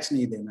में catch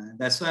नहीं देना है.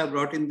 That's why I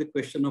brought in the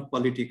question of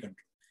quality control.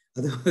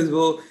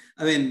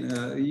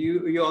 Otherwise,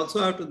 you also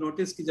have to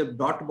notice कि जब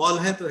dot ball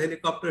है तो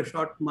helicopter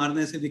shot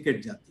मारने से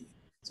wicket जाती है.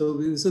 So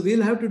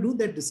we'll have to do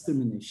that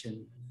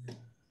discrimination.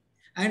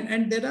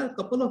 And there are a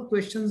couple of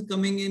questions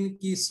coming in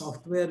कि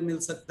software मिल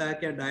सकता है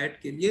क्या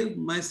diet के लिए?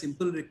 My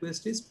simple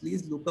request is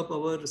please look up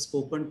our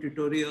spoken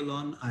tutorial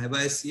on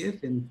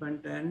IICF,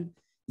 infant and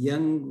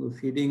young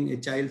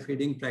feeding, child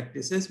feeding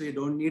practices. We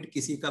don't need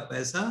किसी का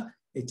पैसा.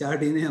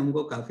 HRD ने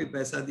हमको काफी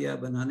पैसा दिया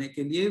बनाने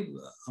के लिए.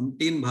 हम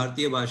 3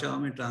 भारतीय भाषाओं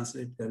में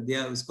translate कर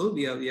दिया उसको.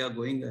 We are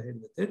going ahead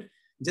with it.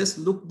 Just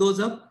look those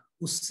up.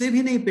 उससे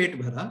भी नहीं पेट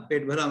भरा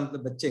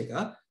मतलब बच्चे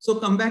का. So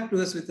come back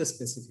to us with a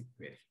specific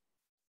query.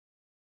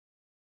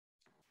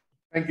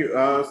 Thank you.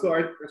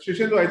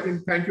 Shishendra, I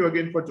think thank you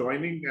again for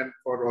joining and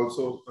for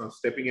also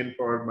stepping in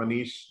for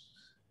Manish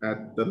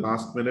at the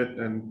last minute.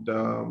 And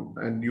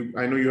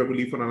I know you have to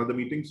leave for another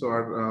meeting. So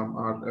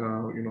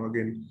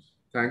again,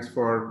 thanks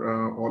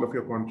for all of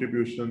your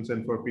contributions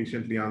and for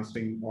patiently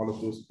answering all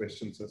of those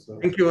questions as well.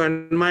 Thank you,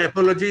 and my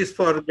apologies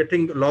for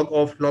getting logged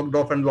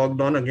off and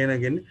logged on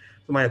again.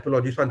 So my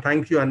apologies, and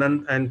thank you,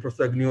 Anand and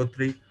Professor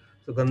Agnihotri,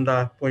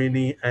 Sugandha,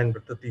 Poini, and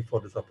Bhattati for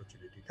this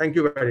opportunity. Thank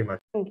you very much.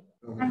 Thank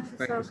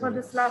you, sir, for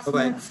this last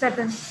minute step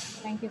in.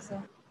 Thank you,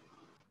 sir.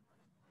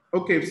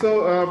 Okay,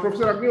 so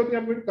Professor Agnihotri,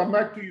 I'm going to come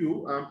back to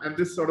you, and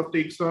this sort of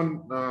takes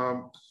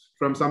on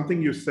from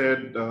something you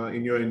said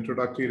in your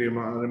introductory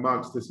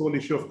remarks, this whole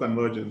issue of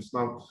convergence.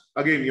 Now,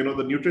 again,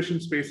 the nutrition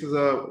space is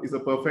a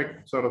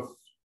perfect sort of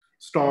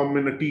storm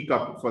in a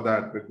teacup for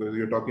that, because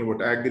you're talking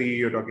about agri,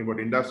 you're talking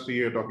about industry,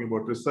 you're talking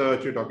about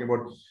research, you're talking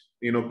about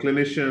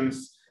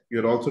clinicians,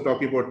 you're also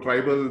talking about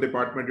tribal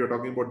department, you're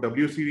talking about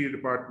WCD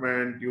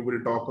department, you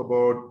will talk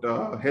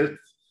about health.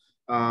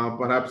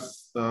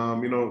 Perhaps,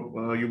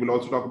 you will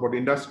also talk about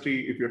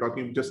industry if you're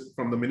talking just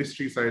from the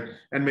ministry side,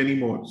 and many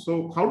more.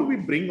 So how do we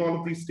bring all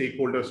of these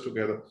stakeholders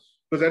together?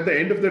 Because at the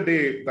end of the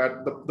day,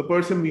 that the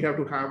person we have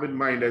to have in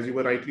mind, as you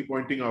were rightly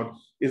pointing out,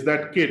 is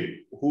that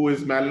kid who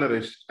is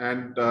malnourished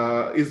and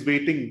is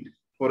waiting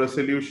for a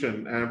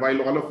solution. And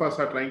while all of us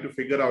are trying to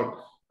figure out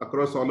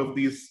across all of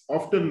these,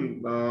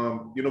 often,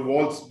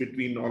 walls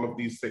between all of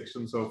these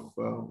sections of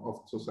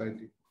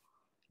society.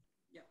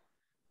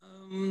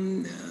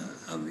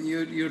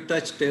 You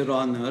touched a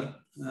honor.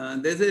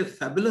 There's a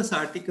fabulous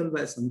article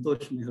by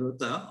Santosh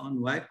Mehrota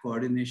on why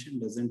coordination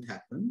doesn't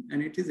happen,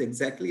 and it is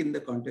exactly in the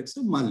context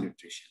of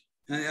malnutrition.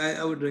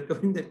 I would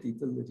recommend that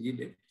people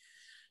read it.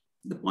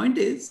 The point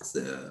is,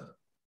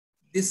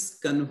 this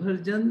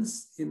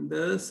convergence in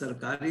the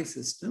Sarkari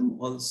system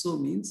also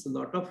means a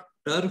lot of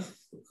turf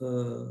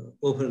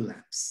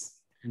overlaps,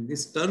 and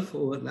this turf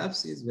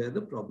overlaps is where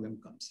the problem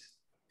comes in.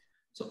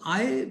 So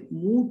I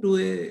move to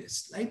a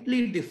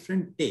slightly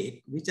different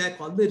take, which I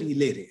call the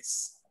relay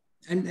race.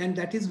 And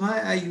that is why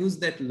I use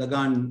that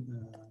Lagan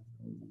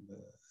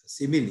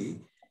simile.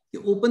 The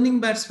opening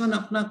batsman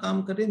अपना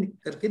काम करके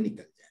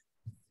निकल जाए.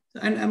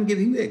 And I'm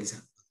giving you an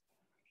example.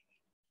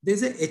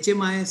 There's a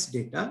HMIS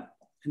data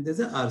and there's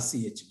a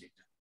RCH data.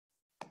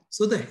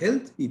 So the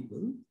health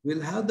people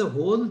will have the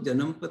whole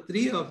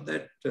Janampatri of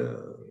that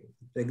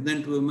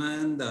pregnant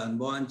woman, the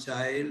unborn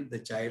child, the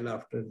child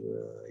after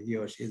he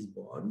or she is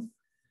born.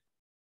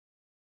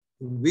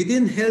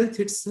 Within health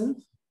itself,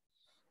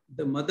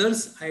 the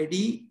mother's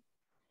ID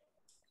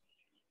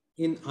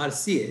in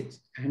RCH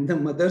and the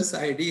mother's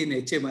ID in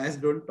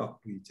HMIS don't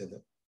talk to each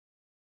other.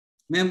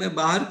 मैं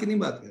बाहर की नहीं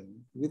बात कर रहा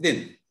हूँ,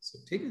 within. So,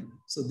 ठीक है.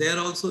 So there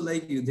also,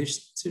 like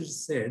Yudhishthir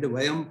said,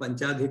 Vayam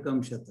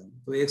Panchadhikam Shatam.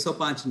 तो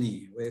 105 नहीं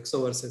है, वो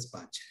 100 versus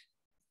 5 है.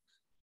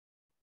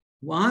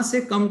 वहां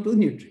से come to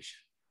nutrition.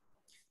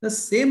 The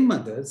same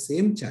mother,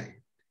 same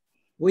child,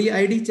 वही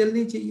ID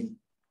चलनी चाहिए.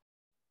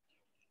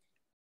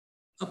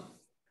 अब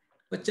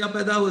बच्चा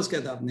पैदा हुआ, उसके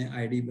बाद आपने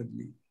ID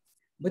बदली.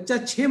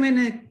 बच्चा 6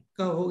 महीने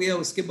का हो गया,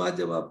 उसके बाद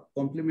जब आप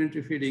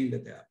कॉम्प्लीमेंट्री फीडिंग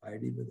देते हैं, आप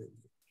ID बदल दिए.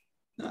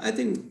 I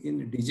think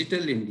in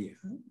digital India,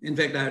 in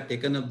fact, I have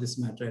taken up this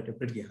matter at a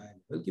pretty high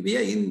level. कि भैया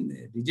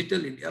in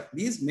digital India,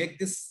 please make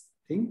this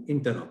thing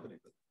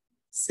interoperable.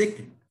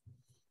 Second,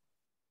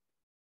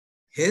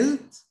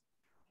 health,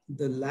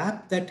 the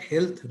lab that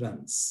health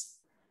runs,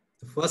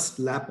 the first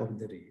lap of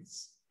the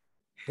race,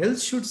 health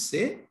should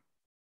say,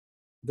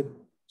 the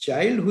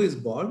child who is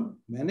born,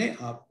 मैंने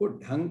आपको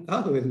ढंग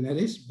का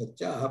well-nourished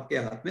बच्चा आपके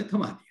हाथ में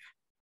थमा दिया.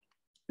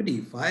 But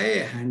if I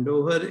hand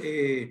over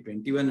a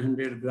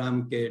 2100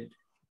 gram kid,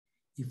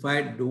 if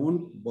I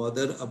don't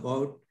bother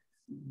about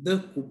the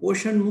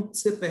Kuposhan Mukt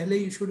se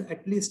pehle, you should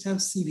at least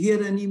have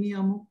severe anemia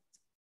Mukt.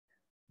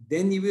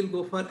 Then you will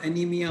go for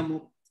anemia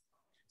Mukt.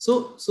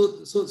 So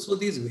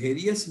these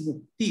various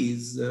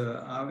Muktis,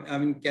 I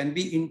mean, can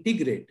be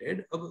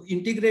integrated.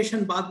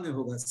 Integration baad mein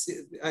hoga.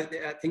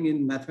 I think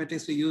in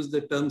mathematics we use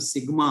the term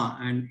sigma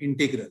and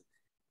integral.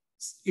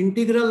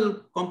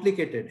 Integral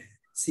complicated hai.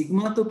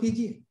 Sigma to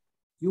kijiye.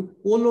 You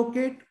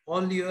co-locate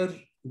all your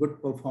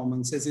good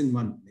performances in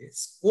one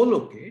place,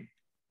 co-locate,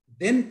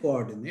 then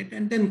coordinate,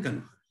 and then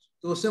converge.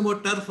 So उसमें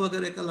वो turf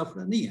वगैरह का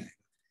लफड़ा नहीं आएगा.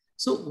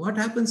 So what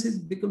happens is,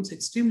 becomes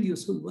extremely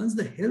useful once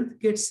the health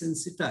gets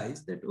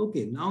sensitized that,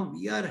 okay, now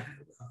we are,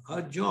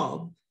 our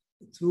job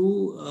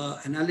through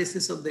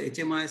analysis of the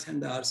HMIS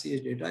and the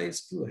RCH data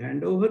is to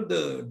hand over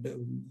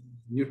the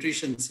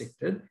nutrition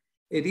sector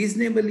a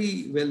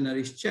reasonably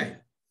well-nourished child.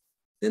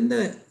 Then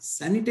the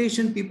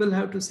sanitation people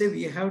have to say,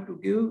 we have to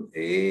give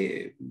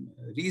a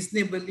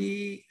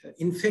reasonably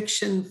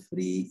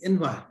infection-free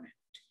environment.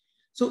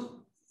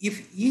 So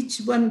if each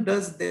one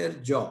does their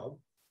job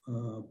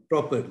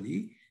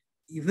properly,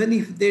 even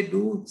if they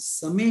do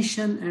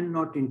summation and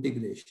not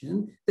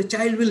integration, the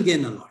child will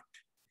gain a lot.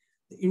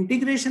 The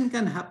integration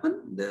can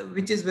happen,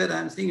 which is where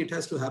I'm saying it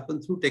has to happen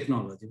through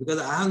technology,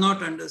 because I have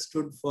not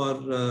understood for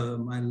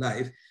my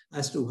life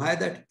as to why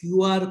that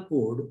QR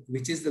code,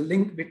 which is the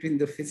link between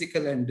the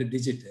physical and the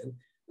digital,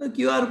 the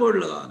QR code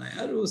लगाना है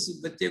यार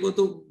उस बच्चे को,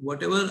 तो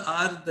whatever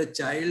are the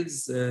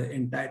child's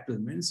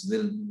entitlements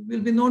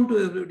will be known to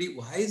everybody.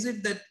 Why is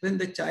it that when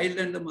the child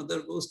and the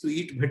mother goes to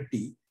eat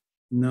bhatti,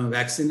 no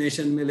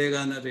vaccination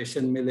मिलेगा, no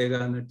ration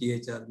मिलेगा, no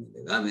THR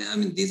मिलेगा? I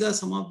mean, these are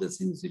some of the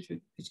things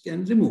which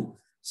can remove.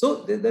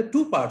 So there are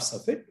two parts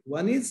of it.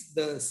 One is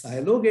the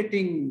silo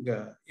getting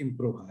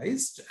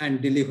improvised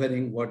and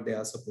delivering what they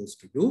are supposed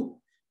to do,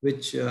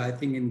 which I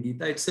think in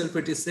Gita itself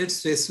it is said,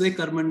 sweswe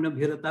karmanna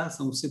bhirata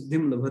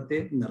samsiddhim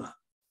labhate nara.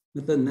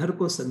 मतलब नर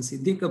को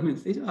संसिद्धि कब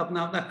मिलती है? जो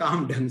अपना अपना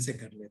काम ढंग से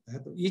कर लेता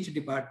है. तो each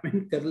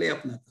department कर ले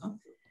अपना काम.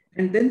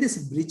 And then this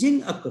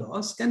bridging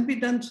across can be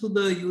done through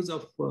the use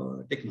of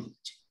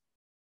technology.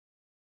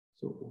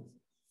 So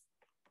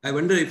I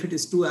wonder if it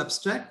is too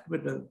abstract,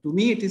 but to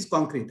me it is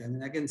concrete. I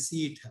mean, I can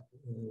see it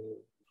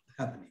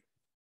happening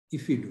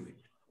if we do it.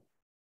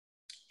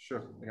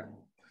 Sure, yeah.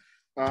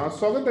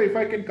 Saugata, if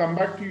I can come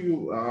back to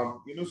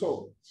you,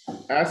 so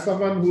as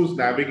someone who's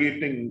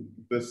navigating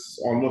this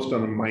almost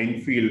on a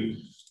minefield,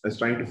 as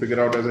trying to figure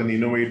out as an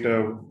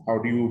innovator, how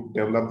do you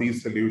develop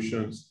these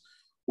solutions?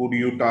 Who do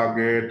you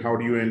target? How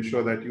do you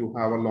ensure that you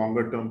have a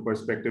longer term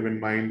perspective in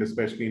mind,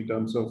 especially in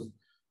terms of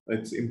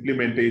its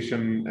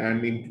implementation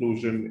and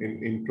inclusion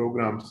in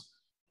programs?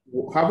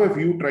 How have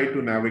you tried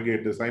to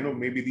navigate this? I know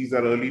maybe these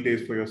are early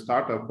days for your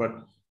startup, but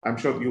I'm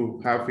sure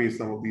you have faced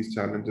some of these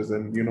challenges,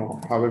 and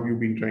how have you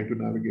been trying to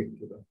navigate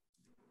through them?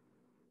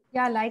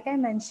 Yeah, like I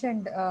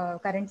mentioned,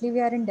 currently we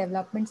are in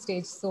development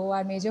stage. So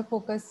our major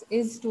focus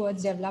is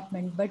towards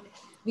development, but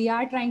we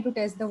are trying to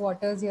test the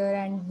waters here,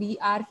 and we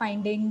are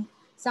finding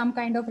some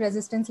kind of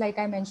resistance, like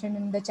I mentioned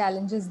in the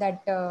challenges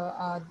that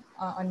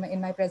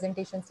in my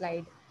presentation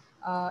slide,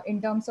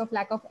 in terms of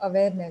lack of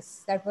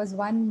awareness. That was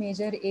one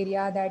major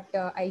area that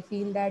I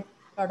feel that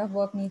a lot of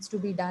work needs to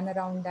be done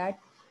around that,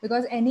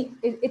 because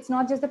it's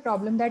not just the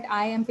problem that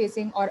I am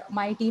facing or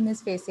my team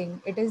is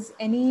facing. It is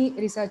any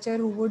researcher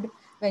who would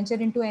venture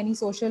into any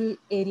social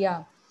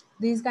area.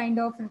 These kind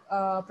of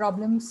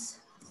problems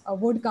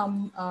would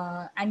come.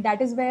 And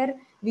that is where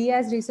we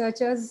as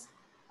researchers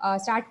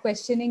start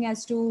questioning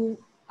as to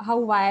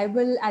how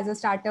viable as a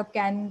startup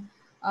can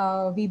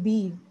we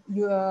be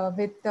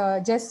with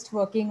just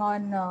working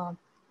on a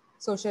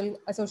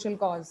social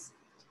cause.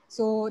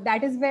 So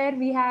that is where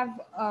we have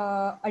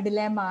a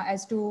dilemma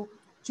as to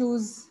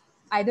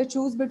either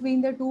choose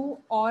between the two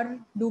or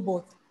do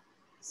both.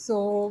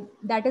 So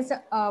that is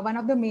one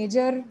of the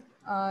major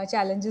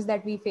challenges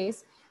that we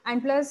face.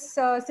 And plus,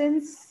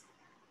 since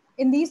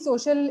in these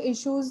social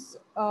issues,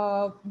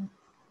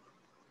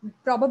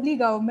 probably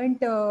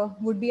government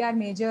would be our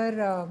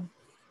major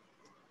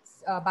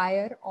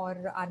buyer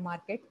or our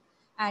market,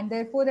 and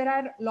therefore there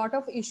are a lot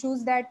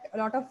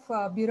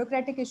of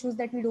bureaucratic issues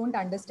that we don't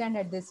understand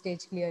at this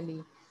stage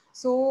clearly.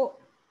 So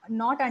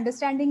not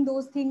understanding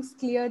those things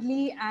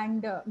clearly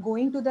and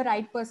going to the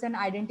right person,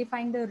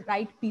 identifying the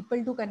right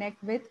people to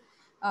connect with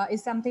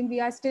is something we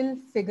are still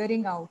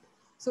figuring out.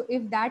 So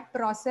if that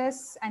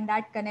process and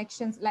that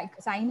connections, like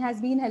SINE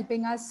has been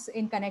helping us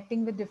in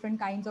connecting with different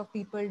kinds of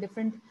people,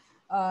 different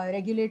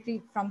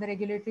from the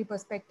regulatory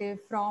perspective,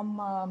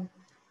 from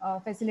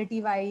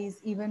facility wise,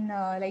 even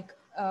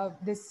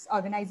this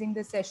organizing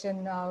this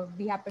session,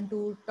 we happen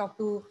to talk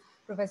to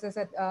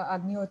Professor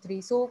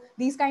Agnihotri. So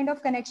these kind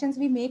of connections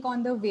we make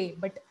on the way.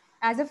 But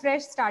as a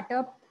fresh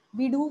startup,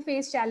 we do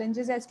face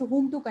challenges as to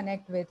whom to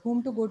connect with,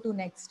 whom to go to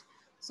next.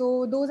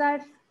 So those are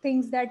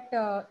things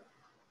that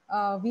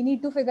we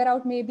need to figure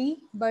out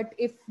maybe. But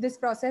if this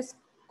process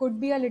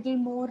could be a little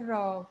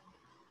more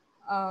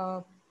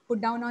put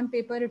down on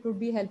paper, it would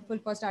be helpful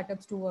for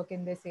startups to work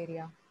in this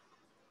area.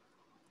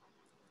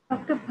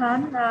 Dr.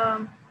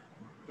 Bhan,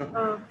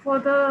 for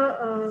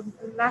the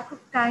lack of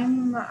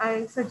time,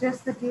 I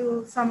suggest that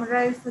you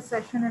summarize the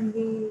session and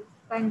we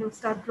kind of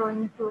start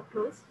drawing it to a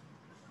close.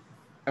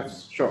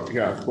 Sure.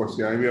 Yeah, of course.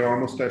 Yeah, we are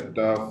almost at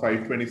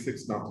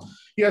 5:26 now.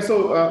 Yeah,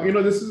 so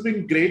this has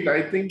been great.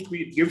 I think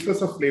it gives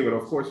us a flavor.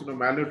 Of course,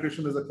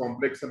 malnutrition is a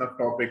complex enough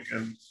topic,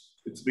 and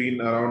it's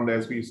been around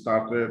as we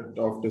started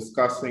off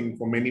discussing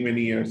for many,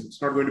 many years.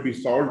 It's not going to be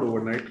solved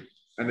overnight,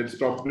 and it's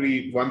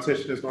probably one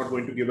session is not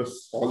going to give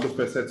us all the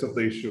facets of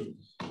the issue.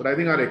 But I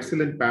think our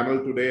excellent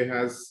panel today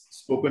has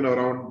spoken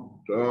around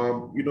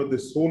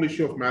this whole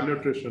issue of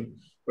malnutrition,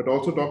 but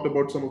also talked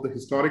about some of the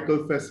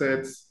historical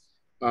facets.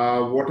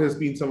 What has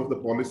been some of the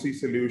policy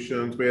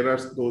solutions? Where are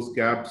those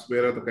gaps?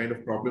 Where are the kind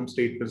of problem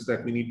statements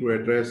that we need to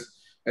address?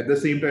 At the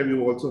same time,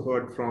 you also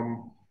heard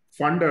from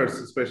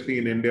funders, especially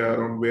in India,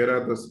 around where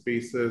are the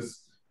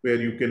spaces where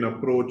you can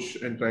approach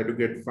and try to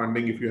get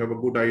funding if you have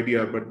a good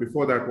idea. But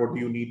before that, what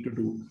do you need to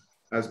do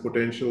as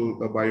potential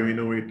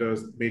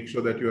bio-innovators? Make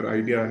sure that your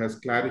idea has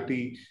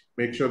clarity,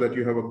 make sure that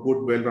you have a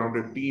good,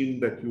 well-rounded team,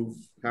 that you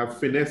have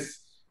finesse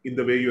in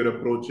the way you're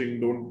approaching.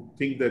 Don't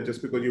think that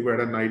just because you've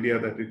had an idea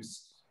that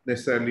it's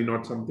necessarily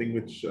not something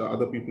which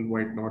other people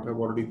might not have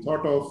already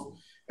thought of.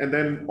 And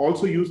then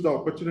also use the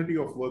opportunity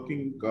of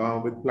working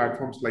with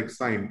platforms like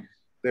SINE.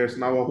 There's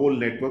now a whole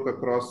network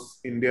across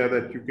India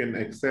that you can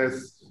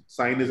access.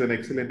 SINE is an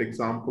excellent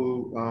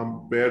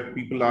example where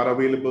people are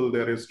available.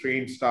 There is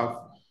trained staff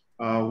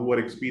who are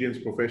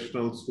experienced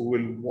professionals who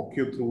will walk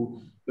you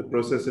through the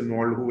process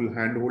involved, who will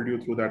handhold you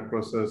through that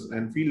process.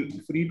 And feel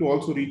free to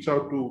also reach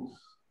out to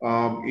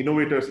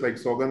innovators like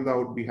Sogandha.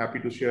 Would be happy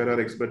to share our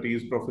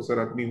expertise. Professor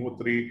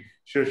Agnihotri,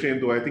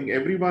 Shirshendu. I think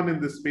everyone in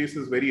this space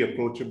is very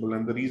approachable.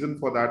 And the reason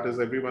for that is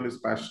everyone is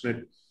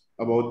passionate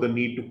about the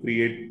need to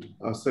create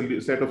a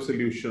set of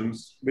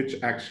solutions which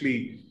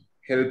actually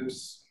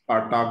helps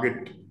our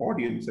target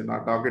audience. And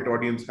our target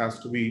audience has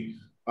to be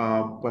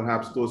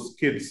perhaps those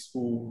kids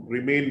who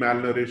remain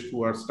malnourished,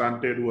 who are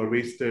stunted, who are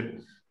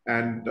wasted,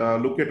 and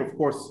look at, of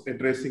course,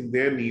 addressing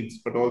their needs,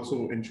 but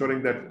also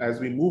ensuring that as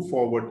we move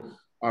forward,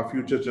 our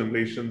future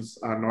generations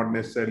are not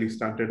necessarily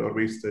stunted or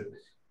wasted.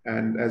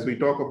 And as we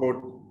talk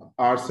about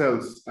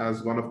ourselves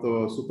as one of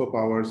the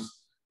superpowers,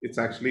 it's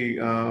actually,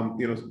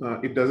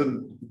 it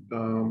doesn't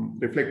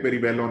reflect very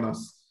well on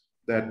us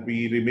that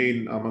we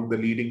remain among the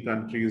leading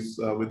countries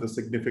with a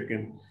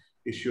significant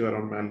issue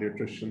around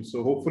malnutrition.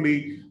 So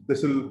hopefully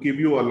this will give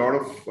you a lot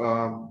of,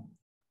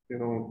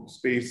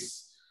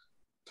 space,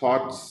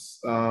 thoughts,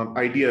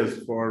 ideas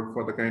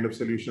for the kind of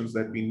solutions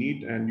that we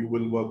need, and you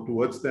will work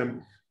towards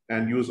them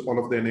and use all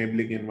of the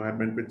enabling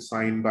environment which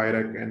SINE,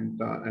 BIRAC, and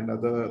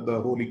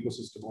the whole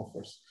ecosystem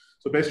offers.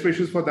 So best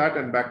wishes for that.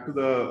 And back to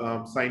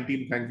the SINE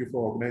team, thank you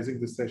for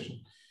organizing this session.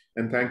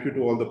 And thank you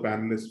to all the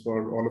panelists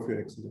for all of your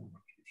excellent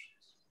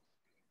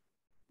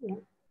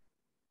contributions.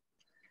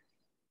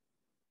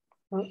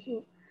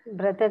 Yeah.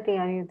 Bratati,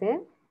 are you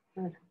there?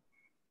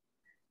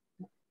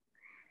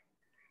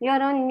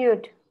 You're on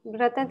mute.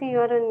 Bratati,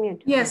 you're on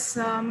mute. Yes,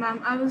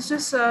 ma'am. I was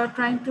just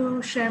trying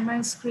to share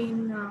my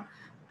screen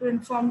to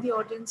inform the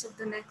audience of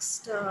the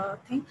next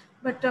thing.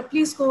 But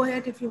please go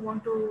ahead if you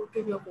want to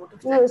give your vote of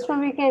thanks. No,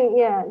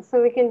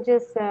 so we can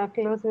just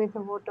close with a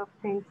vote of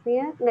thanks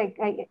here. Like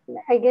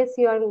I guess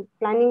you are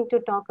planning to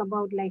talk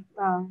about like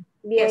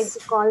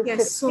IIT call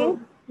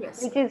 15.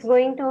 Yes. which is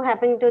going to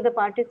happen to the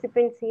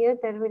participants here.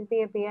 There will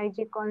be a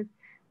BIG call,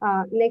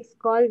 next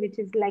call, which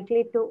is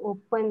likely to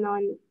open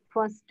on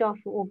 1st of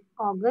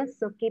August.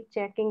 So keep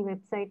checking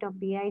website of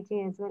BIG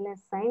as well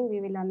as SINE. We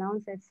will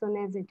announce as soon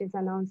as it is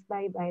announced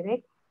by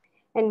BIREC.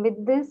 And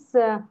with this,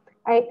 I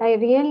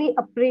really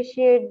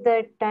appreciate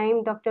the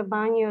time, Dr.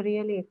 Ban, you're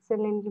really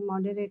excellently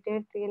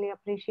moderated. Really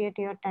appreciate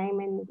your time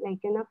and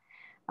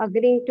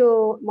agreeing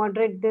to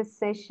moderate this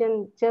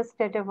session just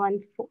at a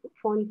one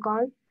phone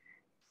call.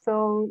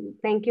 So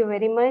thank you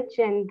very much.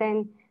 And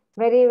then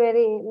very,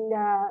 very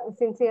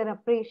sincere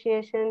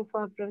appreciation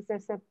for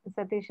Professor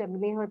Satish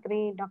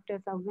Agnihotri, Dr.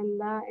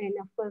 Sauganda, and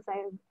of course,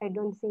 I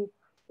don't see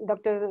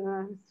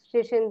Dr.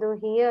 Shishindu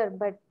here,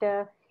 but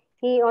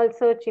he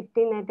also chipped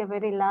in at a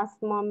very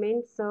last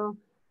moment. So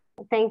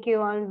thank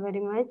you all very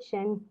much,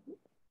 and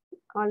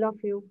all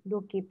of you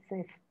do keep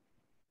safe.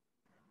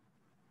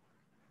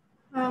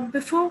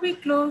 Before we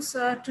close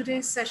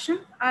today's session,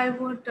 I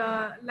would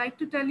like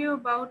to tell you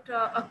about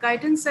a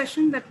guidance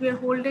session that we are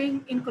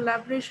holding in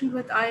collaboration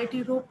with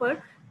IIT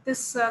Roper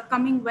this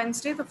coming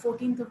Wednesday, the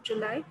 14th of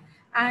July.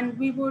 And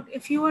we would,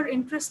 if you are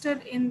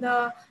interested in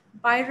the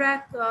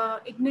BIRAC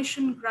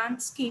Ignition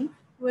Grant Scheme,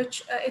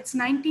 which its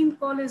 19th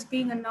call is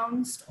being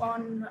announced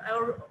on,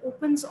 or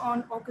opens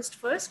on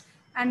August 1st.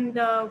 And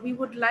we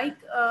would like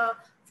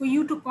for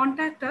you to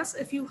contact us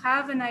if you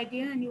have an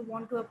idea and you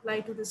want to apply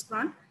to this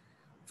grant.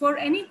 For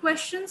any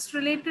questions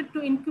related to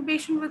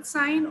incubation with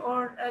SINE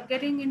or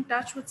getting in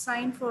touch with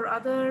SINE for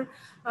other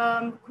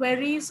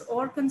queries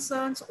or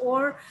concerns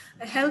or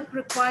help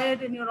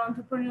required in your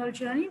entrepreneurial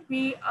journey,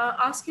 we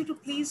ask you to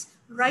please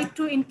write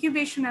to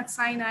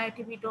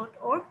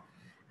incubation@sineIITB.org.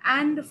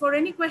 And for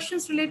any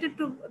questions related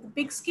to the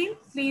big scheme,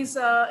 please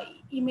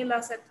email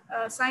us at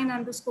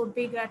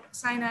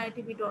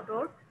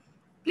sign_big@sineIITB.org.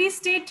 Please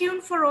stay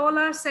tuned for all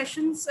our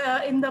sessions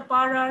in the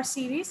Power Hour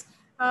series.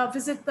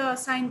 Visit the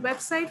SINE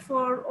website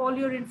for all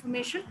your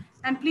information,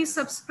 and please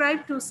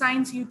subscribe to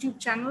SINE's YouTube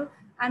channel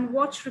and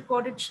watch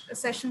recorded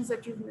sessions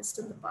that you've missed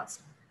in the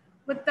past.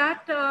 With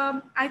that,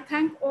 I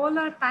thank all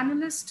our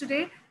panelists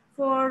today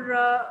for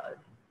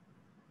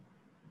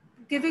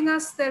giving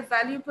us their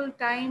valuable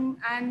time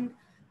and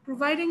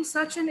providing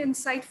such an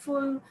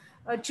insightful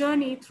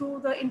journey through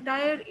the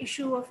entire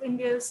issue of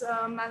India's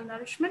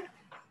malnourishment.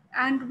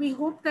 And we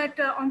hope that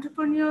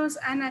entrepreneurs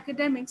and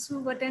academics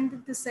who've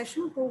attended this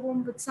session go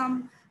home with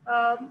some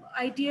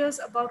ideas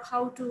about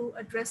how to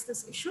address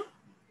this issue.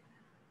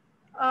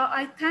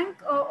 I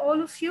thank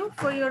all of you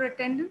for your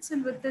attendance.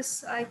 And with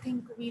this, I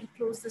think we'll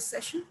close this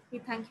session. We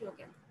thank you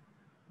again.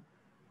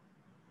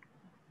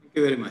 Thank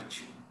you very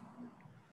much.